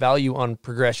lot of value on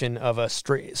progression of a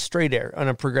straight air on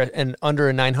and under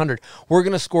a 900. We're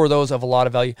going to score those of a lot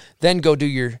of value. Then go do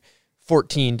your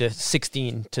 14 to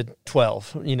 16 to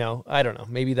 12. I don't know.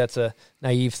 Maybe that's a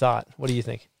naive thought. What do you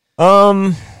think?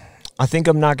 I think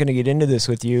I'm not going to get into this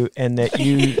with you, and that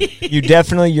you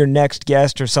definitely, your next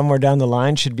guest or somewhere down the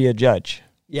line should be a judge.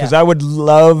 Because I would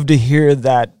love to hear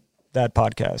that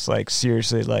podcast. Like,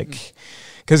 seriously, like,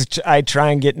 because I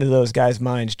try and get into those guys'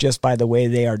 minds just by the way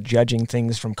they are judging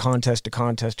things from contest to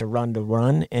contest to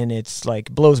run, and it's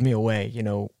like, blows me away.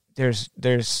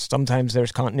 There's sometimes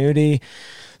there's continuity,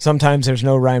 sometimes there's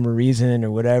no rhyme or reason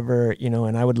or whatever,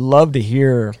 and I would love to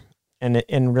hear.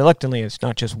 And reluctantly, it's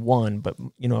not just one, but,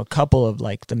 a couple of,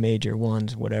 like, the major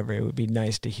ones, whatever. It would be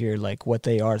nice to hear, like, what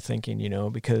they are thinking,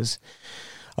 because,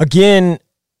 again,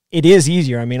 it is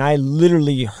easier. I mean, I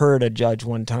literally heard a judge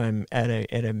one time at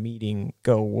a meeting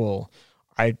go, well,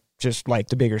 I just like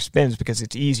the bigger spins because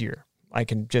it's easier. I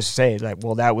can just say, like,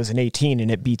 well, that was an 18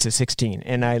 and it beats a 16.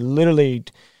 And I literally...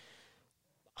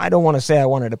 I don't want to say I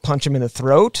wanted to punch him in the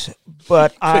throat,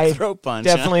 but I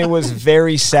definitely was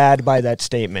very sad by that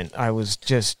statement. I was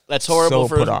just that's horrible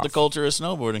so for the culture of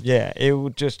snowboarding. Yeah,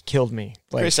 it just killed me.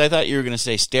 Like, Chris, I thought you were going to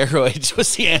say steroids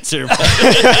was the answer. Well,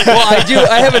 I do.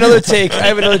 I have another take.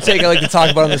 I like to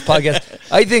talk about on this podcast.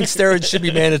 I think steroids should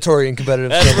be mandatory in competitive.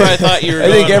 That's where I thought you were. I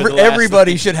think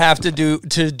everybody should have to do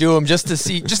them just to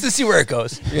see where it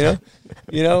goes.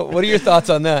 What are your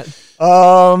thoughts on that?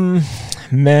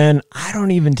 Man, I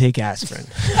don't even take aspirin.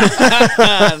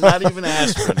 Not even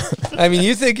aspirin. I mean,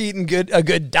 you think eating a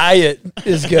good diet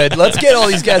is good. Let's get all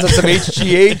these guys on some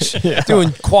HGH,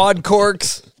 doing quad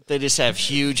corks. They just have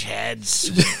huge heads.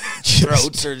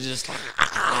 Throats are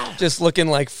just looking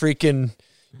like freaking,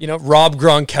 Rob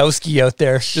Gronkowski out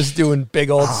there, just doing big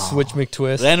old switch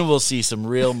McTwist. Then we'll see some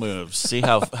real moves. See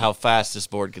how fast this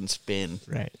board can spin.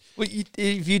 Right. Well,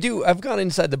 if you do, I've gone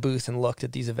inside the booth and looked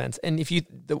at these events, and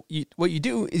what you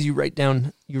do is you write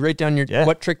down your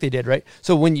what trick they did, right?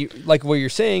 So when you, like what you're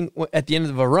saying, at the end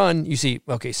of a run, you see,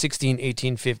 okay, 16,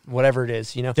 18, 15, whatever it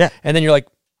is, Yeah. And then you're like,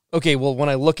 okay, well, when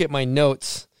I look at my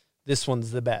notes, this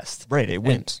one's the best. Right, it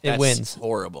wins. It wins.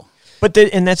 Horrible. But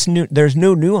that's new. There's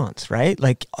no nuance, right?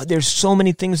 Like, there's so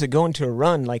many things that go into a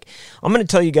run. Like, I'm going to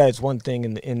tell you guys one thing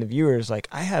in the viewers. Like,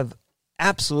 I have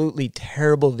absolutely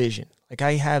terrible vision. Like,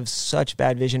 I have such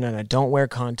bad vision, and I don't wear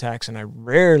contacts, and I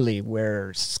rarely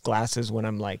wear glasses when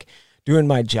I'm, like, doing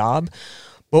my job.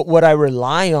 But what I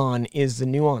rely on is the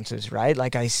nuances, right?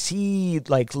 Like I see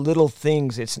like little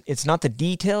things. It's not the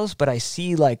details, but I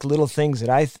see like little things that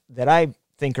I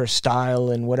think are style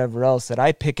and whatever else that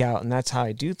I pick out, and that's how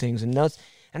I do things. And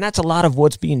that's a lot of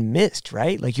what's being missed,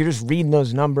 right? Like you're just reading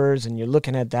those numbers and you're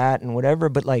looking at that and whatever.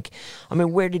 But like, I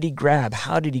mean, where did he grab?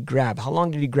 How did he grab? How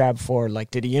long did he grab for? Like,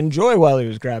 did he enjoy while he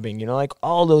was grabbing? You know, like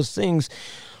all those things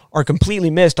are completely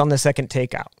missed on the second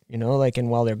takeout, you know, like, and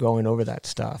while they're going over that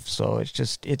stuff. So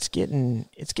it's getting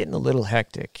a little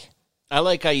hectic. I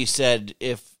like how you said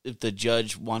if the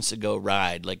judge wants to go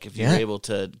ride, like if you're able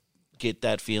to get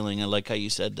that feeling. I like how you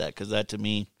said that, because that to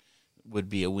me would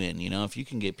be a win. You know, if you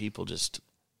can get people just,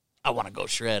 I want to go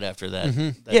shred after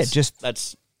that.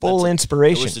 That's full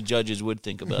inspiration. I wish the judges would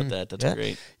think about that. That's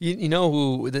great. You know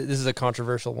who, this is a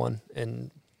controversial one,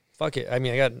 and fuck it. I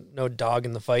mean, I got no dog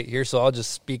in the fight here, so I'll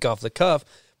just speak off the cuff.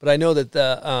 But I know that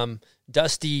the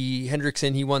Dusty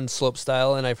Hendrickson, he won slope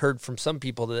style, and I've heard from some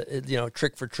people that, you know,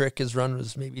 trick for trick, his run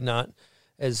was maybe not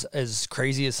as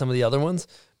crazy as some of the other ones.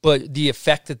 But the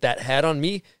effect that had on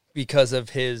me, because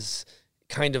of his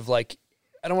kind of like,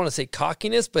 I don't want to say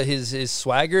cockiness, but his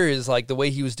swagger, is like the way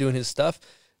he was doing his stuff,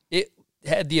 it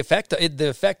had the effect.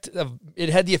 It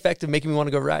had the effect of making me want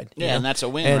to go ride. Yeah, know? And that's a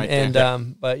win right there.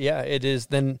 But yeah, it is.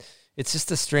 Then it's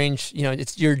just a strange, you know,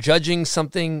 you're judging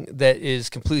something that is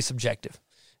completely subjective,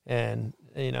 and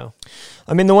you know.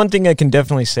 I mean, the one thing I can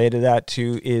definitely say to that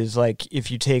too is like,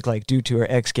 if you take like due to our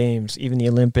X Games, even the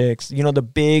Olympics, you know, the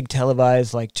big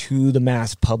televised like to the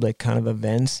mass public kind of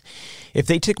events, if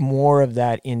they took more of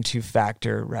that into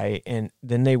factor, right, and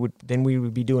then we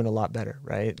would be doing a lot better,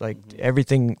 right? Like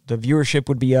everything, the viewership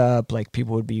would be up, like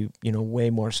people would be, you know, way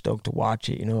more stoked to watch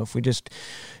it. You know, if we just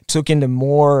took into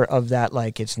more of that,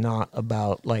 like it's not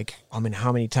about like, I mean,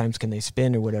 how many times can they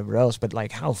spin or whatever else, but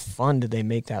like how fun did they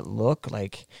make that look like,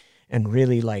 and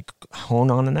really like hone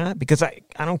on that, because I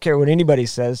don't care what anybody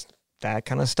says, that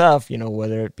kind of stuff, you know,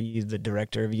 whether it be the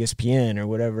director of ESPN or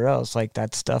whatever else, like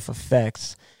that stuff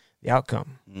affects the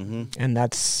outcome. And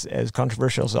that's as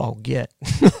controversial as I'll get.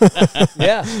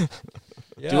 Yeah.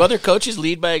 Do other coaches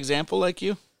lead by example like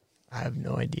you? I have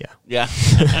no idea. Yeah.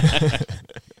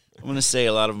 I'm going to say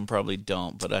a lot of them probably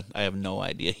don't, but I have no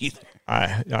idea either.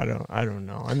 I don't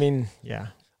know. I mean, yeah.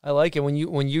 I like it when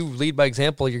you lead by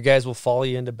example. Your guys will follow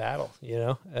you into battle. You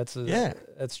know, that's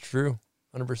true,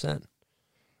 100%.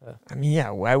 I mean, yeah.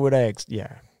 Why would I? It's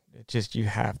just you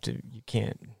have to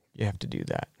do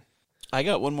that. I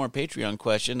got one more Patreon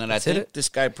question, and I think this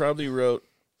guy probably wrote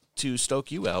to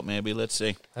stoke you out. Maybe, let's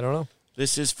see. I don't know.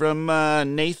 This is from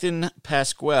Nathan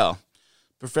Pasquale.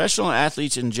 Professional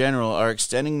athletes in general are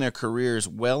extending their careers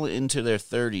well into their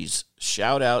 30s.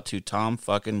 Shout out to Tom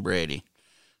fucking Brady.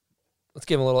 Let's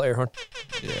give him a little air horn.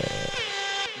 Yeah.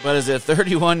 But as a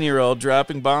 31-year-old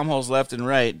dropping bomb holes left and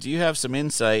right, do you have some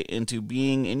insight into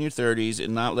being in your 30s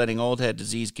and not letting old head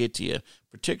disease get to you,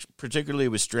 particularly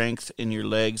with strength in your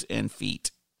legs and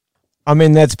feet? I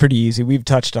mean, that's pretty easy. We've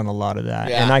touched on a lot of that.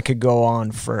 Yeah. And I could go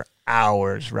on for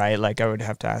hours, right? Like I would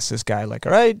have to ask this guy, like,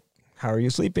 all right, how are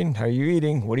you sleeping? How are you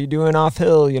eating? What are you doing off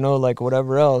hill? You know, like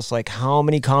whatever else. Like how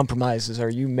many compromises are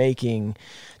you making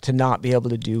to not be able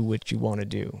to do what you want to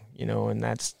do? You know, and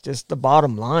that's just the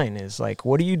bottom line is like,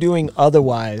 what are you doing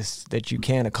otherwise that you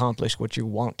can't accomplish what you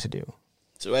want to do?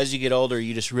 So as you get older,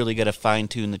 you just really got to fine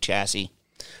tune the chassis.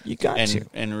 You got to.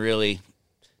 And really.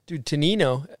 Dude,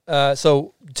 Tonino.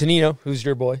 So Tonino, who's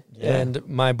your boy, and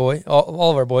my boy, all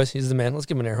of our boys, he's the man. Let's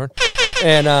give him an air horn.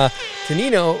 And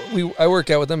Tonino, I work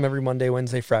out with him every Monday,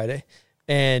 Wednesday, Friday,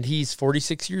 and he's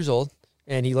 46 years old,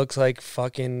 and he looks like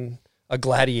fucking a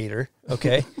gladiator,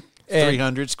 okay?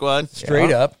 300 squad.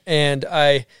 Straight up. And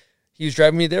he was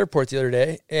driving me to the airport the other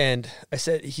day, and I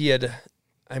said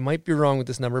I might be wrong with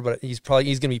this number, but he's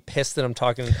going to be pissed that I'm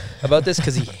talking about this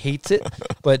because he hates it.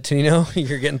 But Tonino,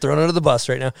 you're getting thrown under the bus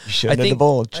right now. You shouldn't have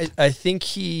divulged. I think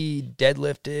he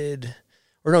deadlifted,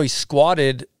 or no, he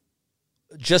squatted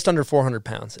just under 400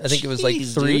 pounds. I think it was like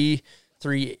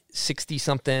 360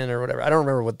 something or whatever. I don't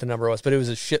remember what the number was, but it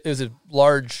was a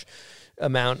large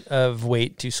amount of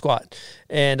weight to squat.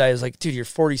 And I was like, dude, you're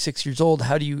 46 years old.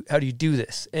 How do you do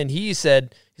this? And he's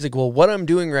like, well, what I'm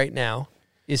doing right now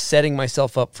is setting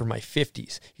myself up for my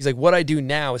 50s. He's like, what I do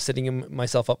now is setting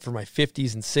myself up for my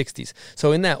 50s and 60s.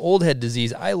 So in that old head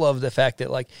disease, I love the fact that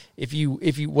like if you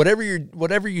whatever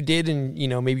you did in, you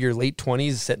know, maybe your late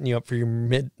 20s, setting you up for your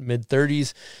mid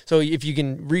 30s. So if you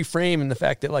can reframe in the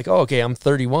fact that like, oh, okay, I'm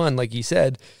 31, like he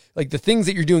said, like the things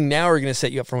that you're doing now are going to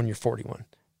set you up for when you're 41.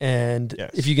 And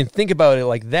if you can think about it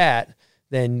like that,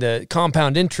 then the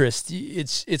compound interest,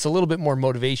 it's a little bit more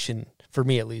motivation for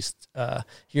me, at least,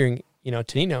 hearing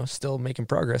Tonino's still making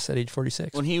progress at age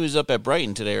 46. When he was up at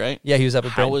Brighton today, right? Yeah, he was up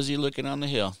at How Brighton. was he looking on the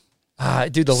hill?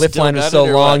 Dude, the lift Still line was got so it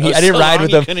or long. what? I didn't So ride long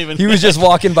with he him. couldn't even- He was just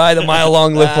walking by the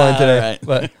mile-long lift line today. Right.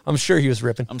 But I'm sure he was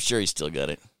ripping. I'm sure he still got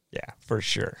it. Yeah, for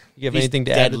sure. You have He's anything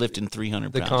to add? deadlifting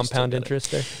 300 The pounds. He still compound got it.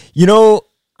 interest there?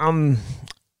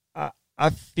 I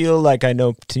feel like I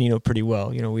know Tonino pretty well.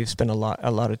 We've spent a lot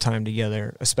of time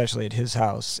together, especially at his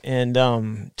house. And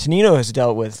Tonino has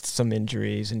dealt with some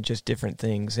injuries and just different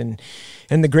things. And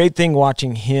the great thing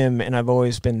watching him, and I've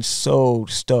always been so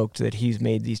stoked that he's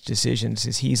made these decisions,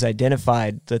 is he's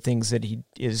identified the things that he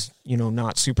is,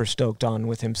 not super stoked on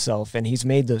with himself, and he's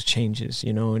made those changes,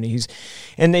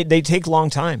 and they take a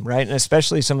long time, right? And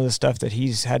especially some of the stuff that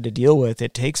he's had to deal with,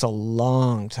 it takes a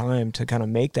long time to kind of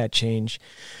make that change.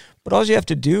 But all you have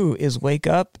to do is wake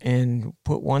up and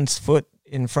put one foot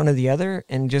in front of the other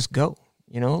and just go.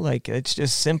 It's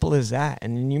just simple as that.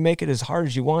 And then you make it as hard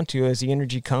as you want to as the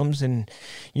energy comes, and,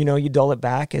 you dull it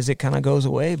back as it kind of goes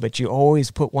away. But you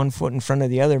always put one foot in front of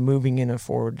the other, moving in a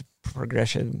forward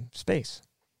progression space.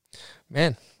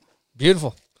 Man,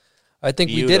 beautiful. I think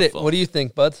we did it. Beautiful. What do you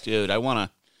think, Bud? Dude, I want to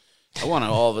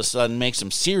all of a sudden make some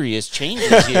serious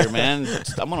changes here, man.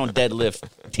 I'm going to deadlift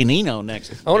Tonino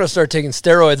next. I want to start taking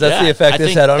steroids. That's the effect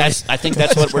this had on me. I think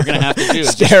that's what we're going to have to do.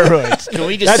 Steroids. Can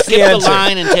we just skip the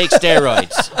line and take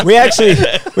steroids? We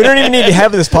don't even need to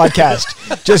have this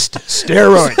podcast. Just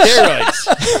steroids.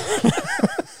 Steroids.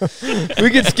 We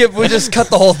could skip. We just cut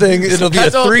the whole thing. It'll be a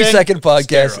Cut the whole 3-second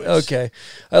podcast. Steroids. Okay,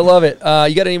 I love it.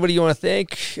 You got anybody you want to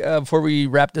thank before we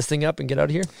wrap this thing up and get out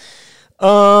of here?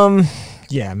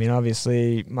 Yeah, I mean,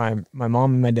 obviously, my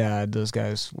mom and my dad, those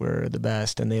guys were the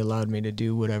best, and they allowed me to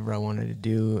do whatever I wanted to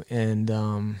do. And,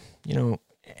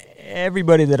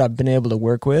 everybody that I've been able to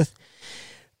work with,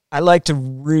 I like to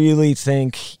really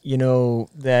think,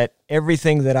 that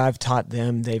everything that I've taught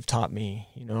them, they've taught me.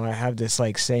 I have this,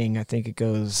 saying, I think it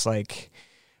goes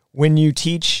when you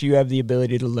teach, you have the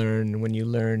ability to learn. When you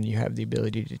learn, you have the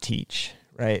ability to teach.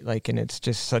 Right, and it's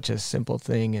just such a simple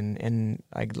thing, and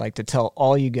I'd like to tell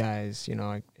all you guys,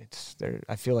 it's there.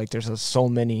 I feel like there's so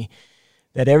many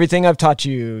that everything I've taught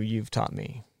you, you've taught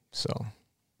me. So,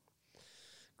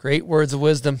 great words of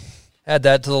wisdom. Add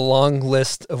that to the long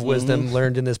list of wisdom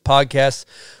learned in this podcast.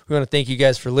 We want to thank you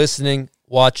guys for listening,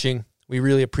 watching. We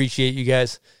really appreciate you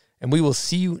guys, and we will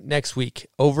see you next week.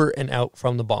 Over and out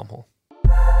from the bomb hole.